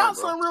about to fire, drop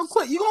bro. something real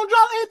quick. You gonna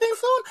drop anything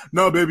soon?"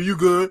 "No, baby, you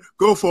good.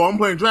 Go for it. I'm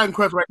playing Dragon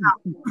Quest right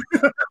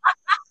now."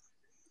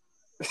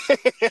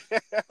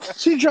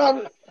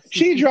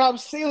 She dropped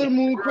Sailor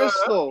Moon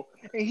Crystal,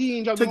 and he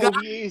ain't dropped no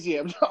OVAs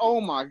yet. Oh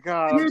my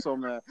god, I'm so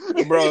mad.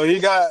 Bro, he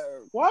got.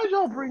 Why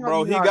y'all bring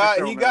Bro, up he Naruto,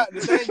 got.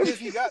 man? The thing is,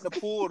 he got the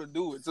pull to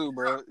do it too,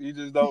 bro. He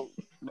just don't. I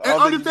And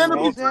don't think he just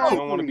understandably wants to. He so.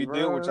 don't want to be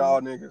dealing with Bro.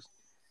 y'all niggas,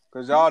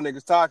 cause y'all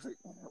niggas toxic.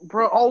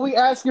 Bro, all we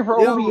asking for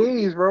Yo.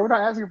 OVAs, bro. We're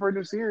not asking for a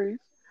new series.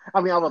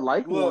 I mean, I would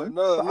like one.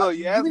 Look,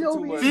 you give asking me the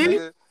too much, OVAs.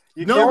 nigga.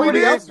 You No, can't we really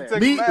did. ask to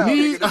take him out,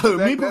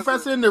 nigga. Me,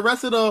 Professor, and the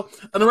rest of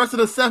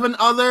the 7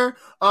 other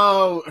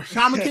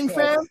Shaman King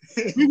fans,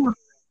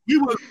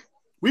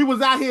 we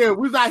was out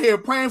here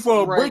praying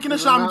for Right, breaking the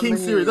there's Shaman not King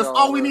many series. of That's y'all,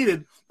 all we bro.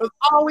 needed. That's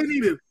all we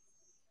needed.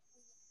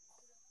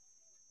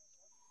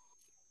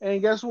 And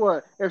guess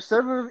what? If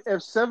seven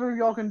of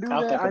y'all can do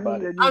I'll that, think I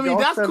about need it. y'all I mean,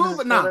 that's seven cool,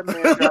 but to nah. tell that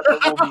man drop the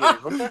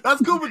OVAs. Okay?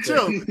 That's cool, but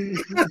chill.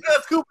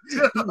 That's cool,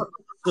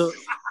 but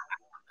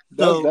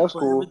chill. That's for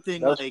cool.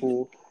 everything, That's like,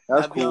 cool.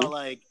 That's have y'all cool.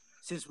 like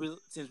since we're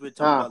talking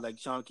Ah. about like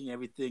Shaman King and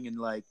everything, and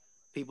like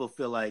people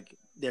feel like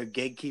they're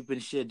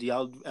gatekeeping shit. Do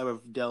y'all ever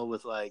dealt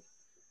with like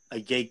a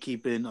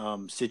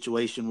gatekeeping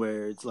situation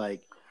where it's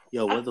like,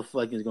 yo, what the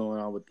fuck is going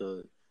on with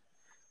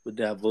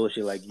that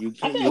bullshit? Like you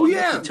can't, Oh,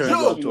 yeah. turn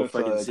Yo. up to a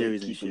fucking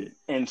series and shit.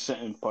 In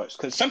certain parts,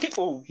 because some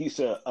people used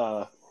to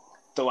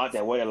throw out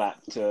that word a lot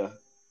to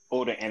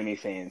older anime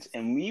fans,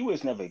 and we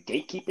was never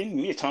gatekeeping.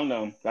 We were telling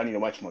them y'all need to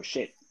watch more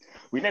shit.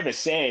 We never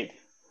said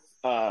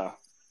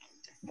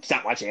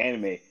stop watching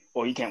anime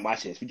or you can't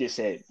watch this. We just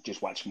said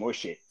just watch more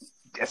shit.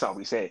 That's all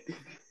we said.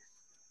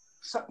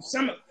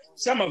 Some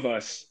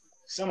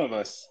of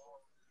us.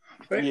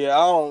 But, Yeah,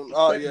 I don't.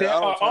 but Yeah, there I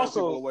don't are turn also-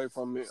 people away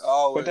from it.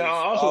 Always, but there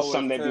are also always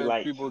some that be turn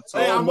like, people to.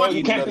 Hey, I'm well,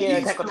 you watching can't be an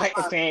East. Attack on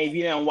Titan fan if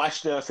you didn't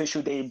watch the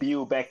official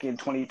debut back in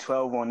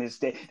 2012 on this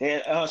day.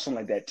 There are something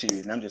like that too,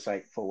 and I'm just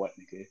like, for what,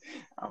 nigga?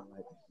 I'm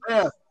like,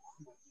 Yeah.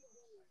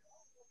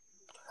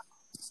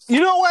 You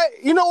know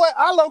what?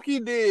 I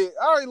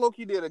already low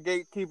key did a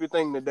gatekeeper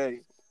thing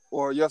today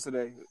or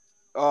yesterday.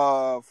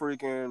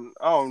 Freaking,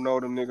 I don't know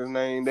them niggas'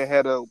 name. They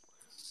had a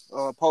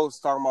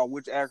post talking about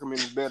which acronym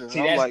is better. See,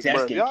 I'm that's like,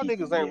 bro, y'all gatekeeping,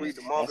 niggas ain't yeah. read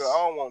the manga. That's- I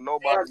don't want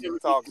nobody to be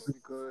talking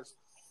because.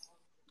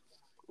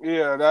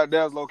 Yeah,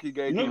 that's low key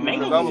gatekeeping.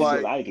 manga I'm readers do a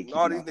like, lot of gatekeeping,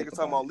 all these I think niggas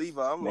talking about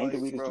Levi. I'm manga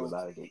like, readers do a bro.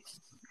 lot of gatekeeping.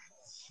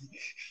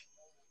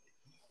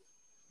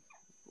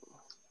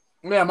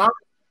 Yeah, my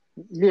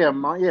Yeah,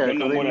 Them because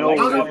no they more than know. like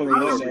I half of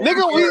don't- these that-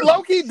 Nigga, we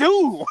low key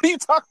do. What are you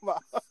talking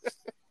about?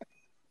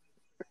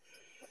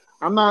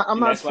 I'm not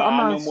that's why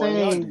I know more than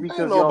y'all saying do. because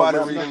Ain't y'all. nobody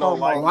I'm reading not no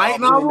talking light about light they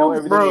know novels,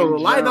 everything bro.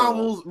 in Light general.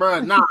 novels, bro.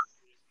 Nah.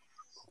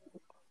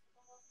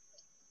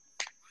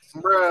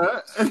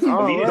 Bruh. All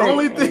Elitist- The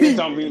only elitists thing,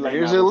 don't read like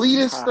There's novels.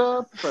 elitist Ha.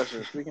 stuff.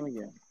 Professor speaking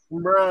again.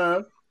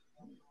 bruh.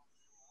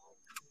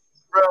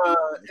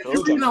 If you're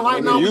Those reading a are-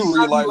 light Nigga, novel, you you read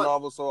gotta light be like,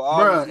 novels, so bruh.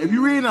 obviously If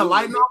you're reading a you do,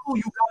 light nigga.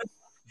 novel,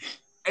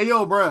 Hey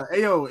yo, bro.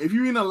 Hey yo, if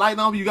you reading a light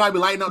novel, you gotta be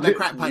lighting up that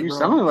crack pipe, You bro.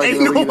 sound like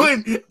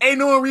Ain't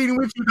no one reading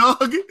with you,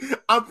 dog.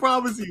 I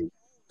promise you.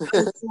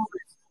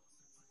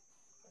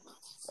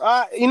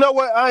 You know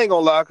what? I ain't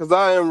gonna lie, because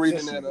I am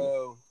reading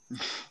that.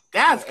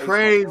 That's that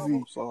crazy.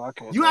 novel, so I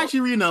can't. You talk. actually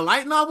reading a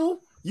light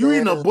novel? You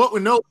reading a book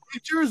with no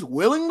pictures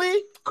willingly?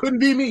 Couldn't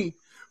be me.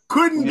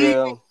 Couldn't be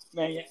me.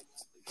 Man, yeah.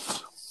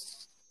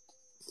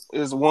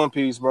 It's One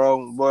Piece,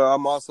 bro. But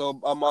I'm also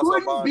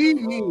Couldn't be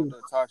buying me.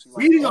 the Tachi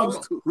Reading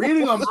novels, too. a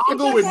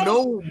manga with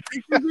no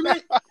pictures in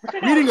it?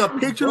 Reading a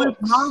pictureless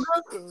manga?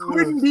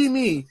 Couldn't be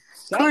me.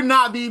 Could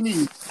not be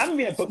me. I've been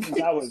reading books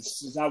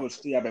since I was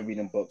 3. I've been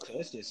reading books.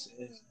 So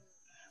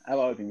I've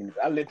always been reading.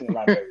 I lived in a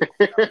library.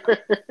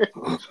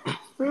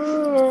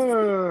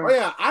 Oh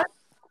yeah,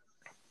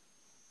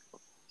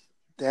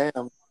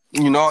 Damn.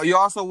 You know, you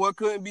also what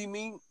couldn't be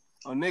me?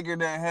 A nigga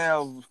that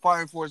have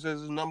Fire Force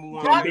as his number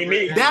one. That- be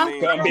me. that's-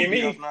 Couldn't be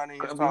me.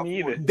 Couldn't be me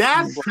either.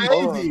 that's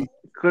crazy.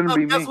 Couldn't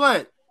be Guess me.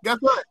 what?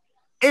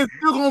 It's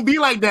still gonna be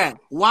like that.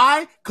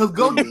 Why? Because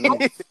go Couldn't be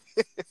me.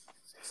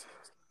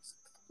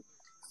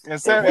 And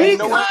you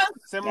know what?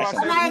 Because- Samurai and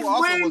Champloo also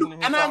wasn't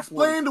in his I top 40.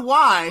 explained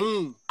why.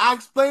 Mm. I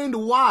explained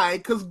why.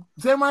 Because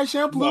Samurai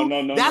Champloo.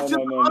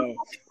 No.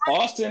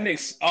 Austin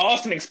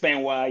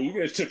explained why. You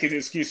just took his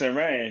excuse and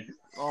ran.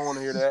 I don't want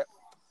to hear that.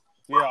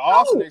 Yeah,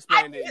 Austin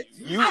explained it.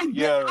 You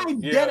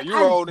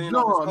rolled in.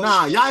 No,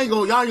 nah, y'all ain't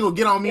gonna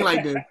get on me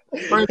like this.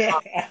 First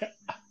off,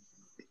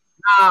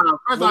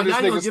 Look y'all at this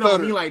ain't gonna nigga get on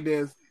stutter. me like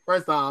this.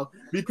 First off,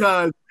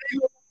 because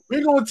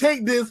we're gonna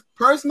take this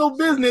personal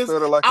business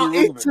Stutter like out you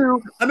Ruben.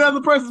 into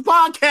another person's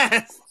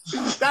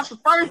podcast. That's the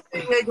first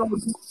thing we ain't gonna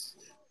do.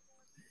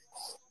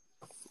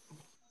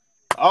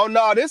 Oh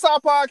no, this our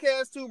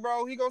podcast too,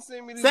 bro. He gonna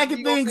send me the Second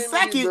he gonna thing, send me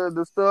second,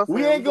 the stuff.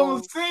 We and ain't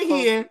gonna sit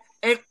here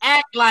and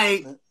act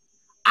like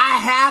I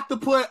have to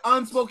put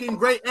unspoken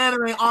great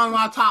anime on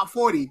my top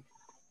 40.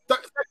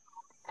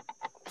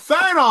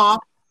 Third off,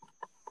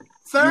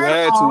 You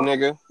had to,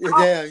 nigga.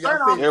 Yeah,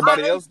 y'all fit.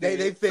 Everybody else They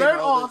did. fit Third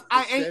all off, the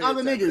I ain't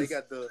other stereotypes. niggas. They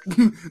got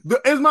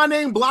the Is my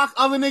name Block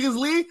Other Niggas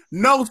Lee?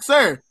 No,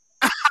 sir.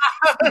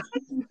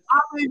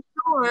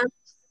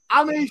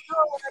 I made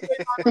sure.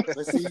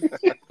 but see,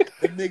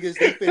 the niggas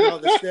they fit all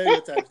the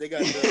stereotypes. They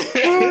got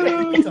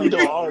the You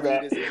do all of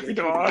that. You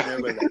do all of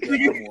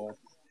that.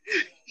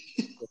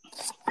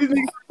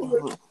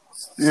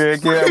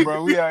 Yeah,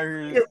 bro. We out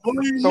here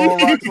throwing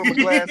rocks from a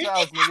glass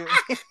house, nigga.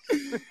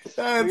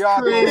 That's We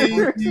all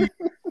crazy.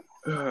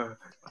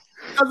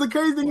 That's the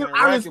crazy thing is,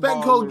 I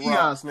respect Code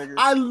Geass.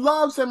 I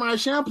love Samurai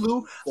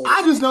Champloo.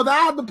 I just know that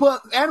I have to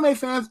put anime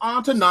fans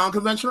onto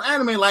non-conventional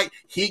anime like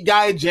Heat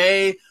Guy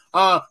J,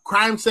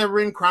 Crime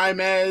Severing, Crime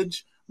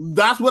Edge.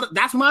 That's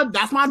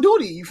my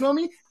duty. You feel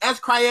me? S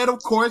Cryet,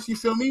 of course. You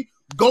feel me?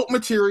 Goat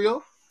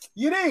material.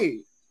 You dig?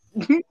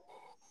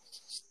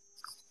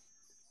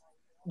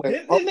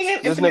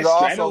 This nigga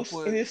also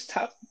put in his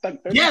top.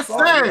 Yes,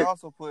 sir.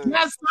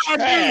 Yes, sir.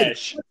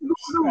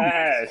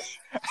 Trash.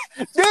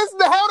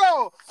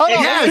 Hold on.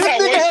 Yes. This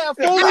nigga had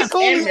Fully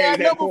Cooley at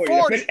number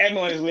 40. This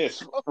everyone on his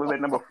list was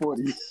at number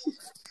 40.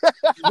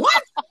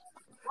 What?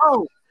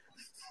 Bro,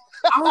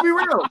 I'm gonna be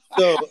real.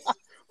 so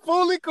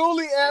Fully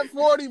Cooley at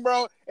 40,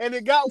 bro. And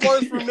it got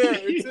worse from there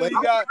until he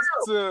got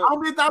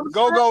to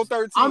Go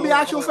 13. I'm the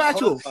actual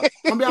factual.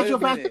 I'm the actual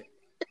factual.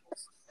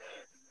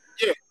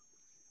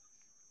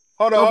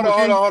 Hold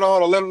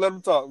on. Let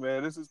him talk,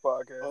 man. This is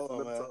podcast. Hold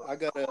on, man.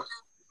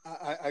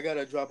 I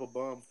gotta drop a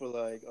bomb for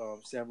like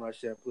Samurai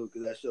Champloo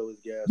because that show is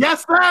gas.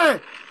 Yes, sir.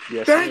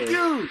 Yes, Thank sir.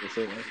 you.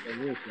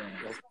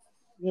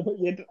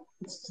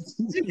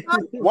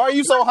 Why are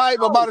you so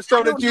hype about a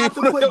show that you have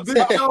to put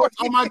this show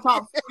on my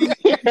top 40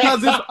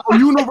 because it's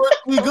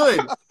universally good.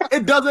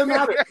 It doesn't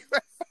matter.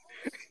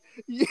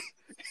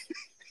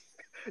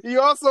 You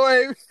also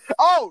ain't.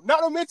 Oh,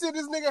 not to mention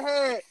this nigga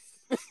had.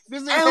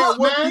 This nigga had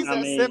One Piece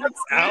at 17.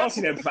 I don't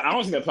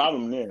see that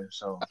problem there.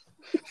 So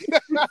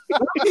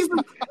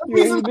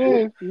He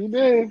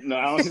did. no,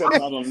 I don't see that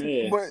problem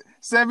there. But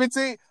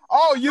 17.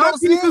 Oh, you don't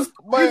see it?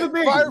 But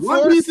Fire One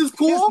Force Piece is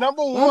cool. is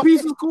number one. One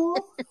Piece is cool.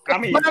 I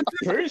mean,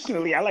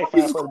 personally, I like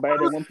Fire Force better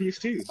than One Piece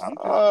too.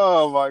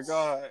 Oh my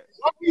god.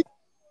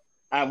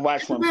 I've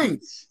watched One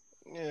Piece.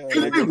 Yeah, Here's the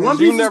nigga, thing, 'cause One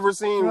you Piece never is-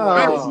 seen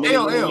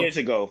Years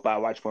ago, but I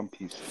watched One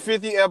Piece.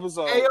 50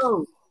 episodes.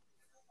 Ayo.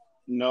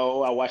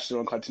 No, I watched it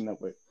on Cartoon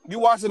Network. You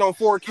watched it on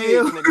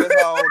 4Kids, nigga.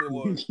 That's how old it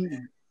was.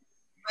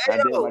 I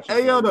did watch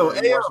it. You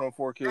watched it on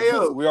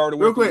 4Kids. We already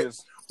real went through quick.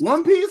 this.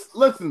 One Piece,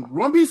 listen,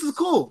 One Piece is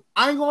cool.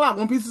 I ain't gonna lie,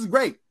 One Piece is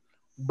great.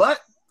 But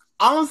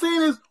all I'm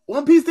saying is,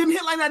 One Piece didn't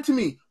hit like that to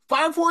me.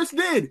 Fire Force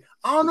did.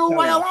 I don't know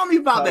why y'all on me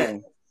about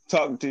that.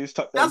 Talk to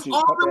talk that That's shit.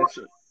 all Talk there that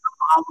shit.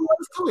 All there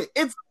was to it.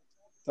 It's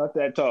Talk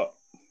that talk.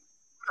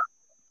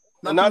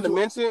 Not to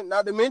mention,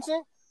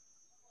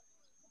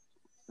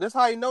 that's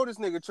how you know this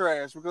nigga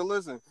trash. Because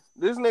listen,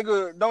 this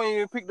nigga don't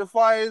even pick the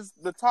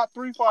top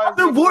 3 fires.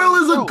 Arthur Boyle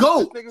is a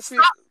goat. This nigga Stop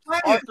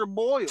picked playing. Arthur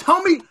Boyle.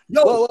 Tell me,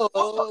 yo. Whoa.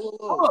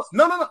 Hold up.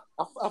 No.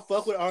 I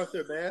fuck with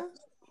Arthur, man.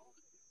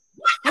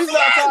 He He's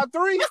not top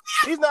 3.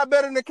 He's not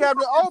better than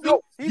Captain Obi.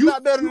 He's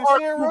not better than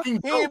Shinra.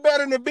 He ain't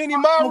better than Benny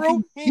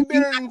Maru. He ain't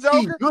better than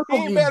Joker. He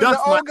ain't better than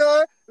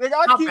Ogun. Like,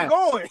 I keep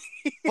going.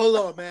 Hold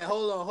on, man.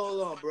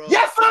 Hold on, bro.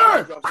 Yes,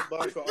 sir.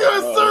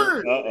 Yes,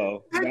 sir.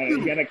 Uh-oh.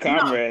 You got a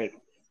comrade.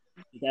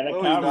 You got a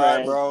No, comrade,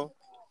 not, bro.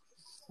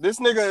 This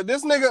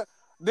nigga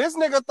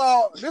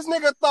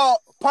thought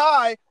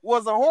Pi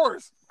was a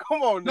horse.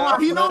 Come on now.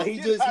 No, he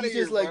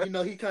just like, you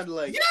know, he kind of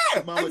like,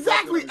 yeah,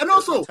 exactly. And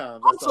also,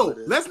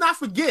 let's not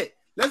forget,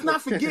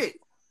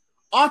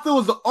 Arthur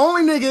was the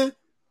only nigga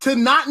to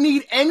not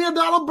need any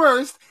dollar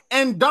burst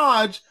and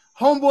dodge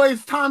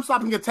Homeboy's time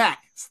stopping attack.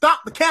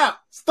 Stop the cap.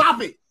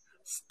 Stop it.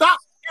 Stop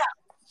the cap.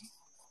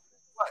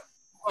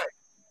 What?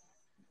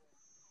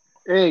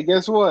 Hey,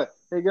 guess what,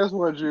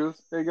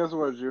 Juice?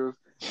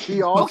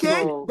 He also,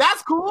 okay,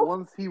 that's cool.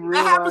 Once he that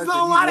realized happens to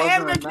a lot of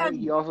wasn't anime a knight,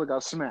 he also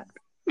got smacked.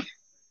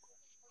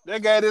 They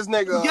got this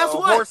nigga Guess a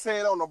what? horse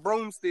head on a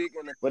broomstick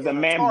and with a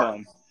man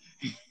bun.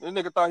 This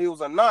nigga thought he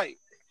was a knight.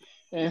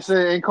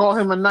 And call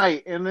him a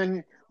knight. And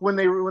then when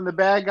the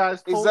bad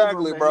guys told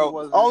exactly, him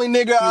bro. Only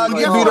nigga I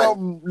get beat up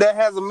that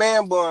has a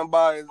man bun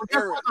by is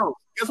Eric.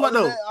 Guess what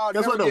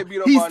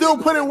though? He's still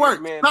putting work.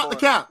 Stop the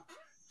cap.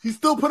 He's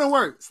still putting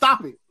work.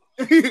 Stop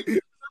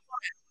it.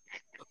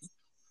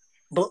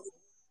 But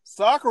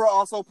Sakura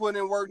also put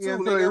in work too. Yeah,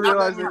 Nigga. he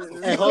realized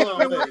Hey, hold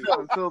on, baby.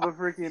 until the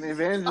freaking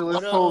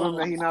evangelist told him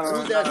that he's not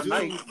a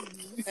knight.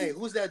 Hey,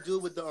 who's that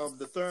dude with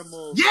the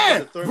thermal? Yeah,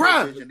 the thermal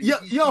bruh. vision?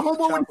 Yo,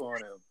 homeboy.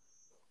 On him.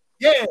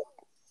 Yeah.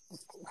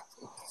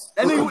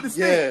 That nigga with the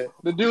stick.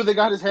 The dude that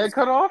got his head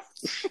cut off?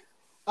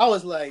 I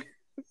was like,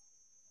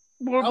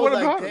 What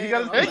about him? He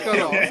got his head cut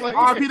off.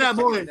 RP that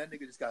boy. That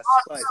nigga just got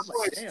spiked. I'm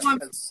like,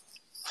 damn.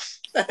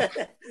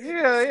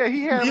 Yeah,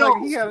 he had Yo,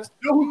 he went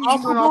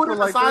also off for goated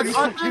like besides 30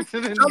 Arthur, seconds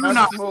and then Juggernaut.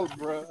 got smoked,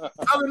 bro.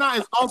 Juggernaut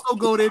is also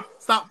goated.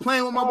 Stop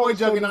playing with my boy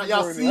Juggernaut.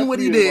 Y'all seen what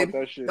he did.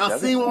 Y'all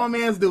seen what my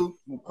man's do.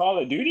 Call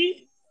of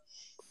Duty?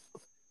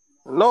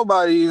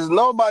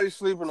 Nobody's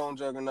sleeping on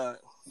Juggernaut.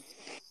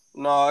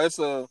 No, it's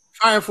a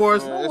Fire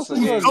Force. it's a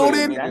He's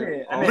goated.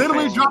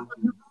 Literally dropped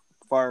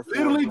Fire Force.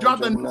 Literally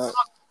dropped the Juggernaut.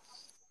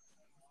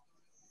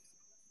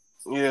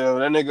 Yeah,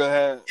 that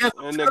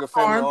nigga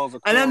family owns a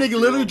and that nigga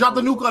literally dropped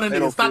the nuke on that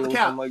nigga. Stop the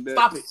cap. like that.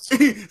 Stop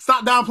it.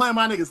 Stop downplaying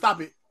my nigga.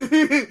 Stop it.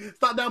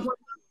 Stop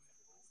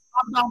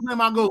downplaying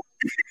my goal.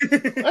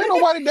 Ain't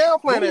nobody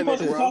downplaying that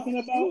nigga, bro. Talking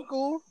about?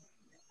 Cool.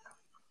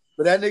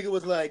 But that nigga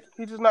was like,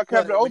 He just not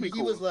Captain Obi.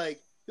 he was like,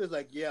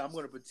 yeah, I'm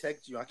gonna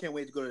protect you. I can't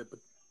wait to go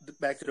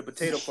back to the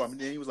potato farm.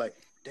 And then he was like,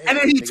 damn. And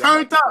then he nigga,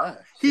 turned up. die.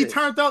 He Shit.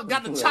 turned up,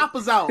 got the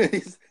choppers out.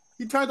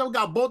 He turned up,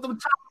 got both of them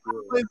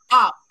choppers with his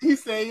op. He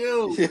said,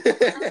 yo,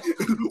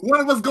 one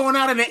of us going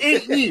out and it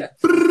ain't me.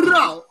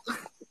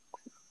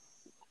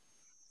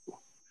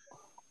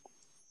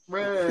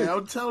 Man,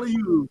 I'm telling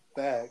you.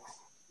 Facts.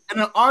 And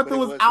then Arthur But it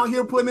was wasn't out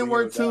here putting in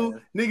work real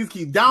too. Niggas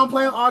keep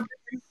downplaying Arthur.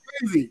 It's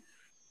crazy.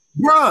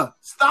 Bruh,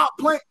 stop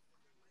playing.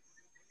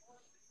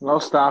 No,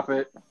 stop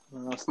it.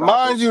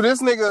 Mind you,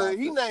 this nigga,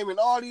 he naming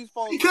all these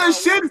folks.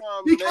 Because Shinra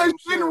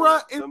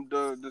is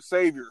the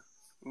savior.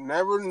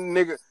 Never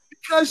nigga.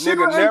 because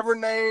Nigga Shinra never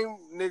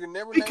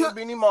named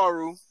Benny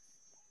Maru.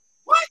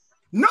 What?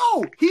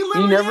 No, he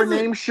literally never isn't.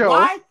 named Sho.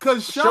 Why?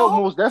 Because Sho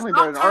most definitely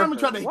better than Arthur.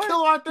 tried to What?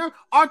 kill Arthur.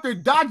 Arthur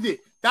dodged it.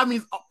 That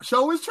means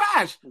Sho is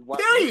trash. What?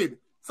 Period.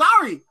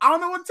 Sorry, I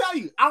don't know what to tell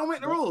you. I don't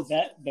make the rules,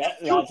 That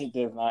logic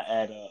does not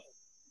add up.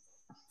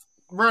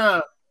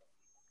 bruh.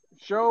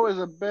 Sho is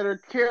a better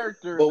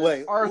character But than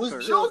wait,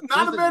 Arthur. Sho's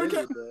not a better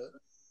character.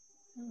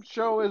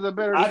 Sho is a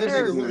better I just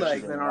character think who,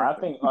 like, than I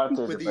Arthur. think Arthur's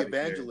with a the better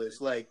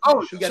evangelist. Like,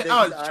 Oh, he got his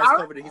Chara? eyes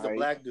covered and he's a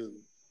black dude.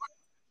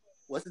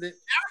 Wasn't it?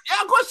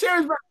 Yeah, of course,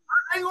 Sharon's better.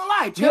 I ain't gonna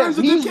lie. Yes, Sharon's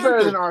a good he's better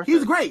character. than Arthur.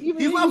 He's great. Even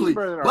he's he's lovely.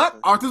 better than But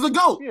Arthur. Arthur's a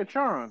goat. Yeah,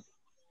 Charon.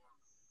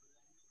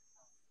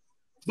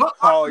 But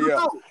Oh, Arthur's a yeah.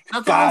 goat.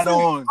 That's God all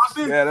I'm on. saying.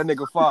 Arthur- Yeah, that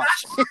nigga fire.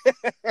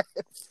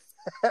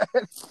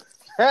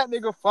 That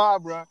nigga fire,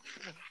 bro.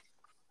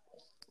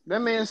 That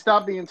man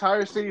stopped the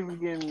entire city from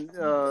getting.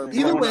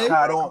 Either way.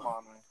 God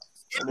on.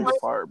 That nigga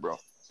fire, bro.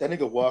 That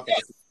nigga walking.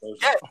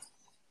 Yeah.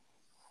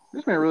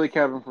 This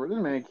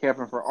man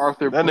capping for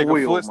Arthur. That nigga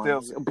Boyle,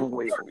 footsteps man.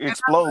 Boyle.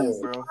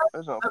 Explode, bro.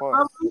 That's not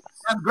fire.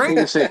 That's great.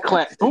 Nigga said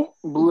clap. Boom.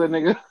 Blew that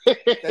nigga.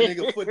 That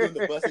nigga put doing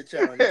the busted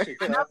challenge. That shit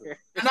clapping. And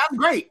that's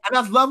great. And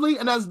that's lovely.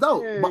 And that's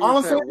dope. Yeah, But all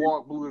I'm he saying, said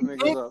walk blew the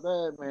niggas up.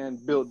 That man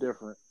built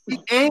different. he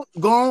ain't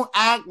gonna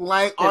act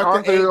like And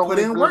Arthur ain't only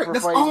put in good work. for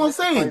That's fighting- all I'm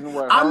saying. fighting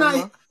what, I'm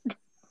Harlem?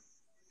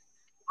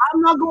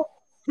 not going.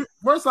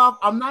 First off,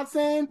 I'm not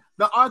saying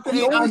that Arthur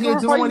He ain't out only here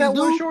good for doing fighting what that he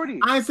one do. shorty.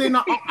 I ain't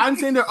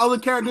saying there are other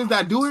characters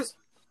that do it.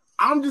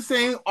 I'm just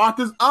saying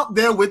Arthur's up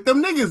there with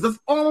them niggas. That's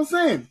all I'm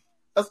saying.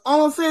 That's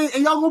all I'm saying.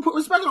 And y'all gonna put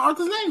respect on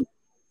Arthur's name.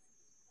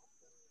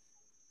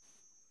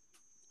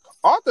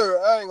 Arthur,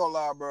 I ain't gonna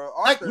lie, bro.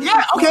 Like, Arthur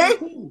yeah, okay.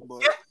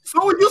 but Yeah.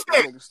 So what you that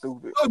say? nigga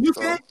stupid. So you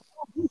So, say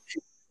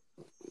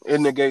it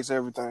negates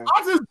everything.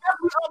 Arthur's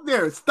definitely up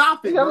there.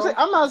 Stop it, Yeah, bro.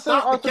 I'm not saying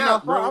Stop the Arthur cap,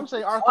 not far. bro. I'm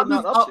saying Arthur Arthur's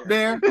not up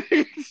there.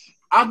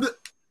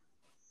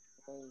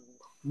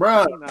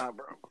 Bruh. Nah,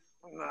 bro.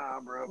 Nah,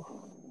 bro.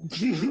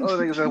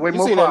 Other niggas are way You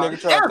more seen that fire. nigga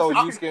try to throw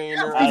Yusuke in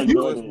there I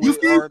enjoyed it. Yusuke is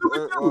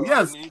stupid too.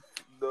 Yes. underneath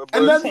the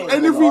And butt, then-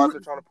 and if we- Arthur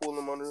trying to pull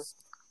him under.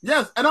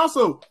 Yes, and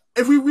also,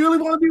 if we really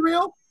want to be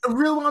real, if we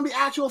really want to be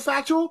actual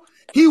factual,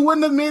 he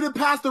wouldn't have made it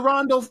past the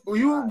Rondo.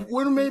 You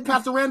wouldn't have made it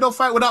past the Rando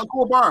fight without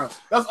Kuwabara.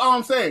 That's all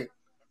I'm saying.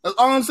 That's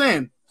all I'm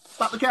saying.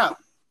 Stop the cap.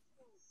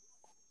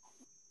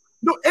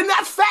 No, and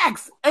that's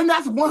facts. And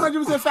that's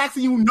 100% facts,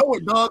 and you know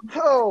it, dog.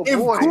 Oh If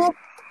boy.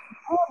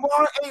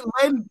 Kuwabara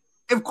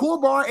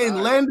ain't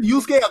lend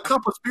Yusuke a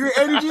cup of spirit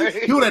energy,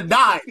 he would have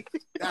died.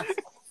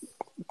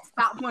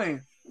 Stop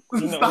playing.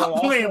 Stop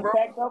playing, bro.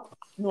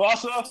 You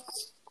also.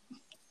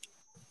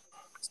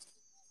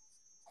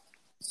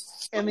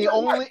 And the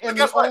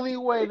only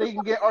way they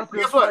can get Arthur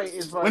to Guess what? fight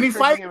is by When he tricking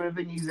fight- him and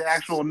thinking he's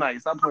actual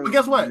nice. I'm But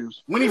guess what?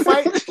 When he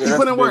fights, he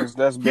put in work.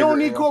 He don't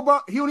need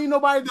Kuwabara. He don't need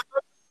nobody to.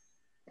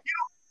 He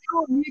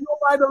don't need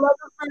nobody to love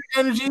his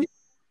spirit energy.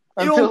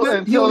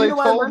 Until they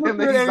told him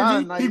that he's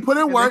not nice. He put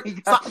in work.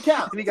 Stop the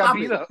cap. And he got Stop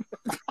beat it. up.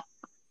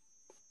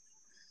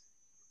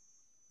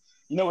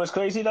 You know what's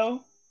crazy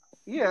though?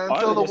 Yeah, Arthur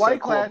until the just white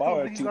said class told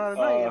Kuwabara him he's to, not a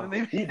nice, and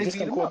then he they just beat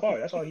said him up. Kuwabara.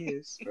 That's all he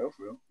is. For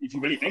real. If you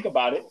really think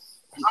about it,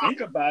 you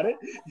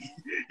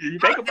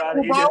just count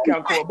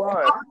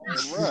Kuwabara.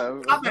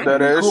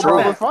 That is Kuwabara true.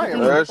 was fire.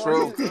 That's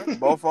true.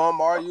 Both of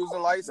them are using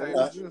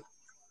lightsabers.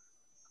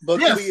 But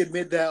Yes. can we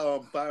admit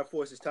that Fire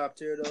Force is top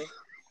tier though?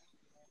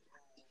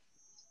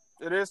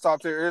 It is top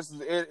tier. It's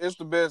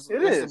the best.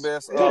 It it's is. the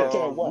best. Top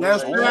tier what?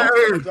 Yes, I'm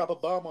sir. gonna drop a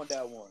bomb on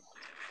that one.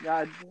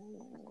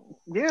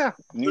 Yeah,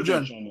 New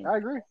gen. gen. I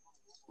agree.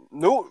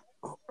 New,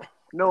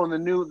 No, the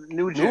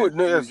new gen.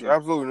 yes,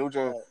 absolutely new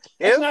gen.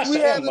 That's If not we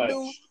saying had to much.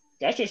 do,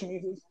 That's just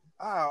me.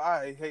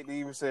 I hate to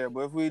even say it,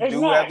 but if we It's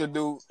do not. have to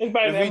do, It's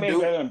better if than we do,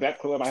 better than Black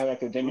Clover, My Hero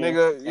Academia.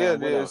 nigga, yeah,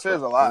 What it else?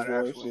 says a lot. What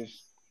else Actually.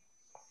 is-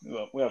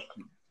 What else?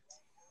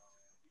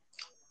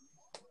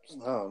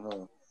 I don't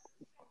know.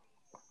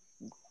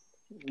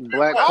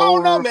 Black I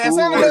Clover, don't know, man. Food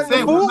Sound Wars, like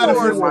Food Ninja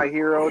Wars. My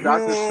Hero,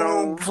 Dr.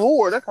 Stone.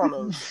 Four, that kind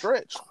of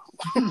stretch.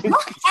 Fire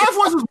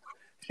Force is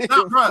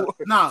Fire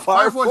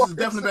Fire Force Force. is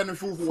definitely better than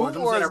Food Food Wars. I'm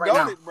saying Wars that right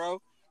now. goated,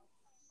 bro.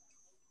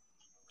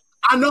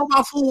 I know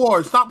about Food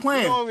Wars. Stop You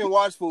playing. don't even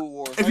watch Food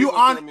Wars. If How you gonna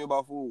on- tell me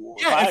about Food Wars?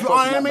 Yeah, Fire if you're Force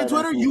on is not anime better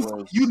Twitter, than you Food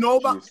Wars. you know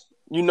about. Jeez.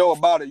 You know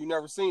about it. You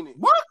never seen it.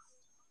 What?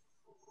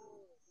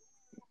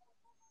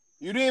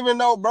 You didn't even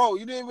know, bro.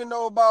 You didn't even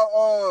know about.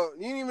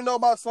 You didn't even know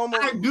about some.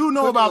 I do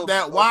know about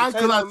that. Why?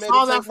 Because I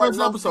saw that first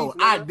episode.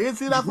 I did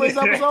see that first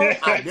episode.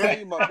 I Tell you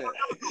did. about that.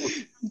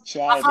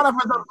 I saw that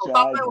first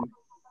episode.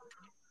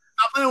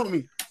 Stop playing with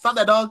me. Stop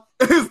that dog.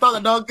 Stop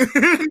that dog.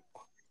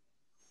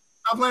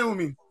 Stop playing with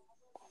me.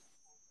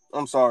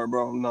 I'm sorry,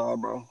 bro. Nah,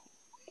 bro.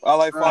 I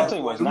like I'll Fire tell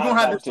you what's Force. not We gonna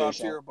have top this tier, top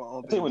son. tier, but I don't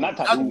I'll tell you think what's not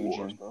it's top Food tier,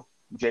 Wars, Jim. bro.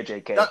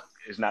 JJK That-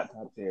 is not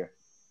top tier.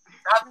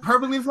 That's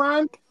perfectly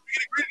fine.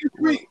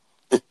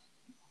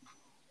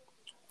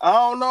 I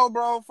don't know,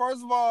 bro.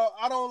 First of all,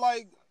 I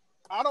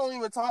don't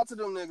even talk to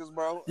them niggas,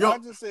 bro. Yo. I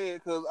just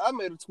said, because I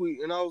made a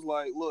tweet and I was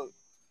like, look,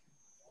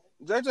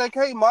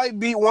 JJK might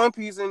beat One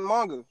Piece in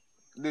manga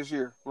this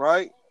year,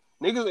 right?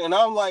 Niggas, and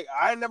I'm like,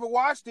 I never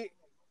watched it.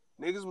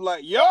 Niggas were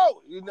like, yo,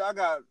 you know, I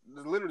got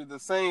literally the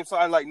same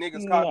sign, like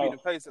niggas copied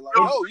and pasted, like,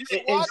 yo, you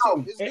should watch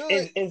it.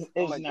 It's good.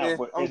 It's like, not. yeah,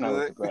 It's I'm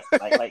not good. what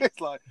the like. It's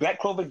like, Black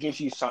Clover gives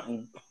you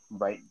something,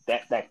 right?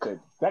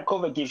 Black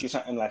Clover gives you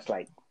something that's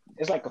like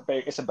it's like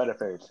it's a better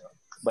fairy tale,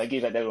 but it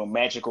gives like that little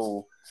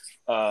magical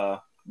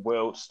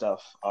world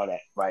stuff, all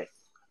that, right?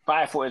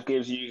 Fire Force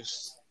gives you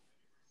something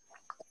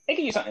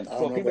I don't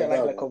for know people that about like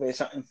that Black one. Clover. It's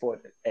something for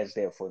as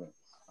there for them.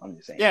 I'm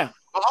just saying. Yeah.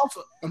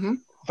 Also,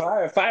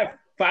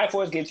 Fire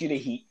Force gives you the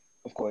heat,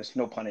 of course,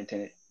 no pun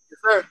intended. yes,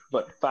 sir.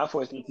 But Fire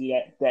Force gives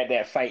you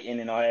that fighting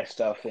and all that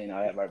stuff and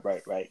all that,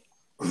 right.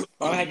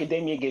 My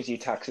Academia gives you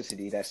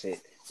toxicity. That's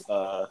it.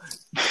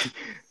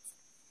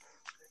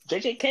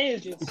 JJK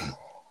is just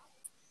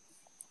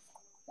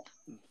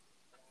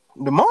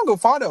the manga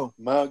Fido.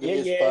 Manga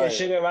is yeah. fire.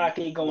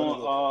 Shigaraki going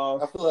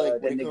off. I feel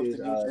like that when it comes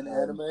to nigga's new gen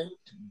anime,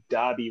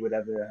 Dobby,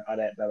 whatever, all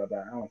that, blah blah blah.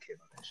 I don't care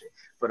about that shit.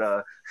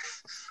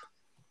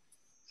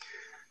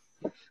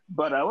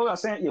 But what I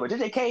was saying, but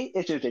JJK,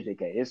 it's just JJK.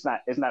 It's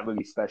not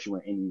really special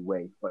in any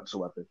way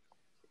whatsoever.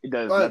 It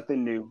does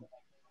nothing new.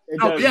 It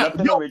does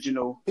nothing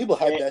original. people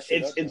hype that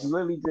shit up. It's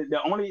literally the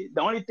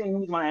only thing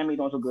reason why anime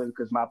don't so good is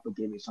because Mappa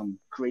gave it some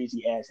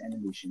crazy ass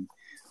animation.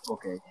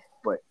 Okay,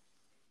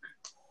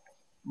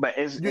 but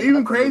it's Even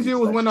nothing crazier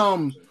was when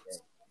special.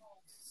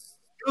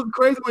 it was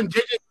crazy when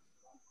JJ.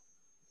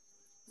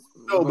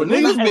 No, but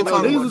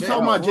niggas was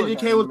talking about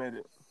JJK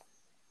was.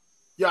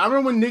 Yeah, I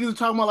remember when niggas were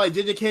talking about like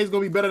JJK is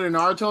gonna be better than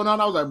Naruto, and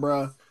I was like,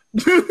 bruh.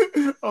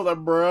 I was like,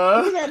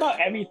 bruh. They say that about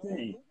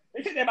everything.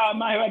 They say that about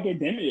My Hero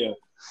Academia.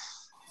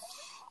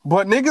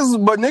 But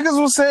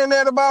niggas was saying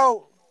that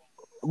about.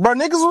 But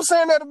niggas was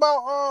saying that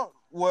about.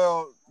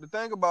 Well, the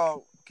thing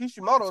about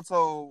Kishimoto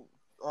told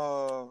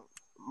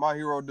My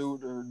Hero dude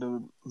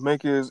to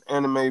make his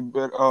anime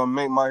better,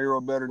 make My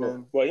Hero better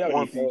than Well, he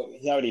One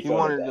Piece. already He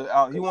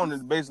wanted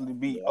to basically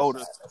beat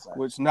Oda,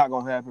 which not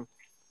gonna happen.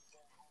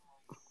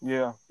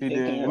 Yeah, he It did.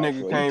 The came out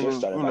nigga for. He came just in,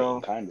 started you writing,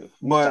 know. kind of.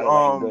 He But started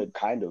writing good,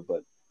 kind of.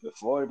 But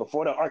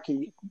before the arc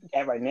he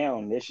at right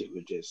now, this shit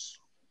was just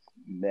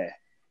meh.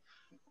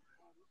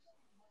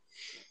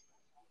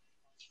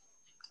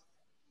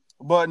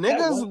 but That one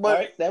niggas, but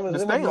arc, that was the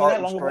it wasn't Stain even that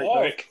arc was long of an straight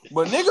though. arc.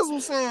 But niggas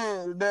was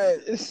saying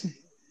that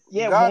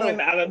Yeah, gotta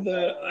one out of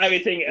the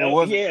everything it else.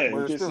 wasn't, Yeah, but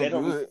it's just still that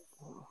don't. good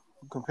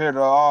compared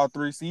to all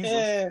 3 seasons.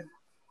 Yeah,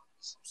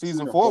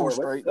 Season 4 was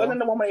What- straight wasn't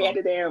though. the one where they So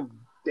had the I ain't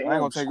damn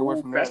gonna take away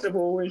school from that.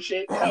 festival and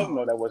shit? Hell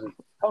no, that wasn't.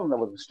 Hell no, that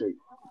wasn't straight.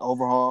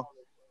 Overhaul.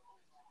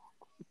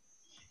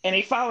 And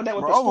they followed that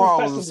with Bro, the school Overhaul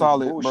was a festival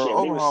solid, bullshit. bro.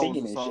 Where they were Overhaul was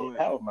singing a and shit. solid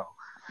Hell no.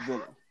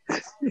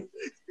 villain.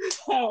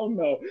 Hell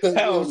no. Because it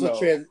Hell was no. that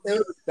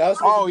was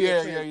supposed Oh to be yeah, a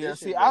yeah, yeah. transition,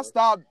 See, though.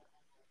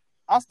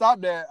 I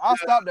stopped that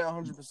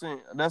 100%.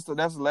 That's the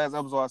last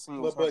episode I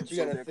seen. Was But you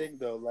 100% gotta nigga. think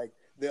though, like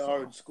they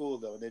are in school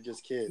though, and they're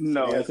just kids.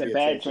 No, So it has it's to a be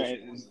bad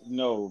transition. trend.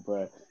 No,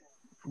 bro.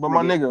 But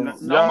my nigga,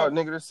 y'all Normal.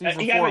 nigga, this season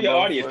You gotta 4, know your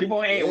bro. audience. Like,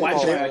 People ain't Yeah, watching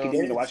come My on,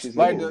 Academia to man. watch this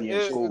Like nigga be in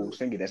it, school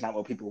singing. That's not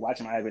what people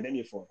watching My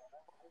Academia for.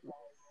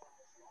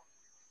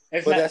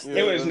 It's But not. that's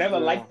It was never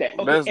like that.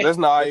 Okay, That's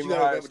not But you even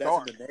gotta how it remember that's in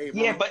started. the name.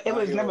 yeah, of but it My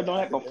was Hero never doing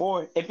that Academia.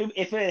 before.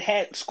 If it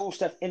had school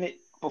stuff in it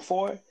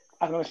before,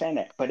 I can understand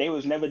that. But they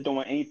was never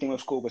doing anything with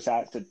school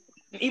besides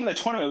even the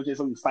tournament was just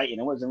really fighting.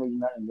 It wasn't really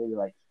nothing really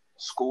like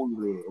school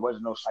related. It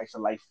wasn't no slice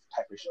of life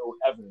type of show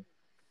ever.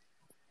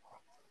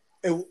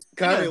 It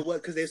kind of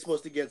what because they're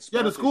supposed to get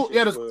Yeah, the school- sponsorships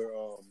yeah, the-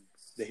 for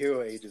the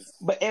hero agents.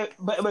 But it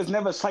was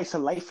never slice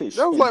of life ish.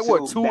 That was like,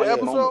 what, until 2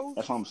 that moment. episodes?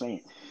 That's what I'm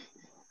saying.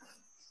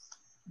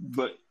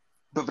 But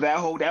for that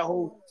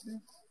whole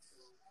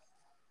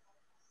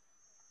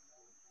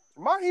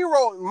My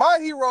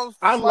heroes.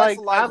 I slice like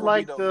of life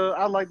would be dope.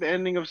 I like the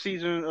ending of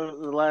season the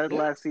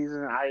last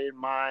season. I didn't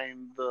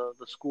mind the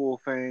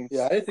school thing.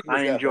 Yeah, I didn't think it was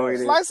I that enjoyed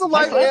bad. it. Slice of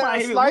life, Slice of yeah,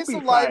 Life would slice be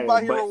of life. fire,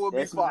 My hero but would be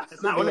that's fire.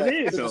 not what it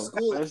is, The though.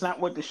 school- That's not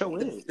what the show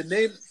is. The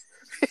name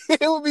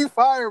It would be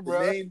fire, the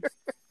bro. name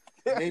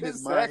the name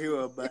is My Exactly.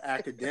 Hero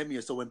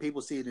Academia. So when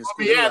people see it in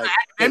school, Yeah, they're the like,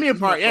 academia "These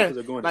part, yeah. motherfuckers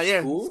are going Like, to yeah,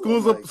 school."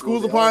 school's I'm a like,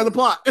 school's "Oh, a part of the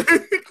plot.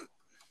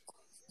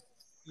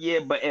 Yeah,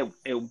 but it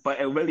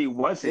really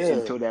wasn't Yeah.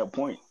 until that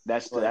point.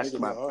 That's Like, nigga,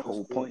 my they are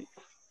whole school. point.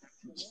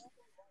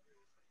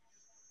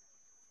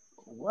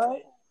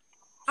 What?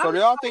 So do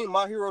y'all think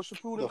My Hero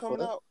Shippuden The coming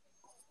fuck? out?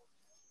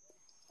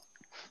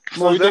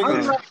 Most So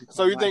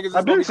definitely. you think it's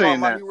I've just gonna been be called saying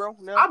My that. Hero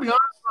now? I'll be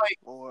honest,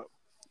 Or what?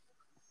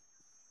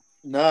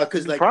 Nah,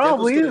 because like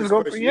Probably that was is still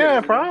go. his first year, Yeah,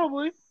 isn't it?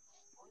 probably.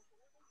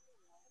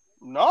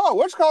 No,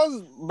 what's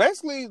cause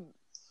basically.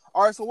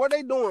 All right, so what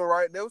they doing,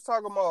 right? They was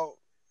talking about,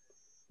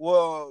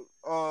 well,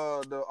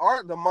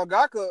 the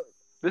mangaka.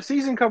 The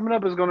season coming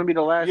up is going to be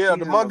the last. Yeah,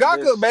 the season of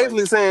mangaka this, basically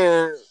like,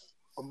 saying,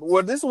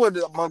 well, this is what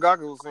the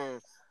mangaka was saying.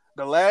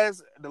 The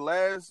last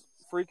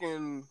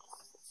freaking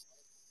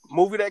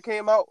movie that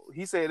came out,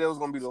 he said it was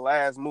gonna be the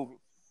last movie,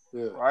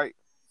 Yeah. right?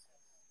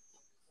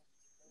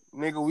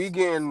 Nigga, we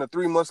getting the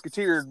Three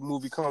Musketeers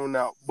movie coming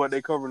out, but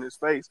they covering his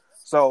face.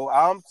 So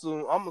I'm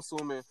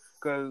assuming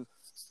because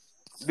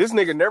this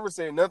nigga never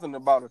said nothing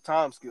about a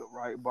time skip,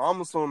 right? But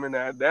I'm assuming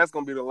that that's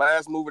gonna be the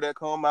last movie that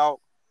come out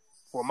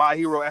for My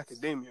Hero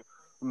Academia.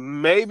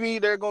 Maybe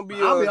they're gonna be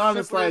I'll a be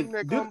honest, Shippuden like,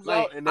 that dude, comes like,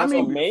 out, and I that's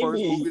mean, gonna be the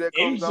first maybe movie that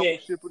comes out MJ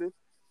for Shippuden.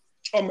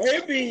 Or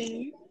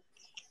maybe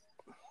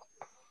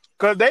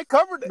Cause they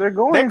covered they're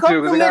going they to.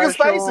 covered them They gotta niggas'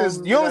 show faces.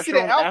 them- You don't they see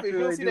gotta their show 'em outfit, you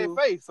after don't they see their do-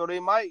 face. So they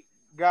might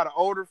got an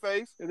older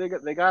face. They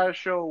got to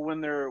show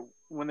when they're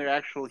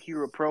actual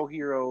pro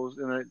heroes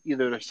and they're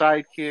either the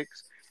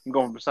sidekicks and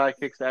going from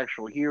sidekicks to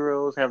actual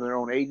heroes, have their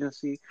own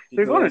agency.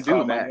 They're going to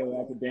do that.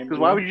 Because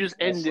why would you just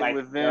end it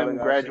with them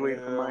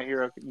graduating from My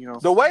Hero? You know,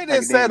 The way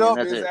they set Academia, up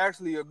and that's is it.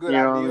 actually a good You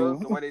know what I idea. mean?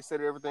 The way they set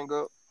everything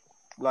up,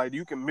 like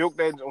you can milk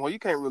that. Well, you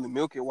can't really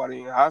milk it while they're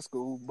in high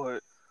school,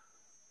 but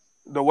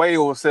the way it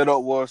was set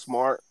up was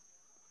smart.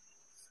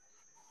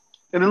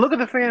 And then look at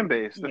the fan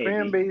base. The Maybe.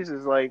 fan base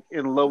is like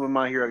in love with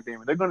My Hero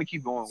Academia. They're going to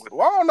keep going with it.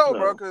 Well, I don't know, So-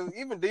 bro, because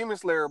even Demon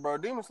Slayer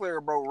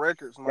broke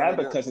records. That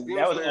was all because Demon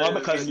it's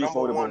Slayer is affordable.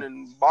 number 1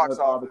 in That box was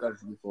all office. because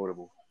it's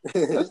affordable.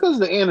 That's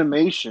because of the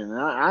animation.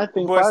 I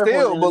think But Fire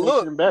still, Force but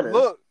animation better.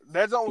 look,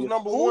 that joint was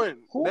number 1.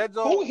 That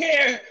Who joint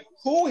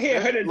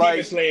here heard of like,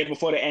 Demon Slayer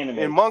before the anime?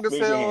 in manga Raise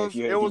your hand sales, if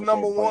you heard it of was Demon Slayer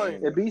number before the 1.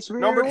 anime. It beat Spirit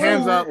Number away. 2,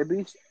 Hands up.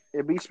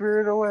 It beat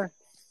Spirit away.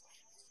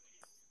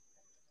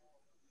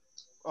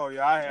 Oh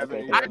yeah, I haven't.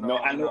 Okay, Yeah, no,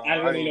 I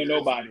don't didn't. know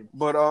nobody.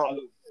 But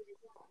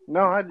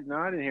No, I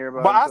didn't hear about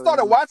it. But I until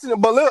started then. watching it.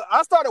 But look,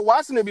 I started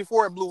watching it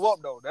before it blew up,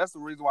 though. That's the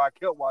reason why I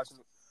kept watching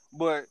it.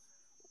 But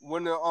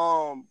when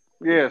the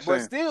Yeah, but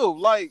same. still,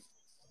 like,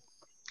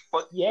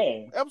 But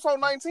yeah, episode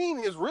 19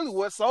 is really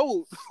what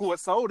sold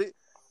it.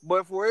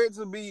 But for it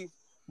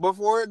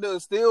to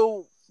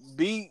still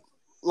be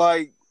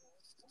like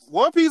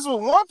One Piece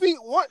Spirit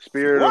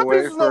One away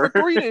Piece was number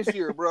for 3 this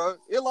year, bro.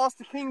 It lost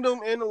to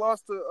Kingdom and it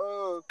lost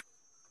to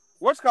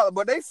what's called,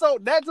 but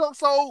that junk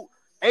sold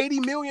 80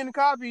 million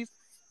copies.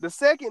 The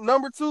second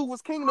number 2 was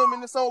Kingdom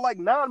and it sold like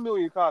 9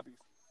 million copies.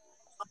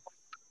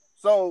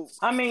 So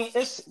I mean,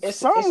 it's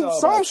some all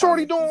about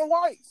shorty timing. doing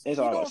right. It's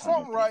He all doing about timing,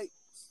 something right.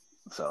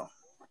 So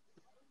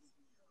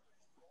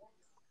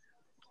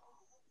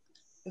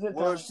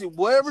Well,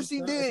 whatever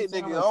she did,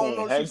 nigga, I don't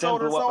know if Her she jump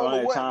sold her blew up soul around or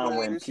the what, time but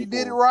when if she did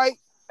it people right,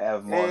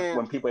 have more, and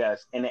when people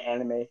that's in the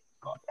anime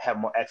have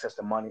more access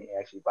to money and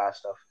actually buy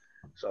stuff.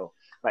 So,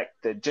 like,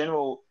 the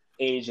general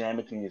age in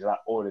anime community is a lot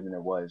older than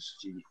it was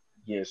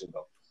years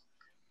ago.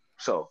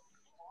 So,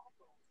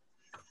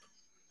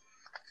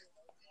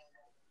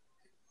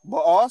 but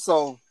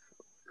also,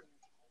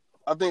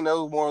 I think that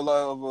was more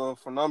of a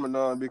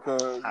phenomenon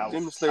because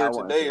Demon Slayer I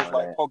wouldn't today say is all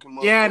like that.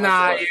 Pokemon Yeah, for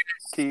nah.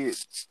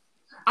 kids.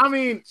 I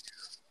mean,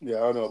 Yeah, I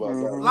don't know about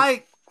that.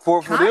 like,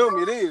 For kinda, them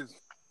it is.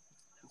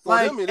 For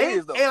like, them it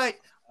is though.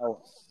 like,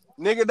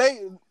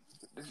 Nigga,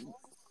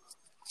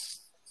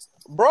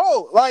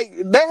 like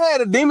they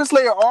had a Demon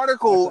Slayer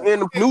article in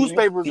the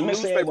newspapers. Demon The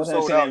Slayer newspapers wasn't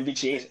sold sending out.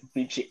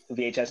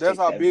 VHS That's tapes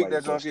how to big everybody's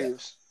that junk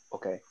doorsteps. is.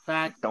 Okay,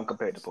 fact. don't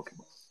compare it to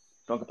Pokemon.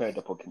 Don't compare it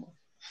to Pokemon.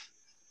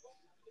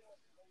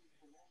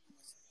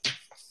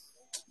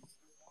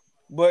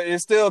 But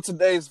it's still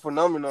today's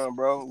phenomenon,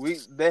 bro.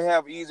 They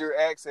have easier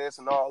access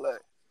and all that.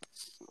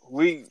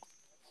 We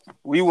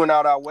went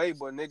out our way,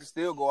 but niggas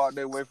still go out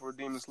their way for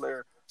Demon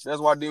Slayer. That's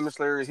why Demon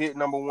Slayer hit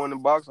 #1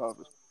 in box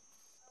office.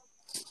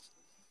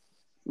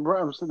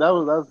 Bro, so that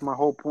was my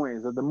whole point.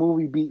 Is that the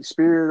movie beat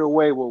Spirit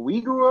Away? What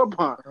we grew up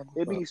on,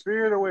 it beat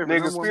Spirit Away.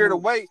 Niggas Spirit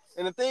Away,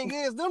 and the thing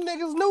is, them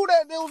niggas knew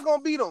that they was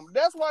gonna beat them.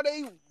 That's why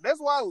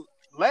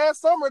last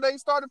summer they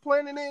started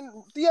playing it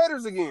in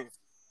theaters again,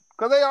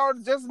 cause they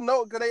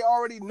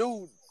already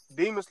knew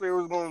Demon Slayer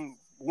was gonna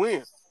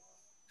win.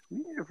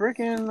 Yeah,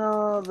 freaking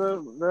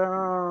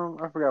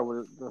I forgot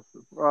what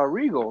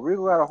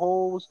Regal got a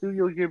whole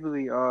Studio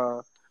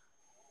Ghibli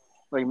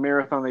like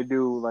marathon they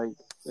do like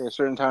at a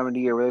certain time of the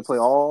year where they play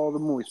all the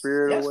movies,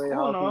 Spirit That's Away,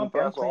 cool and House on all, the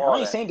but Castle, all I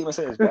ain't that. saying Demon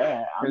Slayer is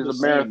bad. I'm There's just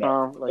a saying that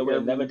marathon they like would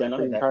have never done none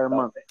the of that entire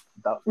month.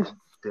 without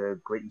the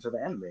greatness of the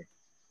anime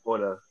or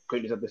the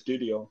greatness of the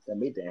studio that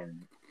made the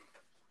anime.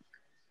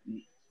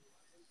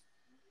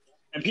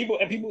 And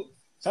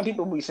some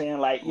people be saying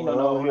like,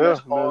 no, Yeah,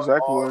 that's that's exactly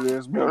all what it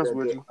is. To be honest manga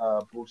with get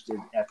you, boosted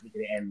after you get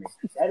an anime.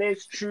 That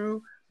is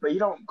true, but you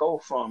don't go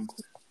from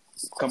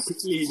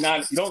completely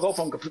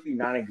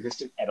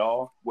non-existent at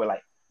all, where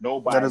like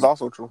that is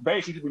also true.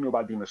 very few people knew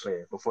about Demon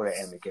Slayer before the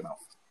anime came out,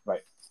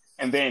 right?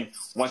 And then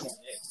once,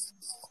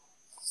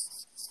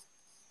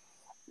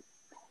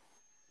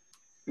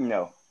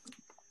 no,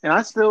 And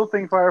I still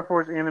think Fire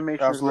Force animation is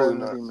better Absolutely than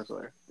not. Demon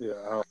Slayer.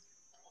 Yeah,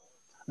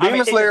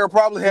 Demon Slayer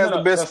probably has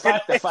the best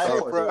the Fire animation,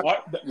 Force, bro.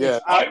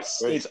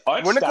 its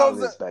art When it style comes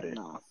to, is better.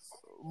 No.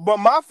 but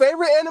my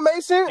favorite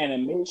animation.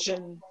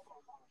 Animation,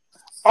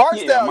 Art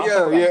yeah, style, my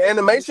favorite yeah.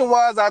 Animation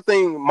wise, I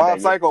think Mob that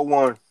year. Psycho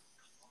won.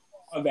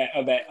 Of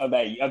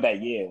that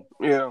year.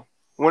 Yeah.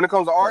 When it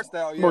comes to art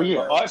style, Well, yeah. yeah,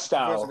 Art Professor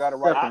style, got it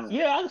right.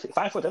 definitely. I honestly,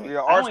 Fire Force. Yeah,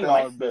 I art don't even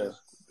style is like best.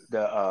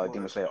 the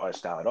Demon Slayer art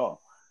style at all.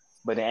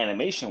 But the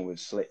animation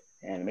was slick.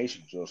 The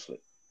animation was real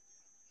slick.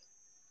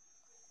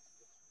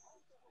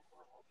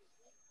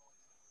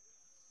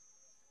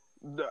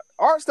 The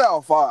art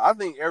style fire. I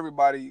think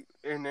everybody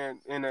in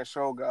that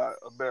show got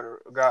And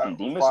a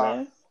Demon fire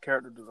Slayer?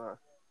 character design.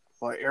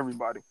 Like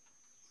everybody.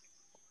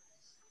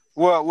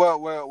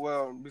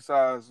 Well.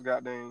 Besides,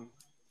 goddamn,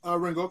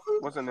 Rengoku.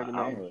 what's that nigga I don't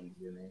name? know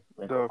your name.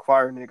 The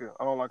fire nigga.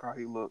 I don't like how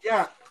he looks.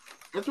 Yeah,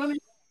 that's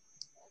really.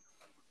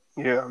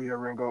 Yeah,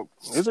 Rengoku.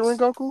 Is it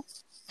Rengoku?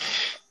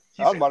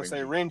 I was about to say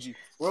Renji.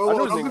 Well, I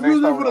knew his don't nigga name confuse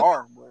him started for with the. an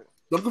R, but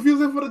Don't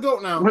confuse him for the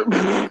goat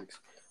now.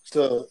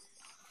 So,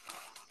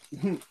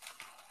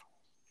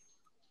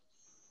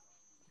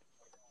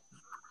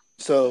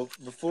 so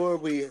before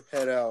we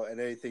head out and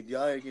anything, do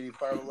y'all have any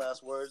final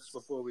last words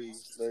before we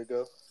let it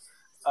go?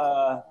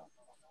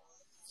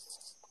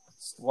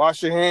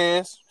 wash your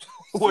hands.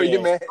 Wear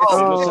your mask.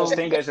 There's no such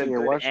thing as a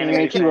good wash your anime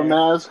hands, keep a fan.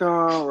 mask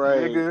on,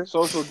 right? Nigga.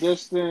 Social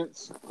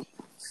distance,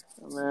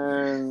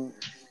 man.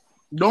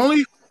 The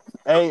only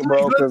Ain't,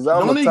 bro, because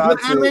I'm a good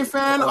toxic anime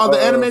fan are the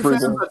anime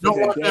fans that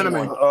don't watch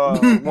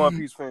anime. One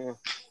Piece fan.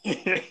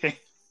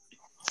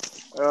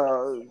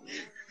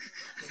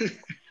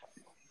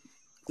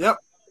 Yep.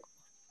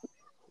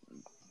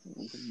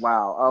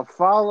 Wow.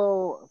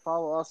 Follow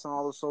us on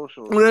all the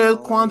socials. There's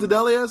Kwanzaa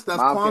Delius.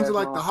 That's Mobcast Kwanzaa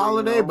like the Mafia,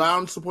 holiday, but I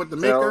don't support the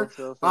maker.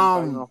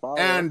 Follow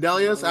And us.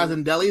 Delius as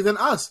in Delius and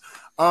us.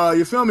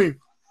 You feel me?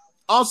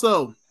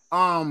 Also,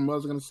 what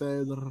was I gonna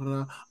say?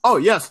 Oh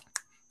yes.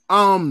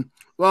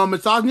 Well,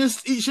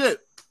 misogynists eat shit.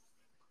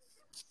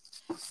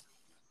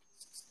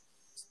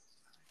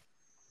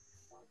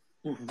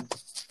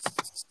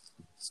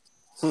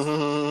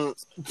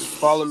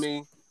 Follow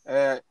me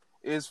at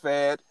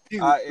isfad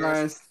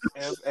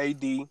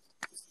ISFAD.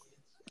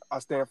 I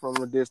stand from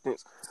a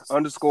distance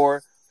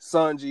 _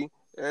 Sanji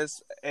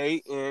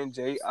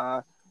SANJI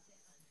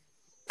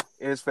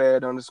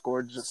isfad _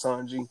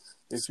 Sanji.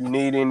 If you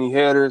need any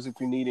headers, if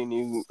you need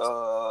any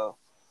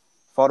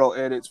photo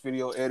edits,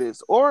 video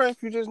edits, or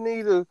if you just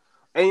need a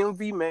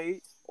AMV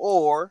made,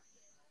 or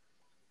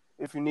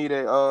if you need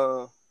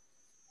a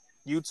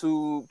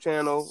YouTube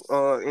channel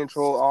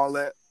intro, all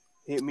that,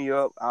 hit me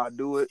up. I'll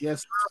do it.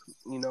 Yes,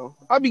 you know,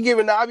 I'll be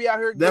out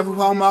here. Definitely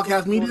follow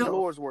Mobcast Media. The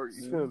Lord's work.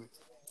 You feel me?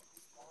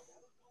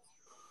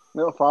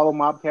 No, follow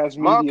Mobcast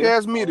Media.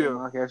 Mobcast Media.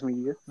 Mobcast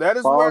Media. That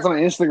is Follow where us on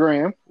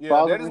Instagram. Yeah,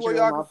 Follow that us is on where Instagram,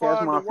 y'all can Mobcast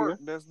find the Mafia. work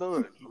that's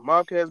done.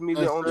 Mobcast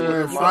Media Yes, on sir.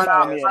 Twitter, Find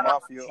Mobcast me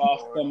Mafia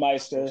off the on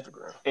Meister.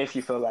 Instagram. If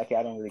you feel like it,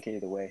 I don't really care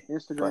either way.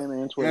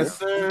 Instagram and Twitter. Yes,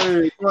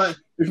 sir.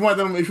 If you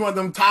want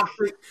them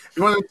toxic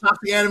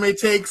anime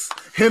takes,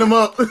 hit them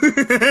up.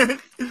 I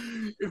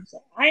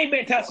ain't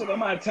been touching on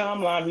my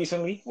timeline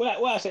recently.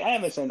 What I say? I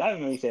haven't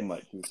really said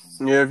much.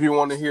 Yeah, if you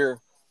want to hear.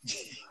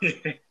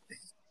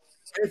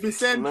 If you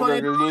send Remember,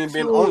 $20, you ain't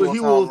been on your he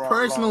will timeline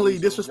personally recently.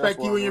 disrespect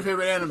That's you what and your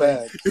favorite anime.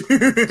 Bad.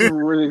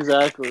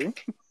 Exactly.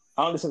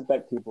 I don't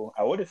disrespect people.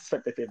 I would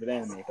disrespect their favorite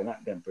anime, but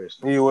not them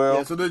personally. You will.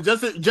 Yeah, so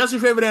just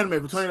your favorite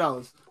anime for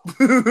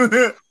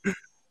 $20.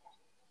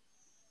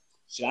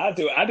 So I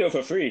do it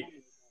for free.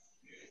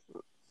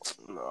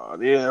 Nah,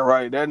 yeah,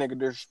 right. That nigga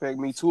disrespect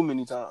me too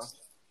many times.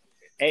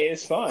 Hey,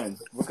 it's fun.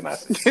 What can I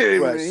say? Hey,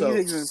 Right, man, so he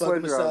takes fuck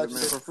pleasure out of it, man,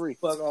 misogynist, for free.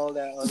 fuck all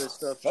that other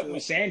stuff Fuck too.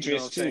 misandrist You know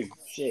what I'm saying? too.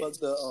 Shit. Fuck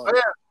the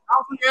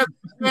Don't forget,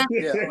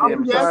 yeah, Yeah,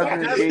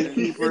 misogynist,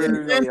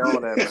 gatekeepers, yeah, all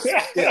that, man.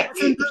 yeah.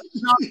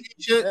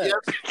 shit, Yeah.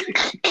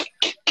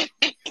 yeah.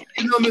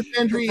 You know, Miss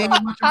Hendry ain't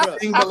much of a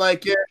thing, but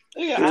like, yeah.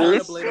 Yeah, Trying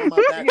to blade on my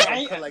back. I I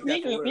ain't feel like we that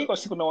ain't for gonna real.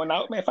 sleep no one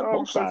out, man. Fuck Oh,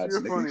 both sides.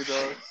 you're nigga. funny,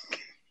 dog.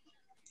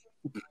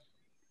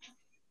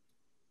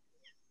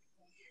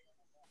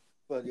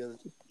 Fuck yeah.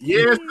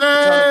 Yes, Trying to blade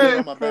sir.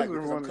 on my back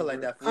because I'm President cut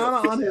like that for I real.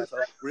 don't Pussy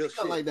understand. asshole. Real Cut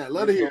shit. like that.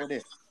 Love to hear. Thrown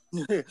in.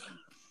 Yeah.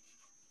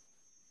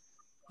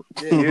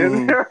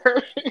 Yeah.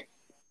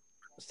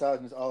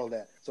 Misogynist, all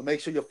that. So make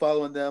sure you're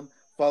following them.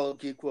 Follow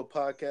Geek World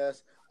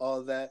Podcast,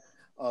 all that.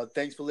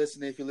 Thanks for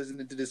listening. If you're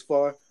listening to this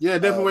far, Yeah,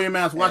 definitely wear your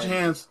mask. Wash your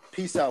and hands.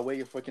 peace out. Wear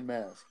your freaking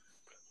mask.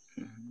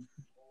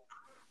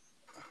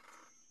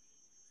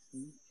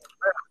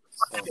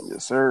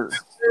 Yes, sir.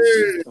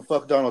 And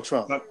fuck Donald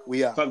Trump. Fuck-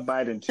 We out. Fuck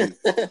Biden too.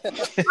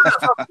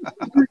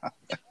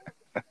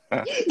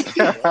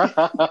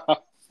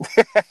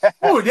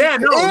 Oh, yeah,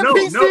 no.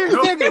 NPC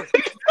nigga.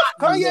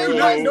 Kanye No,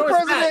 West no,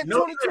 it's president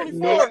not.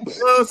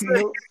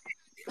 2024.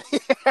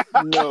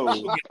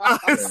 No.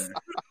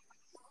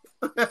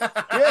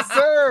 Yes,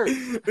 sir.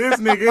 This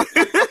nigga.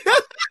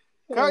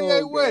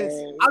 Kanye West.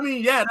 I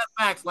mean, yeah, that's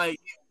facts. Like,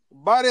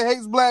 Biden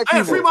hates black hey,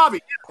 people. free Bobby.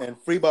 And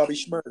free Bobby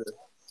Schmurder.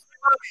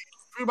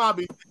 Free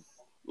Bobby.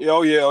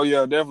 Oh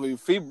yeah, definitely.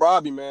 Free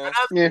Bobby, man.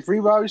 Yeah, free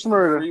Bobby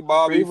Smurder. Free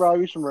Bobby. Free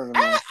Bobby Smurder,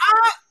 man.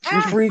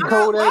 You free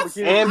Kodak, but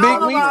you And free Big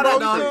Bobby Meat, Smurder.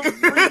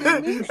 bro.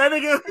 That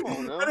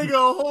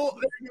nigga,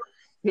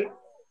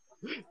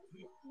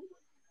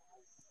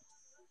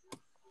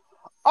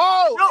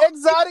 Oh, No.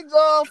 exotic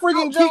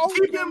freaking Joe.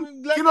 keep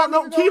him.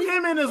 Keep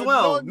him in as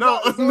well.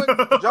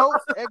 Joe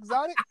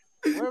exotic.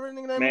 Whatever the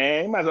nigga name is.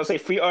 Man, you might as well say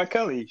free R.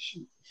 Kelly.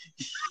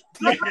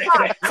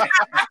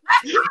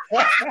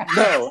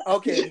 No.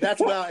 Okay, that's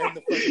about in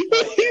the fucking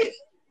podcast.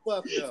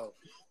 Fuck no.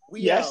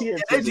 We Yes, out. he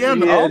is. Hey,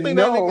 Jim, I Yeah, don't think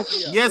that no.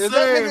 nigga. Yes, Is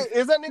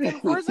sir. that nigga in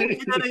prison?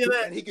 Keep that nigga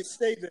there. And he can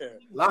stay there.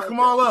 Lock them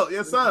all up.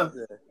 Yes, sir.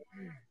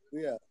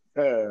 Yeah.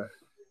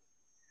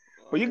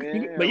 But you Yeah,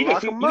 can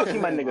lock see him up.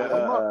 my nigga. Lock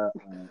him up.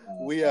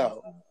 We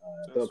out.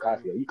 Bill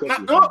Cosby. You could see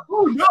him. No,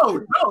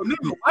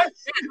 nigga.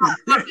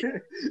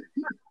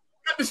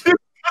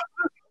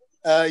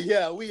 What?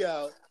 Yeah, we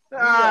out. All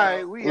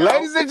right, we out.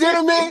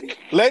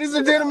 Ladies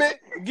and gentlemen,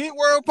 Geek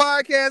World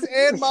Podcast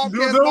and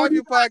Mobcast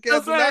Mafia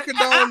Podcast do not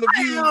condone the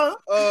views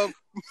of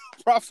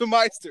Prophet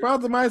Meister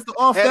Brother Meister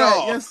off At that.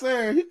 all. Yes,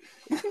 sir.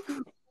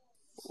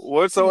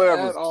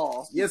 whatsoever. At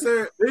all. Yes,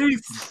 sir.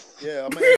 Peace. Yeah, I'm